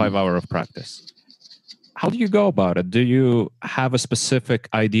 5 hour of practice. How do you go about it? Do you have a specific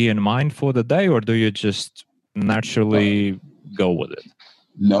idea in mind for the day, or do you just naturally go with it?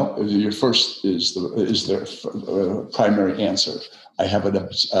 No, your first is the primary answer. I have a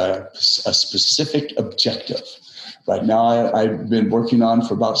specific objective. Right now, I've been working on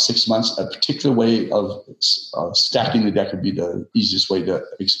for about 6 months a particular way of stacking the deck would be the easiest way to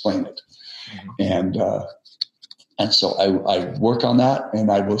explain it. And so I work on that,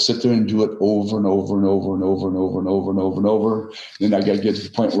 and I will sit there and do it over and over and over and over and over and over and over and over. Then I got to get to the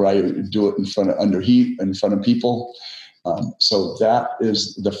point where I do it under heat, in front of people. So that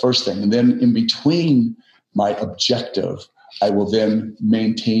is the first thing. And then in between my objective, I will then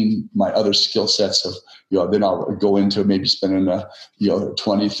maintain my other skill sets of, then I'll go into maybe spending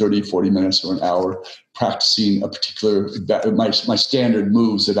 20, 30, 40 minutes or an hour practicing a particular, my standard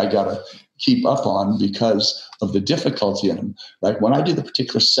moves that I got to keep up on because of the difficulty in them. Like when I do the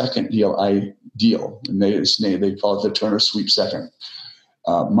particular second deal, and they call it the Turner sweep second.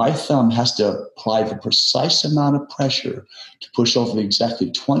 My thumb has to apply the precise amount of pressure to push over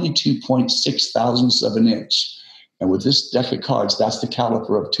exactly 22.6 thousandths of an inch. And with this deck of cards, that's the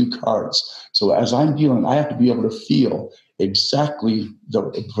caliper of 2 cards. So as I'm dealing, I have to be able to feel exactly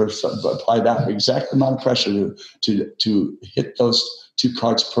apply that exact amount of pressure to hit those 2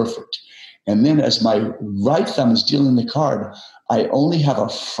 cards perfect. And then as my right thumb is dealing the card, I only have a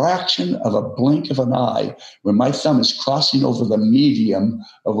fraction of a blink of an eye when my thumb is crossing over the medium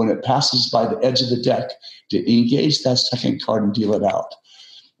of when it passes by the edge of the deck to engage that second card and deal it out.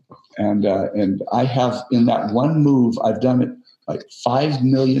 And I have, in that one move, I've done it like 5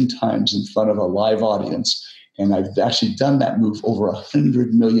 million times in front of a live audience. And I've actually done that move over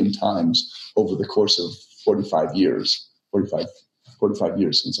 100 million times over the course of 45 years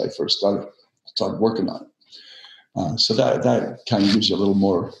since I first started working on it. So that kind of gives you a little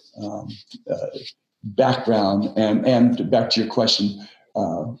more background. And back to your question,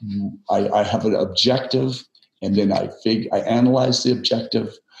 I have an objective, and then I analyze the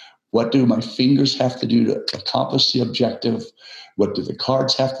objective. What do my fingers have to do to accomplish the objective? What do the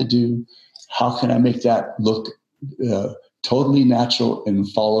cards have to do? How can I make that look totally natural and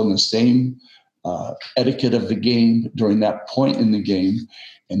follow the same etiquette of the game during that point in the game?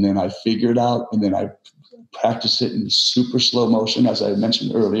 And then I figure it out, and then I practice it in super slow motion, as I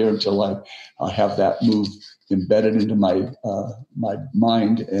mentioned earlier, until I have that move embedded into my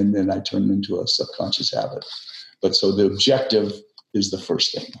mind, and then I turn it into a subconscious habit. But so the objective is the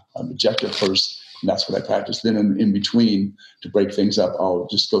first thing. Objective first, and that's what I practice. Then in between, to break things up, I'll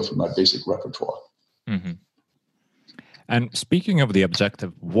just go through my basic repertoire. Mm-hmm. And speaking of the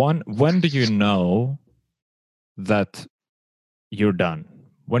objective, when do you know that you're done?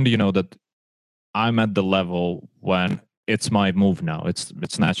 When do you know that I'm at the level when it's my move now?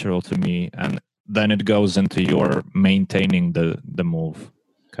 It's natural to me, and then it goes into your maintaining the move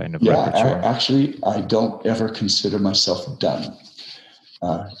kind of repertoire. Actually, I don't ever consider myself done.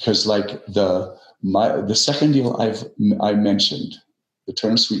 Because like the second deal I mentioned, the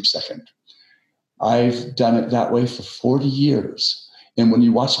Turner sweep second, I've done it that way for 40 years. And when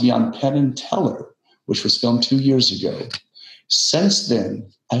you watch me on Penn and Teller, which was filmed 2 years ago, since then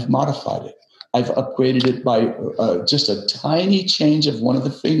I've modified it. I've upgraded it by just a tiny change of one of the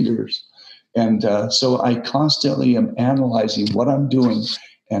fingers. And so I constantly am analyzing what I'm doing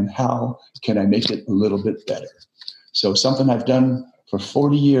and how can I make it a little bit better. So something I've done for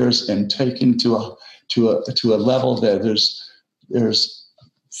 40 years and taken to a level that there's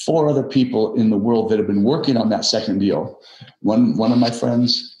 4 other people in the world that have been working on that second deal. One of my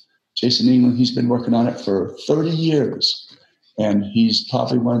friends, Jason England, he's been working on it for 30 years. And he's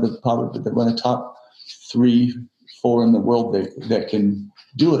probably one of the top 3, 4 in the world that can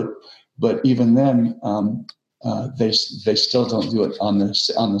do it. But even then, they still don't do it on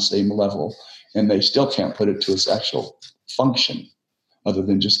the same level, and they still can't put it to its actual function, other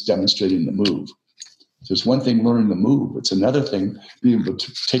than just demonstrating the move. So it's one thing learning the move; it's another thing being able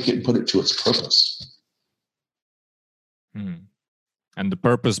to take it and put it to its purpose. And the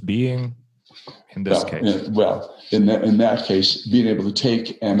purpose being, in this case, in that case, being able to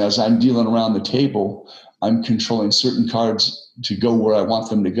take, and as I'm dealing around the table, I'm controlling certain cards to go where I want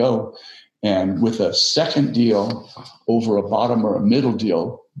them to go. And with a second deal over a bottom or a middle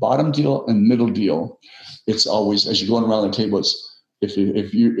deal, bottom deal and middle deal, it's always, as you're going around the table, it's if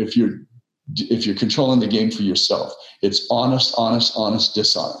you're controlling the game for yourself, it's honest, honest, honest,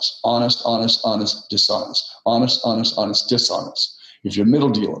 dishonest, honest, honest, honest, dishonest, honest, honest, honest, dishonest. If you're middle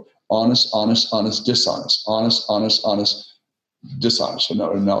deal, honest, honest, honest, dishonest, honest, honest, honest, dishonest. So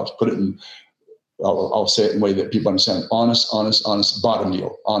no, put it in. I'll say it in a way that people understand. Honest, honest, honest, bottom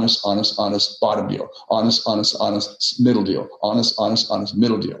deal. Honest, honest, honest, bottom deal. Honest, honest, honest, middle deal. Honest, honest, honest,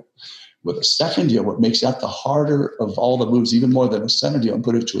 middle deal. With a second deal, what makes that the harder of all the moves, even more than a center deal, and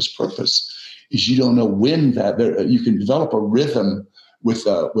put it to its purpose, is you don't know when you can develop a rhythm with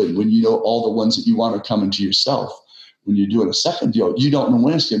when you know all the ones that you want are coming to yourself. When you're doing a second deal, you don't know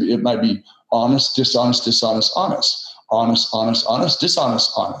when it's going to be. It might be honest, dishonest, dishonest, honest, honest, honest, honest,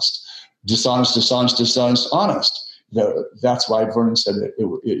 dishonest, honest, dishonest, dishonest, dishonest, honest. That's why Vernon said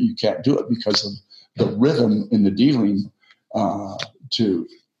you can't do it, because of the rhythm in the dealing,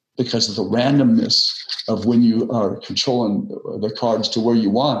 because of the randomness of when you are controlling the cards to where you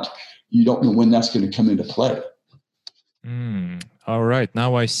want. You don't know when that's going to come into play. All right.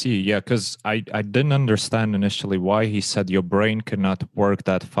 Now I see. Yeah, because I didn't understand initially why he said your brain cannot work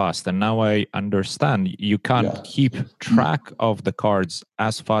that fast. And now I understand. You can't keep track of the cards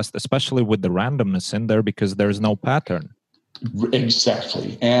as fast, especially with the randomness in there, because there's no pattern.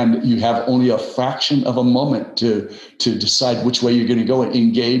 Exactly. And you have only a fraction of a moment to decide which way you're going to go and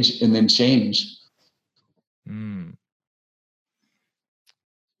engage and then change.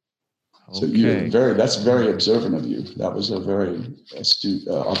 So that's very observant of you. That was a very astute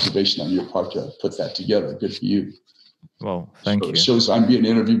observation on your part to put that together. Good for you. Well, thank you. It shows I'm being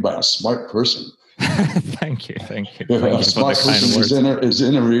interviewed by a smart person. Thank you. Thank you. A smart person is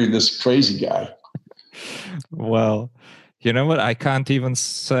interviewing this crazy guy. Well, you know what? I can't even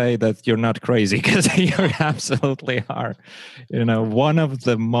say that you're not crazy, because you absolutely are. One of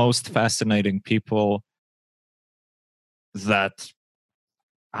the most fascinating people that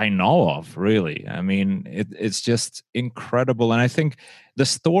I know of, really. I mean, it's just incredible. And I think the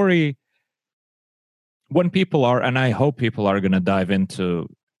story, when people are, and I hope people are going to dive into,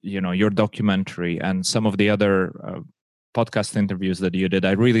 your documentary and some of the other podcast interviews that you did.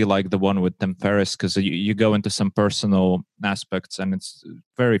 I really like the one with Tim Ferriss, because you go into some personal aspects, and it's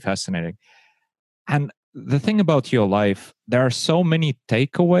very fascinating. And the thing about your life, there are so many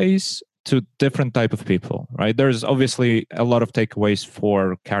takeaways to different type of people, right? There's obviously a lot of takeaways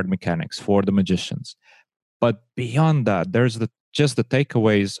for card mechanics, for the magicians. But beyond that, there's just the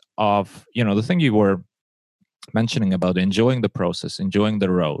takeaways of, the thing you were mentioning about enjoying the process, enjoying the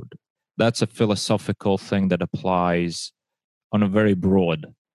road. That's a philosophical thing that applies on a very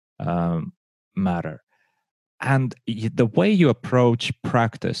broad matter. And the way you approach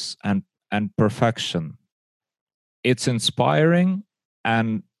practice and perfection, it's inspiring.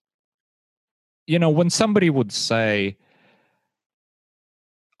 And when somebody would say,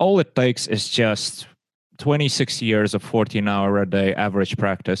 all it takes is just 26 years of 14-hour-a-day average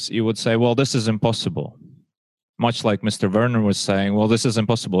practice, you would say, well, this is impossible. Much like Mr. Vernon was saying, well, this is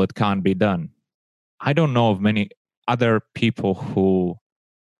impossible. It can't be done. I don't know of many other people who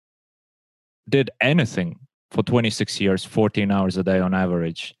did anything for 26 years, 14 hours a day on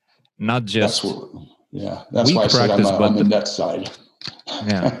average. Not just that's why I said I'm on the net side.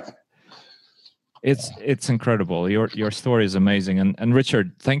 Yeah. It's incredible. Your story is amazing. And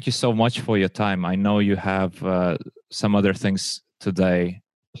Richard, thank you so much for your time. I know you have some other things today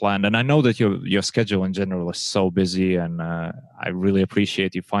planned, and I know that your schedule in general is so busy, and I really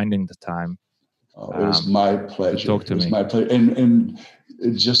appreciate you finding the time. It was my pleasure. Talk to me. My pleasure. And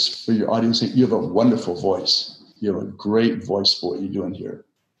just for your audience, you have a wonderful voice. You have a great voice for what you're doing here.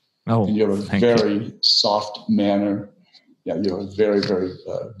 Oh, and you have a very soft manner. Yeah, you have a very, very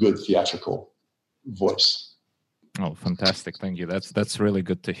good theatrical voice. Oh, fantastic. Thank you. That's really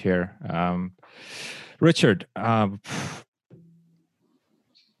good to hear. Richard, shall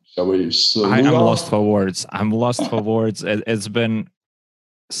we I'm lost for words. It's been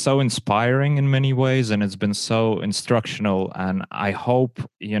so inspiring in many ways, and it's been so instructional. And I hope,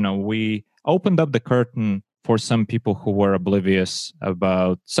 we opened up the curtain for some people who were oblivious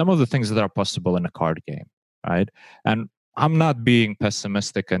about some of the things that are possible in a card game, right? And I'm not being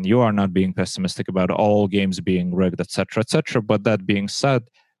pessimistic, and you are not being pessimistic about all games being rigged, etc., etc. But that being said,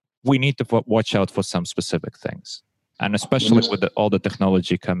 we need to watch out for some specific things, and especially with all the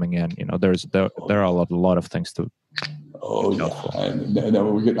technology coming in, there are a lot of things to. Oh yeah, and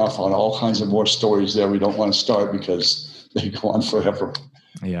we're getting off on all kinds of more stories there. We don't want to start because they go on forever.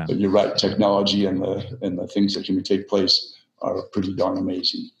 Yeah, but you're right. Technology and the things that can take place are pretty darn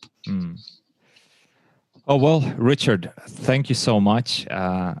amazing. Mm. Oh, well, Richard, thank you so much.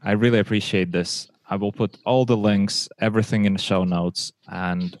 I really appreciate this. I will put all the links, everything in the show notes,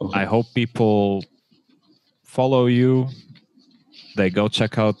 and I hope people follow you. They go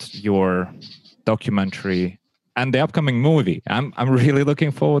check out your documentary and the upcoming movie. I'm really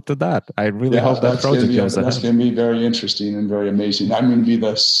looking forward to that. I really hope that project goes ahead. That's going to be very interesting and very amazing. I'm going to be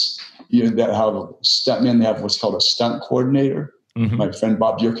that have stuntmen. They have what's called a stunt coordinator. Mm-hmm. My friend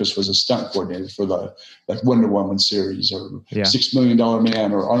Bob Yerkes was a stunt coordinator for the Wonder Woman series, or $6 Million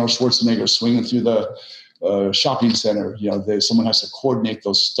Man, or Arnold Schwarzenegger swinging through the shopping center. Someone has to coordinate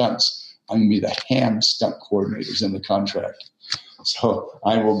those stunts. I'm going to be the hand stunt coordinators in the contract. So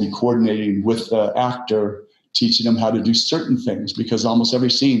I will be coordinating with the actor, teaching him how to do certain things, because almost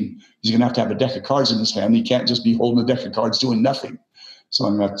every scene, he's going to have a deck of cards in his hand. He can't just be holding a deck of cards doing nothing. So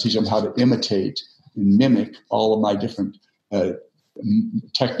I'm going to have to teach him how to imitate and mimic all of my different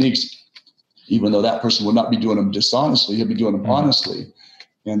techniques, even though that person will not be doing them dishonestly, he'll be doing them honestly.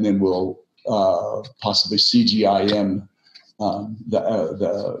 And then we'll possibly CGI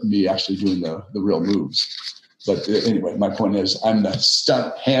me actually doing the real moves. But anyway, my point is I'm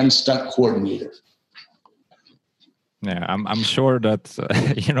the hand stunt coordinator. Yeah, I'm sure that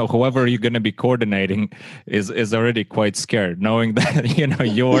whoever you're going to be coordinating is already quite scared, knowing that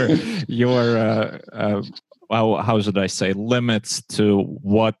your how should I say, limits to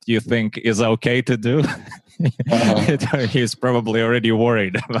what you think is okay to do. He's probably already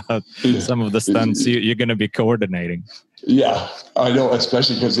worried about some of the stunts you're going to be coordinating. Yeah, I know,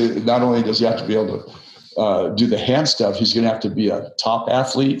 especially because not only does he have to be able to do the hand stuff, he's going to have to be a top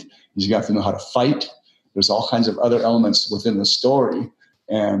athlete. He's going to have to know how to fight. There's all kinds of other elements within the story.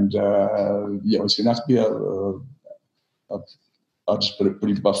 And, he's going to have to be I'll just put a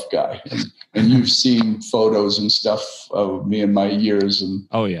pretty buff guy. And you've seen photos and stuff of me in my years. And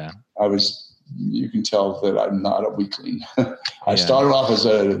oh, yeah. You can tell that I'm not a weakling. I started off as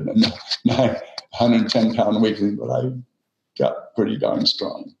a 110-pound weakling, but I got pretty darn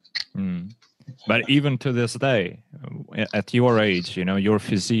strong. Mm. But even to this day, at your age, your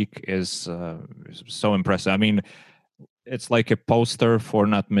physique is so impressive. I mean, it's like a poster for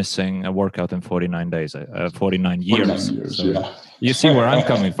not missing a workout in 49 days, 49 years. 49 years, so yeah. You see where I'm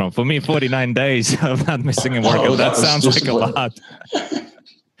coming from. For me, 49 days of not missing a workout, that sounds like a lot.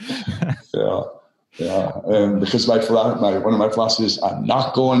 Yeah. And because one of my philosophies is I'm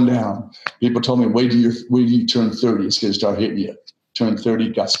not going down. People told me, wait till you turn 30, it's going to start hitting you. Turn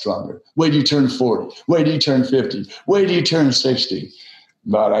 30, got stronger. Wait till you turn 40. Wait till you turn 50. Wait till you turn 60.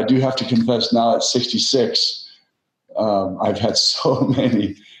 But I do have to confess now at 66, I've had so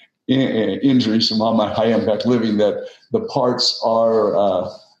many injuries from all my high-impact living that the parts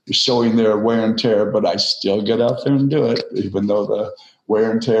are showing their wear and tear, but I still get out there and do it, even though the wear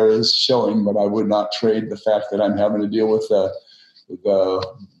and tear is showing. But I would not trade the fact that I'm having to deal with the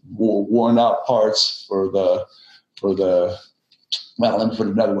worn-out parts for the. Well, let me put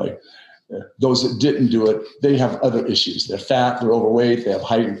it another way. Those that didn't do it, they have other issues. They're fat, they're overweight, they have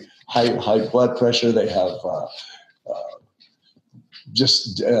high blood pressure, they have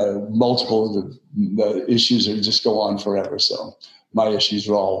multiple the issues that just go on forever. So my issues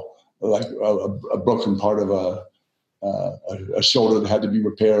are all like a broken part of a shoulder that had to be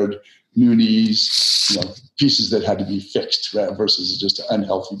repaired, new knees, pieces that had to be fixed, right, versus just an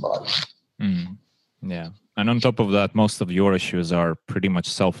unhealthy body. Mm. Yeah. And on top of that, most of your issues are pretty much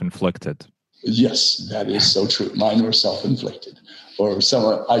self-inflicted. Yes, that is so true. Mine were self-inflicted. Or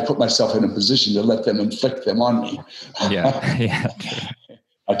I put myself in a position to let them inflict them on me. Yeah.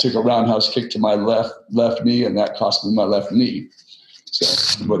 I took a roundhouse kick to my left knee, and that cost me my left knee.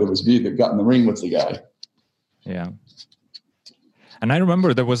 So, but it was me that got in the ring with the guy. Yeah. And I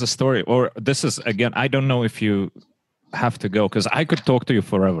remember there was a story, or this is, again, I don't know if you have to go, because I could talk to you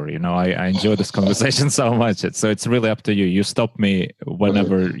forever. I enjoy this conversation so much. So it's really up to you. You stop me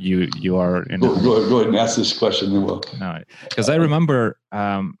whenever you are in. Go ahead and ask this question, then we'll. No, because I remember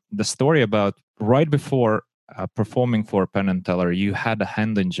the story about right before performing for Penn and Teller, you had a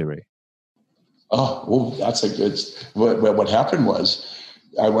hand injury. Oh, well, that's a good. What happened was,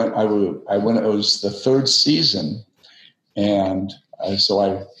 I went. It was the third season, and I was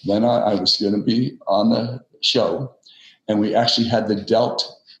going to be on the show. And we actually had the Delt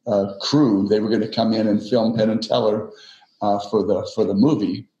crew. They were going to come in and film Penn and Teller for the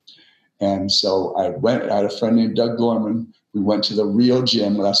movie. And so I had a friend named Doug Gorman. We went to the Rio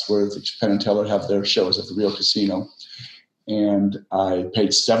gym. That's where the Penn and Teller have their shows, at the Rio Casino. And I paid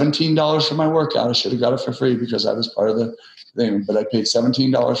 $17 for my workout. I should have got it for free because I was part of the thing. But I paid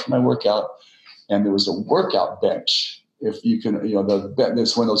 $17 for my workout. And there was a workout bench. If you can,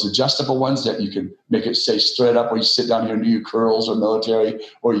 it's one of those adjustable ones that you can make it stay straight up, or you sit down here and do your curls or military,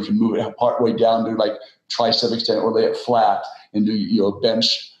 or you can move it part way down to like tricep extent, or lay it flat and do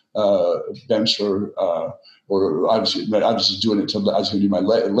bench or I was just doing it until I was going to do my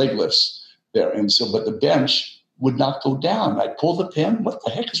leg lifts there. And so, but the bench would not go down. I pulled the pin. What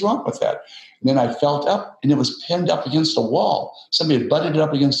the heck is wrong with that? And then I felt up, and it was pinned up against a wall. Somebody had butted it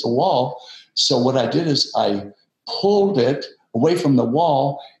up against the wall. So what I did is I pulled it away from the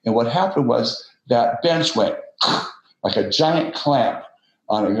wall. And what happened was that bench went like a giant clamp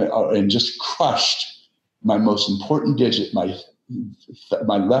on it, and just crushed my most important digit, my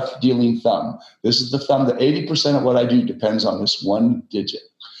left dealing thumb. This is the thumb that 80% of what I do depends on this one digit.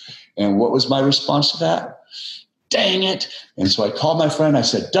 And what was my response to that? Dang it. And so I called my friend. I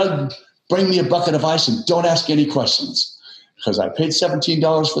said, Doug, bring me a bucket of ice and don't ask any questions, because I paid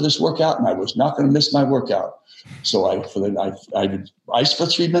 $17 for this workout and I was not going to miss my workout. So I did ice for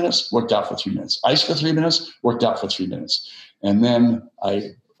 3 minutes, worked out for 3 minutes. Ice for 3 minutes, worked out for 3 minutes. And then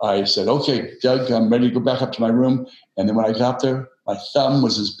I said, okay, Doug, I'm ready to go back up to my room. And then when I got there, my thumb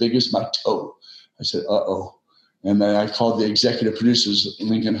was as big as my toe. I said, uh-oh. And then I called the executive producers,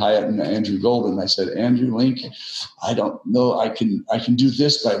 Lincoln Hyatt and Andrew Golden. I said, Andrew, Lincoln, I don't know. I can do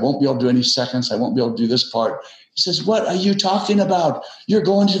this, but I won't be able to do any seconds. I won't be able to do this part. He says, what are you talking about? You're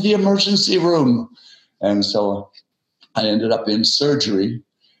going to the emergency room. And so I ended up in surgery.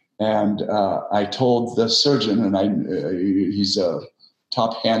 And I told the surgeon, and he's a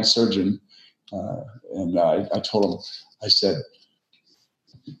top hand surgeon. And I told him, I said,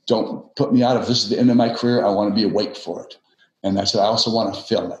 don't put me out. If this is the end of my career, I want to be awake for it. And I said, I also want to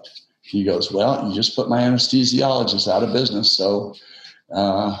film it. He goes, well, you just put my anesthesiologist out of business, so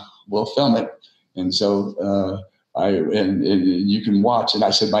we'll film it. And so and you can watch. And I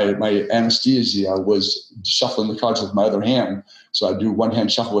said, my anesthesia was shuffling the cards with my other hand. So I do one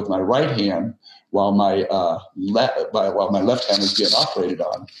hand shuffle with my right hand while my left hand was being operated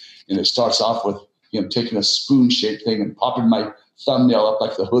on. And it starts off with him taking a spoon-shaped thing and popping my thumbnail up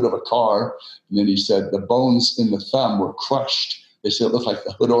like the hood of a car. And then he said the bones in the thumb were crushed. They said it looked like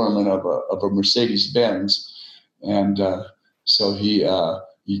the hood ornament of a Mercedes-Benz. And so he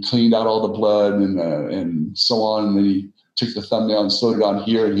cleaned out all the blood and so on. And then he took the thumbnail and sewed it on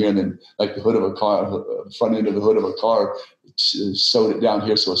here and here. And then like the hood of a car, front end of the hood of a car, sewed it down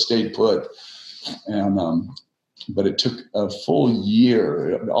here so it stayed put. And but it took a full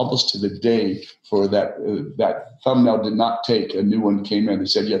year, almost to the day, for that thumbnail did not take. A new one came in. They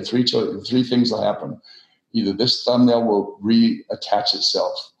said, yeah, three things will happen. Either this thumbnail will reattach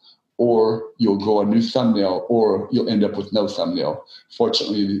itself, or you'll grow a new thumbnail, or you'll end up with no thumbnail.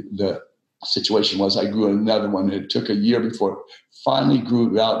 Fortunately, the situation was I grew another one. It took a year before it finally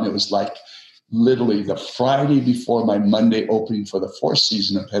grew out, and it was like literally the Friday before my Monday opening for the fourth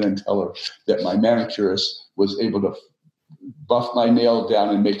season of Penn & Teller that my manicurist was able to buff my nail down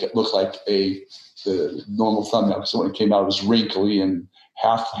and make it look like the normal thumbnail. So when it came out, it was wrinkly and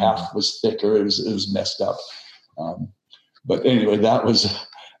half was thicker. It was messed up. But anyway, that was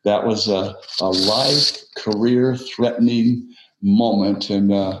a life, career-threatening moment. And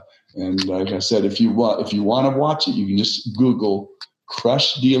like I said, if you want to watch it, you can just Google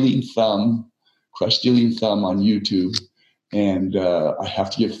crush dealing thumb on YouTube. And I have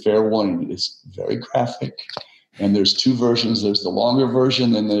to give fair warning. It's very graphic. And there's two versions. There's the longer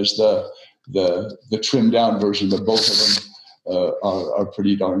version and there's the trimmed down version. But both of them are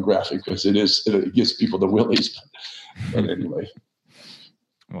pretty darn graphic, because it gives people the willies. But anyway.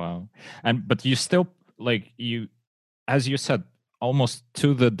 Wow. But you still, as you said, almost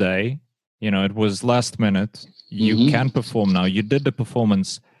to the day, it was last minute. You can perform now. You did the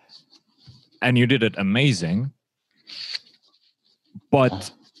performance and you did it amazing.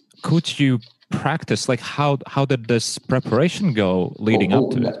 But could you practice? How did this preparation go leading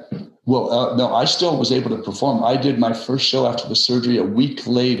up to it? Well, no, I still was able to perform. I did my first show after the surgery a week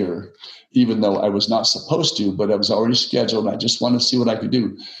later, even though I was not supposed to, but I was already scheduled. I just wanted to see what I could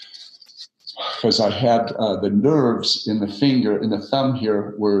do, because I had the nerves in the finger, in the thumb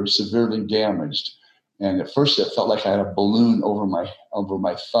here, were severely damaged. And at first it felt like I had a balloon over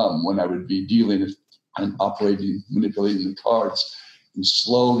my thumb when I would be dealing and manipulating the cards. And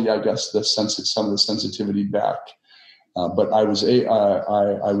slowly I got some of the sensitivity back. But I was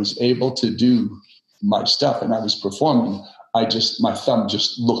able to do my stuff and I was performing. My thumb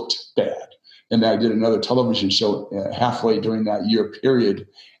just looked bad. And then I did another television show halfway during that year period.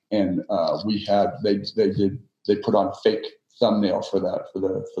 And they put on a fake thumbnail for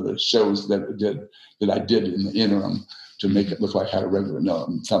the shows that I did in the interim to make it look like I had a regular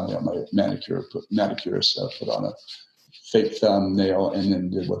thumbnail. My manicurist put on a fake thumbnail and then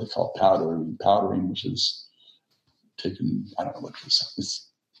did what they call powdering, which is taking, I don't know what it is. It's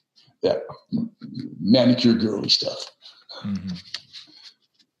that manicure girly stuff. Mm-hmm.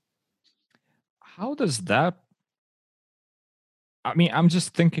 How does that, I'm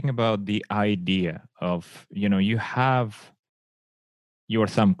just thinking about the idea of, you have your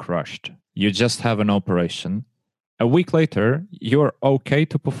thumb crushed. You just have an operation. A week later, you're okay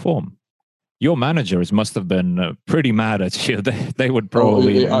to perform. your managers must have been pretty mad at you. They would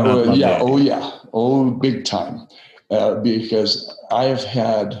probably not love big time. Because I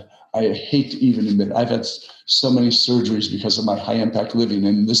hate to even admit it, I've had so many surgeries because of my high impact living,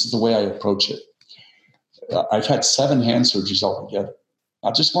 and this is the way I approach it. I've had 7 hand surgeries altogether,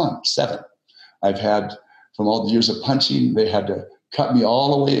 not just 1, 7. I've had, from all the years of punching, they had to cut me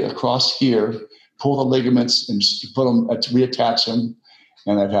all the way across here, pull the ligaments and put them to reattach them.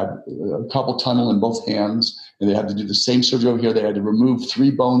 And I've had a couple tunnel in both hands, and they had to do the same surgery over here. They had to remove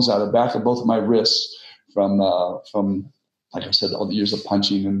 3 bones out of the back of both of my wrists from like I said, all the years of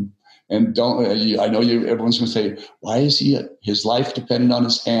punching. And don't, I know everyone's going to say, why is his life dependent on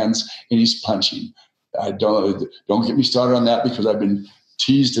his hands and he's punching? Don't get me started on that, because I've been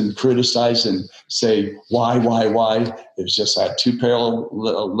teased and criticized and say, why? It's just I had 2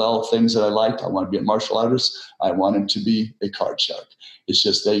 parallel things that I liked. I want to be a martial artist. I wanted to be a card shark. It's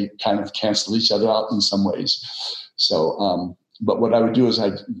just they kind of cancel each other out in some ways. So, but what I would do is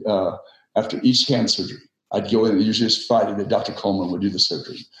after each hand surgery, I'd go in, usually it's Friday that Dr. Coleman would do the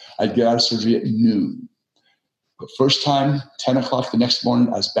surgery. I'd get out of surgery at noon. The first time, 10 o'clock the next morning,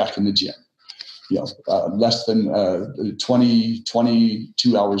 I was back in the gym. Less than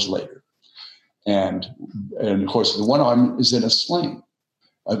 22 hours later. And of course, the one arm is in a sling.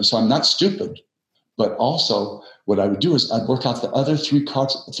 So I'm not stupid. But also, what I would do is I'd work out the other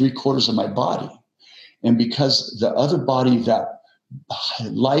 3/4 of my body. And because the other body, that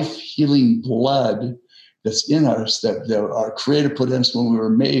life-healing blood that's in us, that our Creator put in us when we were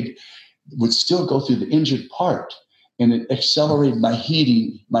made, would still go through the injured part. And it accelerated my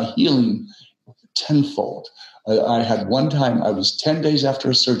healing tenfold. I had one time, I was 10 days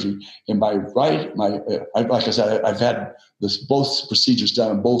after a surgery, and like I said, I've had both procedures done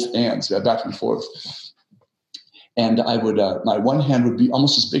on both hands, back and forth. And I would, my one hand would be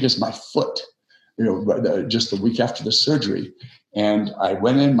almost as big as my foot, just the week after the surgery. And I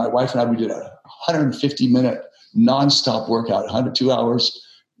went in, my wife and I, we did a 150-minute nonstop workout, 2 hours,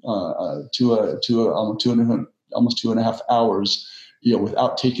 almost 2.5 hours,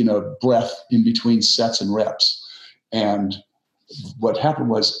 without taking a breath in between sets and reps. And what happened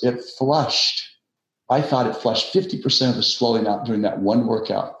was it flushed. I thought it flushed 50% of the swelling out during that one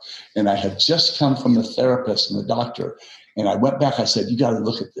workout. And I had just come from the therapist and the doctor. And I went back, I said, you got to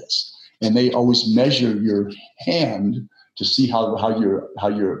look at this. And they always measure your hand to see how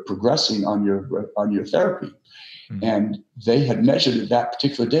you're progressing on your therapy. Mm-hmm. And they had measured it that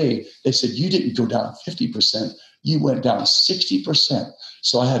particular day. They said, you didn't go down 50%. You went down 60%.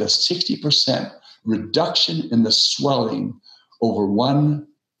 So I had a 60% reduction in the swelling over one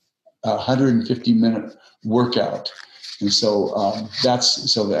 150-minute workout. And so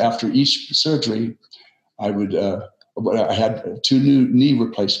after each surgery, I had 2 new knee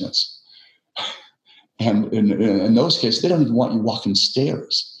replacements. And in those cases, they don't even want you walking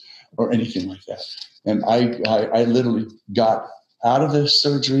stairs or anything like that. And I literally got out of the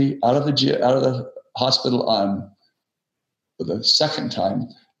surgery, out of the hospital on the second time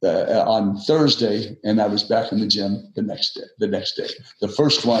on Thursday, and I was back in the gym the next day. The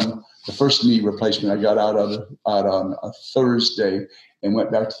first knee replacement, I got out on a Thursday and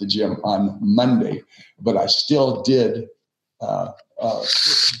went back to the gym on Monday. But I still did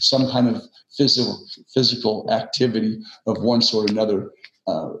some kind of physical activity of one sort or another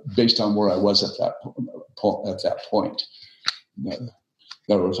based on where I was at that point. In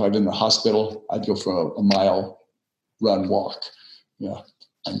other words, I'd in the hospital, I'd go for a mile, run, walk,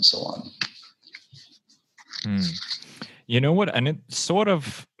 and so on. You know what? And it sort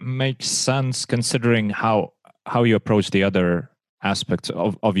of makes sense considering how you approach the other aspects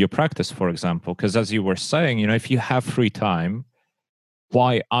of your practice, for example. Because as you were saying, if you have free time,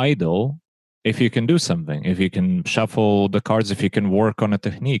 why idle if you can do something, if you can shuffle the cards, if you can work on a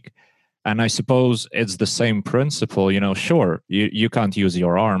technique? And I suppose it's the same principle, sure, you can't use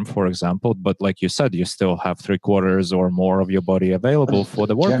your arm, for example, but like you said, you still have 3/4 or more of your body available for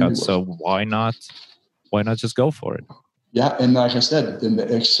the workout. So why not just go for it? Yeah. And like I said, in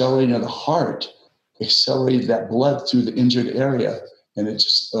the accelerating of the heart, accelerated that blood through the injured area. And it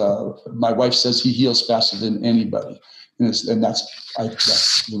just, my wife says he heals faster than anybody. And that's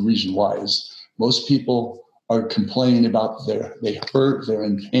the reason why is most people are complaining about they hurt, they're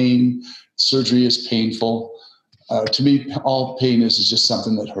in pain. Surgery is painful. To me, all pain is just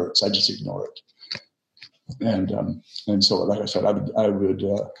something that hurts. I just ignore it. And so, like I said, I would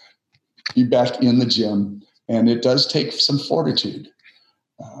be back in the gym, and it does take some fortitude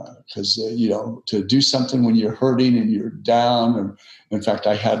because to do something when you're hurting and you're down. Or in fact,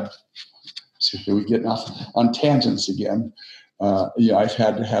 I had. So here we're getting off on tangents again. I've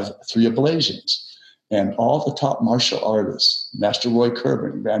had to have 3 ablations. And all the top martial artists, Grandmaster Roy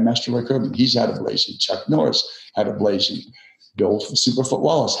Corbin, he's had ablation. Chuck Norris had ablation. Bill Superfoot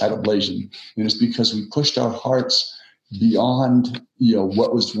Wallace had ablation. And it's because we pushed our hearts beyond,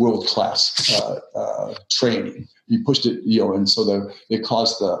 what was world-class training. We pushed it, and so it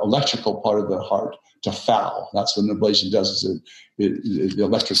caused the electrical part of the heart to foul. That's what an ablation does, is the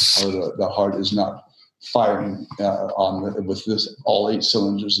electric part of the heart is not firing with all 8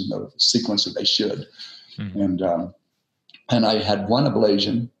 cylinders in the sequence that they should. Mm-hmm. And I had 1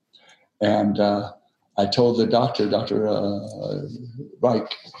 ablation, and I told the doctor, Dr.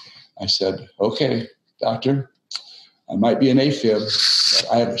 Reich, I said, okay, doctor, I might be an AFib, but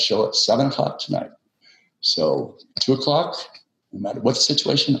I have a show at 7:00 tonight. So 2:00, no matter what the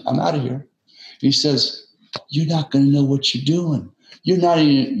situation, I'm out of here. And he says, you're not going to know what you're doing. You're not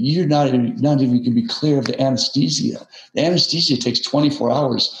even going to be clear of the anesthesia. The anesthesia takes 24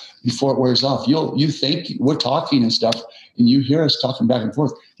 hours before it wears off. You think we're talking and stuff, and you hear us talking back and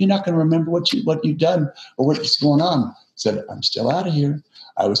forth. You're not going to remember what you've done or what's going on. I said, I'm still out of here.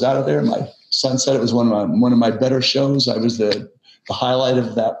 I was out of there. My son said it was one of my better shows. I was the highlight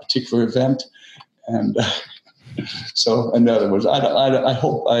of that particular event, and. So, in other words, I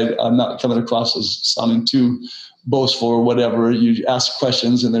hope I'm not coming across as sounding too boastful or whatever. You ask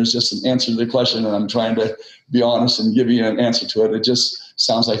questions and there's just an answer to the question, and I'm trying to be honest and give you an answer to it. It just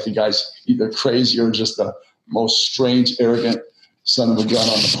sounds like the guy's either crazy or just the most strange, arrogant son of a gun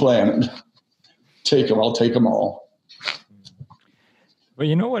on the planet. I'll take them all. But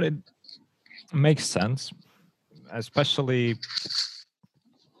you know what? It makes sense, especially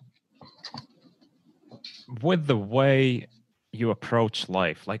with the way you approach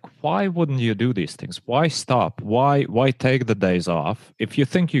life. Like, why wouldn't you do these things? Why stop? Why take the days off? If you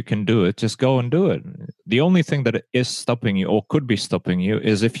think you can do it, just go and do it. The only thing that is stopping you or could be stopping you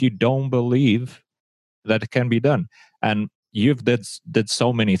is if you don't believe that it can be done. And you've did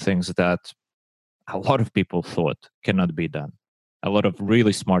so many things that a lot of people thought cannot be done. A lot of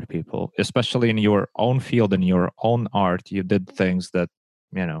really smart people, especially in your own field, in your own art, you did things that,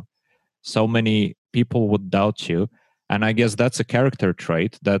 so many people would doubt you. And I guess that's a character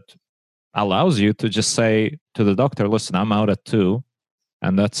trait that allows you to just say to the doctor, listen, I'm out at 2,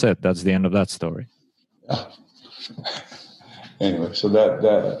 and that's it. That's the end of that story. Yeah. Anyway, so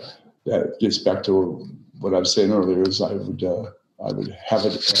that gets back to what I was saying earlier, is I would have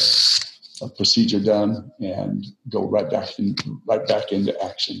a procedure done and go right back into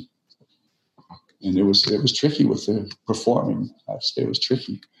action. And it was tricky with the performing. I'd say it was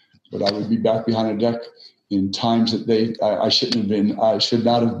tricky. But I would be back behind a deck in times that I should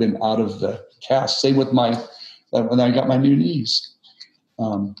not have been out of the cast. Same with when I got my new knees.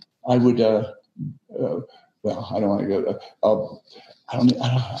 I would, I don't want to go, I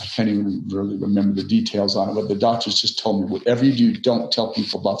can't even really remember the details on it, but the doctors just told me, whatever you do, don't tell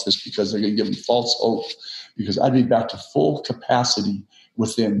people about this because they're going to give them false hope, because I'd be back to full capacity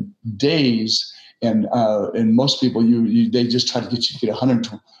within days. And most people, they just try to get you to get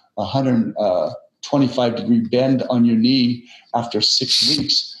 125-degree bend on your knee after 6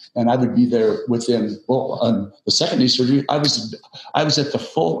 weeks, and I would be there within. On the second knee surgery, I was at the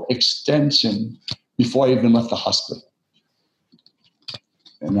full extension before I even left the hospital,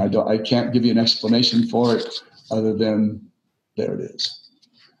 and I can't give you an explanation for it other than there it is.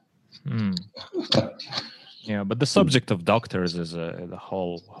 Yeah, but the subject of doctors is a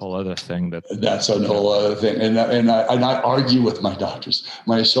whole other thing. That's a whole other thing, and I argue with my doctors.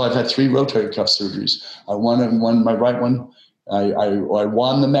 So I've had 3 rotator cuff surgeries. I won my right one. I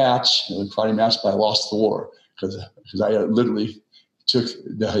won the match, the karate match, but I lost the war because I literally took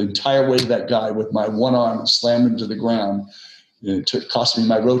the entire weight of that guy with my one arm and slammed him to the ground. And it cost me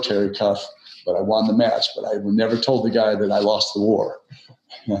my rotator cuff, but I won the match. But I never told the guy that I lost the war.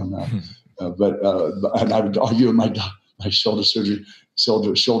 And, and I would argue with my shoulder surgeon.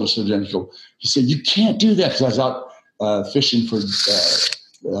 He said, "You can't do that," because I was out fishing for.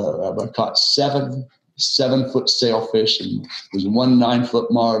 I caught 7-foot sailfish, and there was 1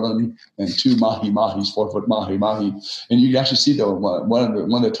 9-foot marlin and 2 mahi-mahis, 4-foot mahi-mahi. And you can actually see though one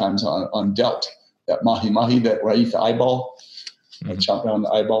of the times on Delt, that mahi-mahi that where I eat the eyeball, I chopped down the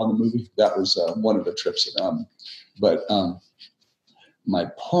eyeball in the movie. That was one of the trips. But my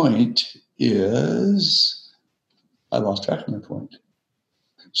point is, I lost track of my point.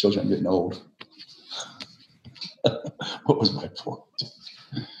 Shows you I'm getting old. What was my point?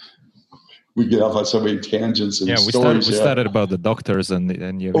 We get off on so many tangents and stories. We started about the doctors and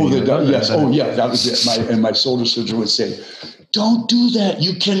you. Yes. That was it. My shoulder surgeon would say, don't do that.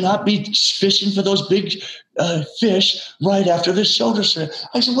 You cannot be fishing for those big fish right after the shoulder strap.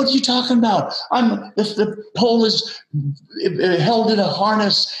 I said, what are you talking about? If the pole is held in a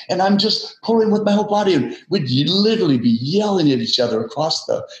harness and I'm just pulling with my whole body, and we'd literally be yelling at each other across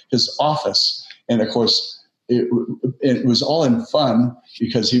his office. And of course, it was all in fun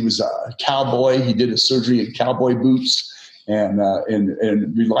because he was a cowboy. He did his surgery in cowboy boots, and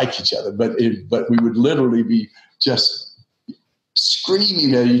we liked each other. But we would literally be just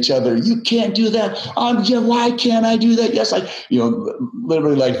screaming at each other. You can't do that. Why can't I do that? Yes,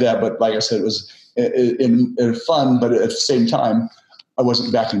 literally like that. But like I said, it was in fun. But at the same time, I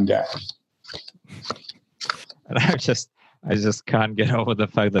wasn't backing down. And I just can't get over the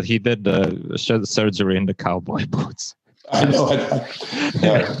fact that he did the surgery in the cowboy boots. I know.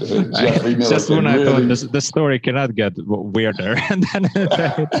 Jeffrey Miller. Just when I thought the story cannot get weirder, and then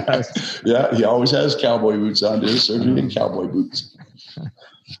it does. Yeah, he always has cowboy boots on. His surgery in cowboy boots.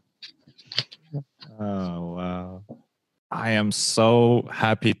 Oh wow! I am so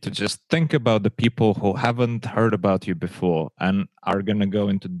happy to just think about the people who haven't heard about you before and are gonna go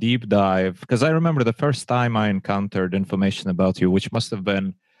into deep dive. Because I remember the first time I encountered information about you, which must have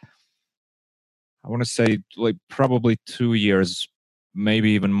been, I want to say, like probably 2 years, maybe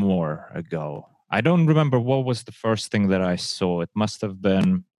even more ago. I don't remember what was the first thing that I saw. It must have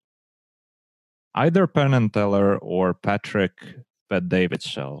been either Penn and Teller or Patrick Bet-David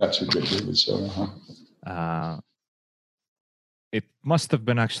show. Patrick Bet-David show, it must have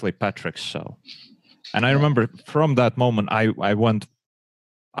been actually Patrick's show. And I remember from that moment,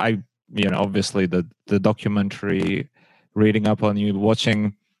 obviously the documentary, reading up on you,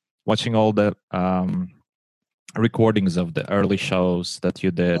 watching all the recordings of the early shows that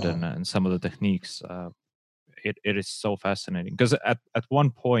you did, and some of the techniques. It is so fascinating because at one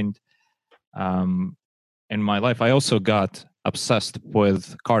point in my life, I also got obsessed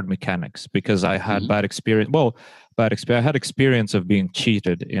with card mechanics because I had bad experience. I had experience of being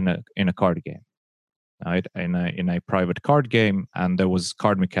cheated in a card game, right? In a private card game, and there was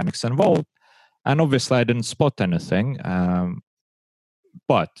card mechanics involved. And obviously, I didn't spot anything.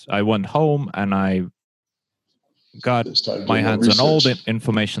 But I went home and I got my hands on all the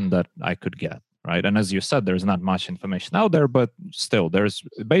information that I could get, right? And as you said, there's not much information out there, but still, there's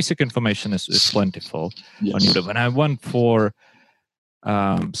basic information is plentiful on YouTube. And I went for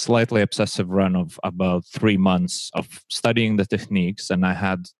slightly obsessive run of about 3 months of studying the techniques. And I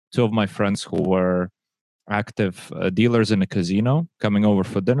had 2 of my friends who were active dealers in a casino coming over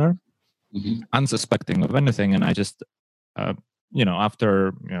for dinner, unsuspecting of anything. And I just...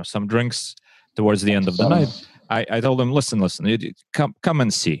 after some drinks towards the end of the night, I told them, listen, come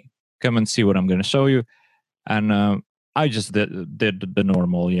and see what I'm going to show you. And I just did the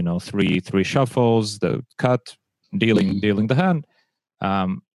normal, three shuffles, the cut, dealing the hand,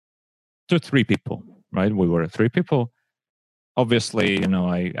 to 3 people, right? We were 3 people. Obviously,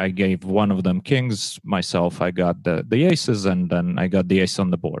 I gave one of them kings. Myself, I got the aces, and then I got the ace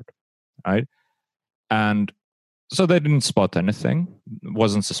on the board, right? And so they didn't spot anything,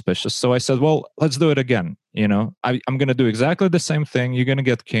 wasn't suspicious. So I said, well, let's do it again. I'm going to do exactly the same thing. You're going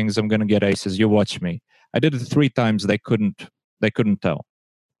to get kings. I'm going to get aces. You watch me. I did it 3 times. They couldn't tell.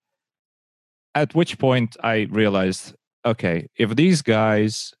 At which point I realized, okay, if these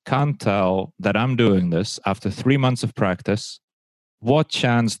guys can't tell that I'm doing this after 3 months of practice, what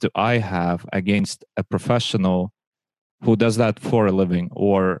chance do I have against a professional who does that for a living,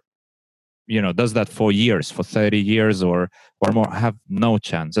 or does that for years, for 30 years or more? Have no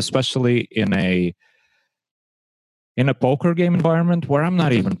chance, especially in a poker game environment where I'm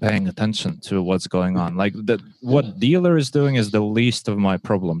not even paying attention to what's going on. Like what dealer is doing is the least of my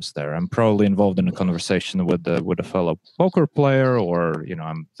problems there. I'm probably involved in a conversation with a fellow poker player, or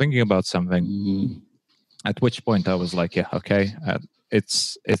I'm thinking about something. At which point I was like, yeah, okay,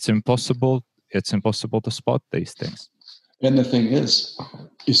 it's impossible. It's impossible to spot these things. And the thing is,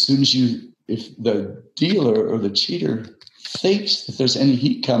 as soon as if the dealer or the cheater thinks that there's any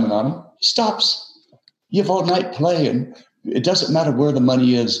heat coming on him, he stops. You have all night play, and it doesn't matter where the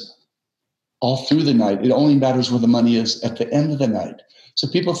money is all through the night. It only matters where the money is at the end of the night. So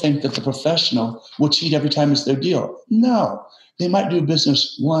people think that the professional will cheat every time it's their deal. No, they might do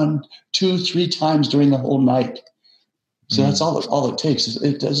business 1, 2, 3 times during the whole night. So that's all it takes.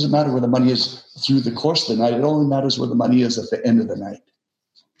 It doesn't matter where the money is through the course of the night. It only matters where the money is at the end of the night.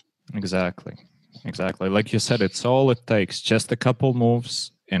 Exactly. Like you said, it's all it takes. Just a couple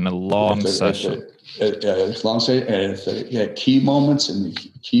moves in a long session. It's long session, and key moments and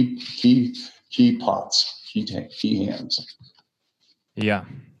key pots, key hands. Yeah.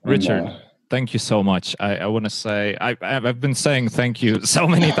 Richard, thank you so much. I want to say I've been saying thank you so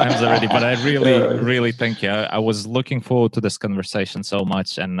many times already, but I really thank you. I was looking forward to this conversation so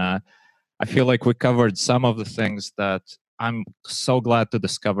much, and I feel like we covered some of the things that I'm so glad to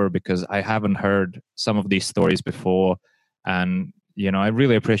discover, because I haven't heard some of these stories before, and I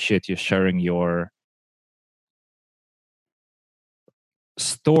really appreciate you sharing your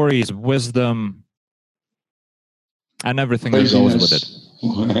stories, wisdom, and everything that goes with it.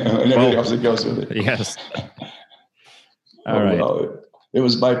 And everything else that goes with it. Yes. All right. Well, it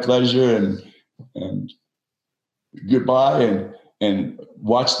was my pleasure, and goodbye, and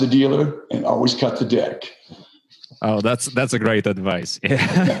watch the dealer and always cut the deck. Oh, that's a great advice.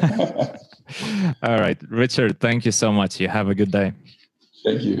 Yeah. All right, Richard, thank you so much. You have a good day.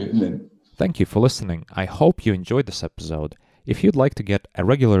 Thank you. Thank you for listening. I hope you enjoyed this episode. If you'd like to get a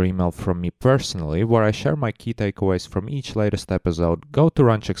regular email from me personally, where I share my key takeaways from each latest episode, go to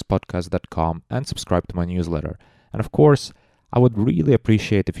runchuckspodcast.com and subscribe to my newsletter. And of course, I would really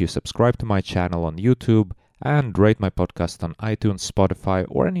appreciate if you subscribe to my channel on YouTube and rate my podcast on iTunes, Spotify,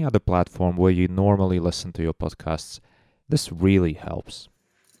 or any other platform where you normally listen to your podcasts. This really helps.